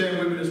God. If you'll stand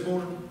with me this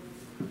morning.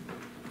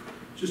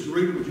 Sister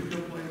Rita, would you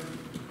come play?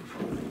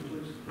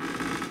 Please.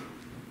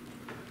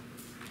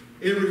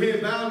 Every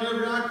head bowed and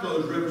every eye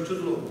closed, reverence to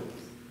the Lord.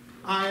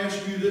 I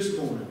ask you this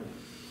morning.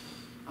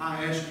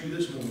 I ask you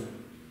this morning.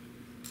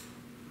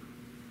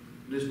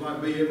 This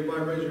might be,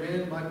 everybody raise your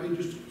hand, it might be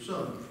just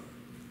some.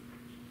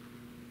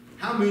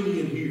 How many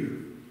in here,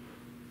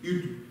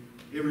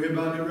 every head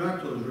bowed and every eye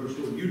closed, reverence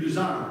to the Lord, you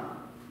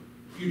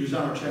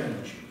desire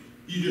change.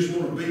 You just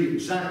want to be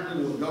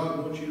exactly what God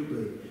wants you to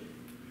be.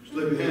 Just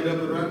let your hand up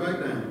and right back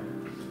down.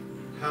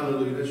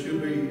 Hallelujah. That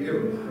should be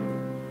everybody.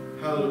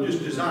 Hallelujah.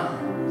 Just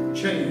desire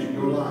change in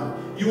your life.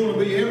 You want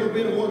to be every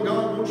bit of what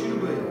God wants you to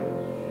be.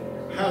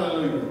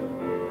 Hallelujah.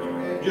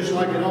 And just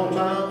like at all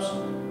times,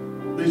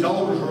 these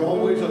altars are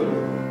always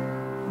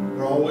open.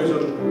 They're always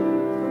open.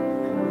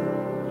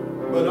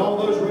 But all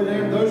those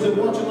that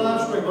watch the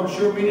live stream, I'm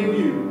sure many of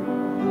you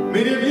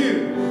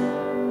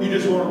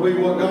just want to be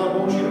what God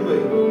wants you to be.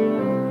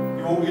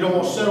 You don't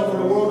want to settle for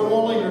the world, don't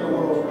want to linger in the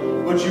world,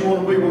 but you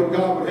want to be what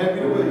God would have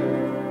you to be.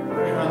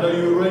 And I know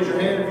you would raise your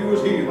hand if you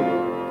was here.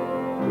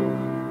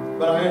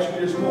 But I ask you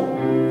this morning.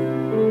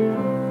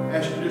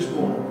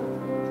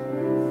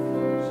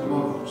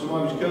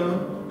 Somebody's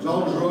come. As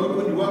long as you're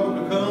open, you're welcome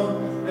to come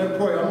and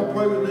pray. I'm going to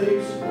pray with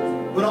these.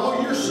 But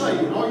all you're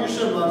saying, all you're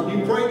saying, you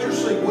can pray at your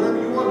seat, whatever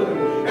you want to do.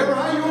 Ever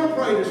how you want to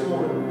pray this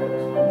morning.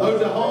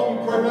 Those at home,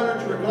 you pray right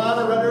at your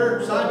recliner, right there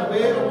beside the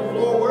bed, on the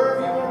floor,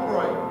 wherever you want to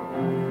pray.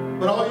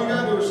 But all you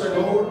got to do is say,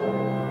 Lord,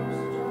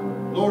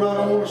 I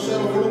don't want to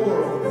settle for the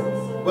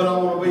world, but I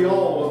want to be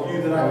all of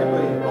you that I can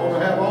be. I want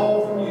to have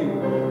all from you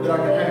that I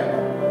can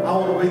have. I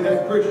want to be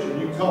that Christian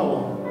you call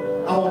on.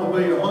 I want to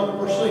be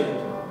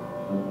 100%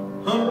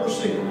 on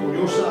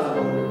your side.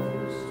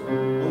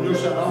 On your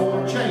side. I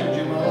want to change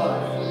in my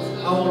life.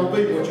 I want to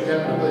be what you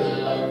have to be.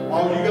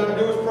 All you got to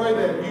do is pray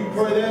that. You can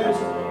pray that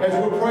as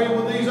we're praying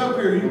with these up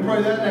here. You can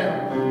pray that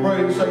now. Pray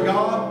and say,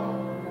 God,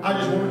 I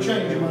just want to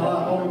change in my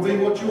life. I want to be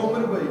what you want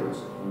me to be.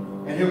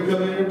 And He'll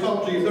come in and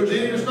talk to you. If there's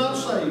any that's not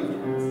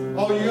saved,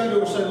 all you got to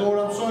do is say, Lord,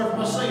 I'm sorry for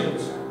my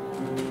sins.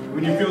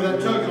 When you feel that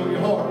tug on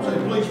your heart, say,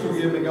 please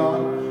forgive me,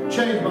 God.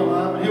 Change my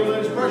life. And He'll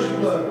let His precious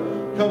blood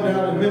come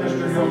down and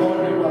minister in your heart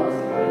and your life.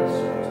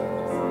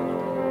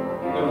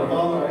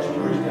 Father, I ask you to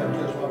reach down and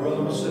touch my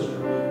brother and my sister.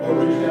 Lord,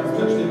 reach down and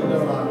touch them in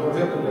their life. Lord,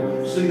 help them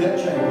to see that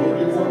change.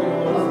 Lord, you're working on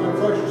their life, their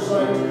precious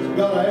saints.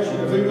 God, I ask you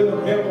to be with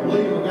them, help them,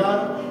 lead them, and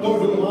guide them. Lord,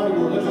 do a mighty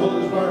work. Let's hold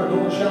this fire.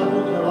 Lord, shine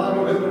forth in their life.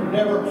 Lord, help them to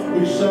never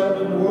be settled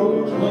in the world.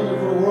 Lord, to linger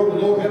for the world.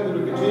 But Lord, help them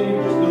to continue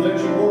to let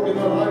you work in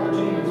their life,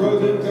 continue to grow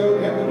them,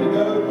 help them to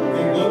go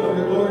and glow for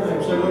your glory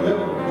name. Say, Lord,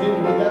 help them to continue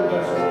to be that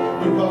vessel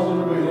you cause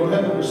them to be. Lord,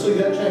 help them to see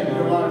that change in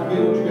their life, to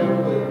be what you got to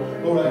be.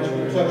 Lord, I ask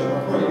you to touch them.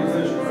 I pray you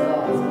minister in their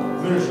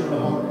life, minister in the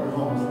heart of their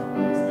home.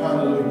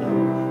 Hallelujah.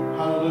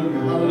 Hallelujah.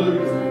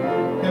 Hallelujah.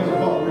 Heavenly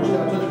Father, reach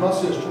down and touch my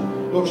sister.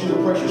 Lord, she's a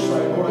precious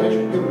saint. Lord, I ask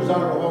you to give her a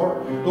desire of her heart.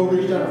 Lord,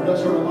 reach down and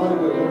bless her in a mighty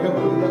way. Lord, help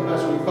her to be that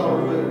vessel you call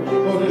her to be.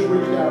 Lord, just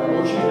reach down.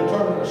 Lord, she's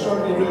determined to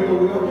serve you and do your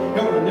will.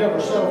 Help her to never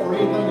settle for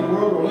anything in the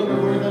world or linger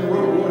for anything in the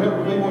world. Lord, help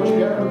her to be what you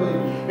have her to be.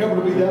 Help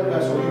her to be that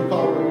vessel you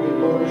call her to be.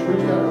 Lord, just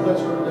reach down and bless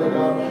her today,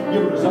 God.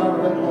 Give her a desire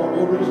of that heart.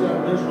 Lord, reach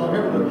down and bless her. Lord,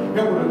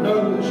 help her to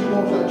know that she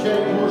wants that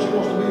change. Lord, she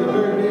wants to be the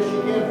very best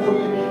she can for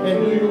you and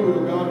do your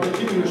will, God.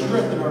 Continue to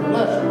strengthen her,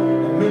 bless her,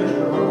 and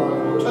minister to her life.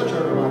 Lord, touch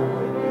her in a mighty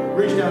way.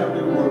 Reach down and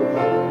do the work,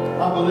 God.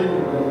 I believe in you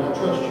and I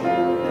trust you.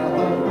 And I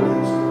thank you for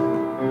this.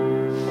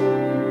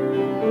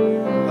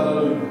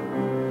 Hallelujah.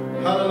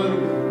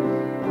 Hallelujah.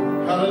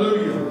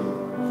 Hallelujah.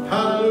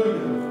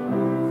 Hallelujah.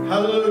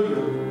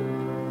 Hallelujah.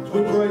 As we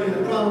pray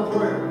the final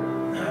prayer,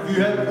 if you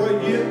haven't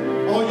prayed yet,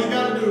 all you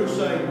got to do is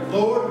say,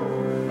 Lord,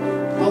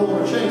 I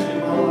want to change in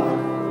my life.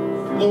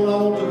 Lord, I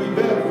want to be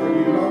better for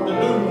you. I want to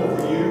do more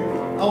for you.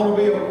 I want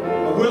to be a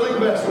willing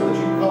vessel that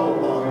you call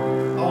upon.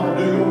 I want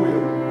to do your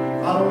will.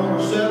 I don't want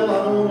to settle, I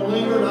don't want to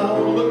linger, and I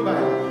don't want to look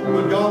back.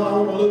 But God, I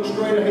want to look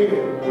straight ahead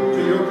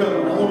to your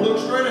covenant. I want to look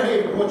straight ahead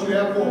to what you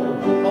have for me.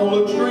 I want to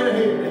look straight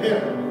ahead to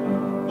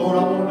heaven. Lord, I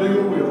want to do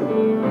your will.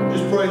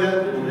 Just pray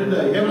that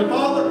today. Heavenly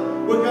Father,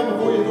 we come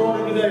before your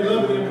throne today,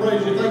 loving you and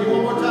praise you. Thank you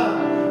one more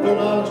time for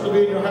allowing us to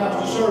be in your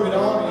house, to serve you, to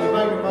honor you, to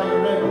magnify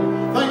your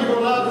name. Thank you for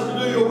allowing us to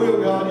do your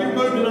will, God. You've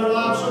moved in our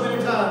lives so many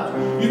times.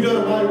 You've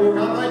done a mighty work.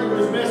 I thank you for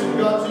this message,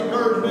 God. It's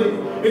encouraged me.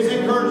 It's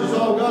encouraged us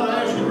all. God,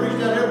 I ask you to reach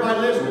down to everybody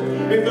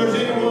listening. If there's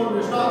anyone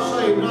that's not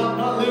saved,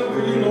 not living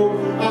for you, Lord,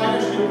 I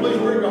ask you to please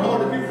bring your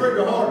heart. If you bring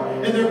your heart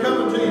and they're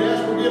coming to you to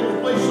ask forgiveness,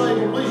 please save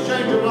them. Please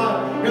change their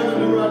life. Help them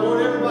do right.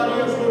 Lord,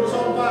 everybody else, Lord, that's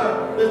on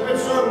fire, that's been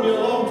serving you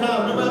a long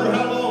time, no matter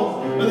how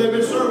long they've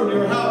been serving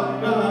you or how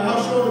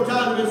short a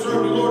time they've been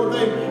serving you, Lord,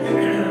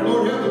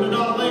 Lord, help them to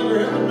not linger,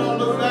 help them to not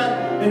look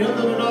back, and help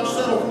them to not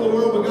settle for the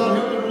world, but God,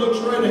 help them to look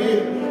straight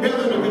ahead. Help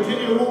them to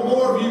continue to want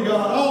more of you,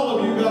 God, all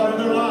of you, God, in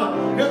their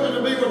life. Help them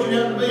to be what you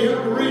have to be.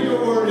 Help them to read your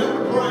word. Help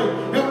them to pray.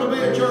 Help them to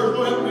be at church.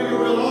 Lord, help them to do your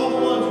will all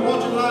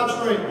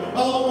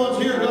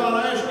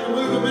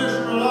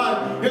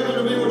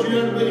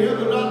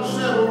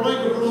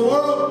thankful for the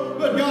world,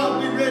 but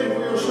God, be ready for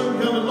your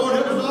soon coming. Lord,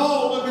 help us to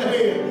all look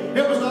ahead.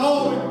 Help us to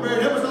all be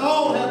prepared. Help us to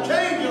all have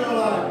change in our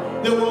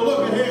life, that we'll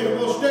look ahead and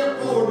we'll step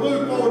forward,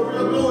 move forward for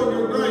your glory and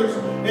your grace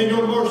and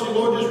your mercy.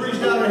 Lord, just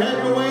reach down and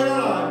have your way in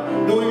our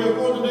life. Though we go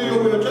forth and do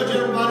your will. Touch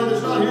everybody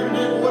that's not here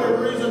today for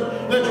whatever reason.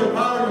 Let your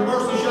power and your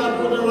mercy shine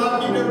forth in their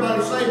life. Keep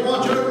everybody safe.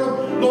 Watch over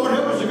them. Lord,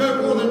 help us to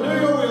go forth and do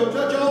your will.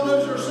 Touch all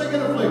those who are sick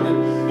and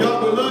afflicted.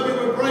 God, we love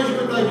you. We praise you.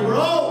 We thank you for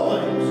all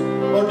things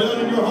are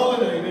done in your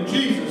holy name. In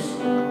Jesus'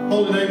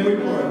 holy name we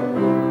pray.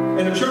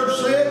 And the church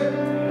said,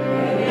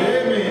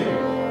 Amen.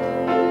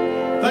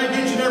 Thank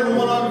each and every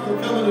one of you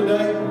for coming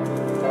today.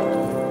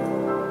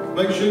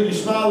 Make sure you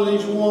smile at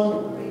each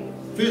one.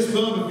 Fist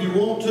bump if you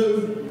want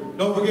to.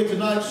 Don't forget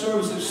tonight's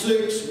service at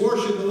 6.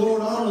 Worship the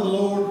Lord. Honor the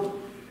Lord.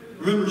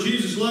 Remember,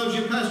 Jesus loves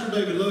you. Pastor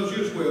David loves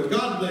you as well.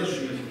 God bless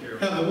you.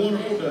 Have a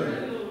wonderful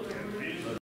day.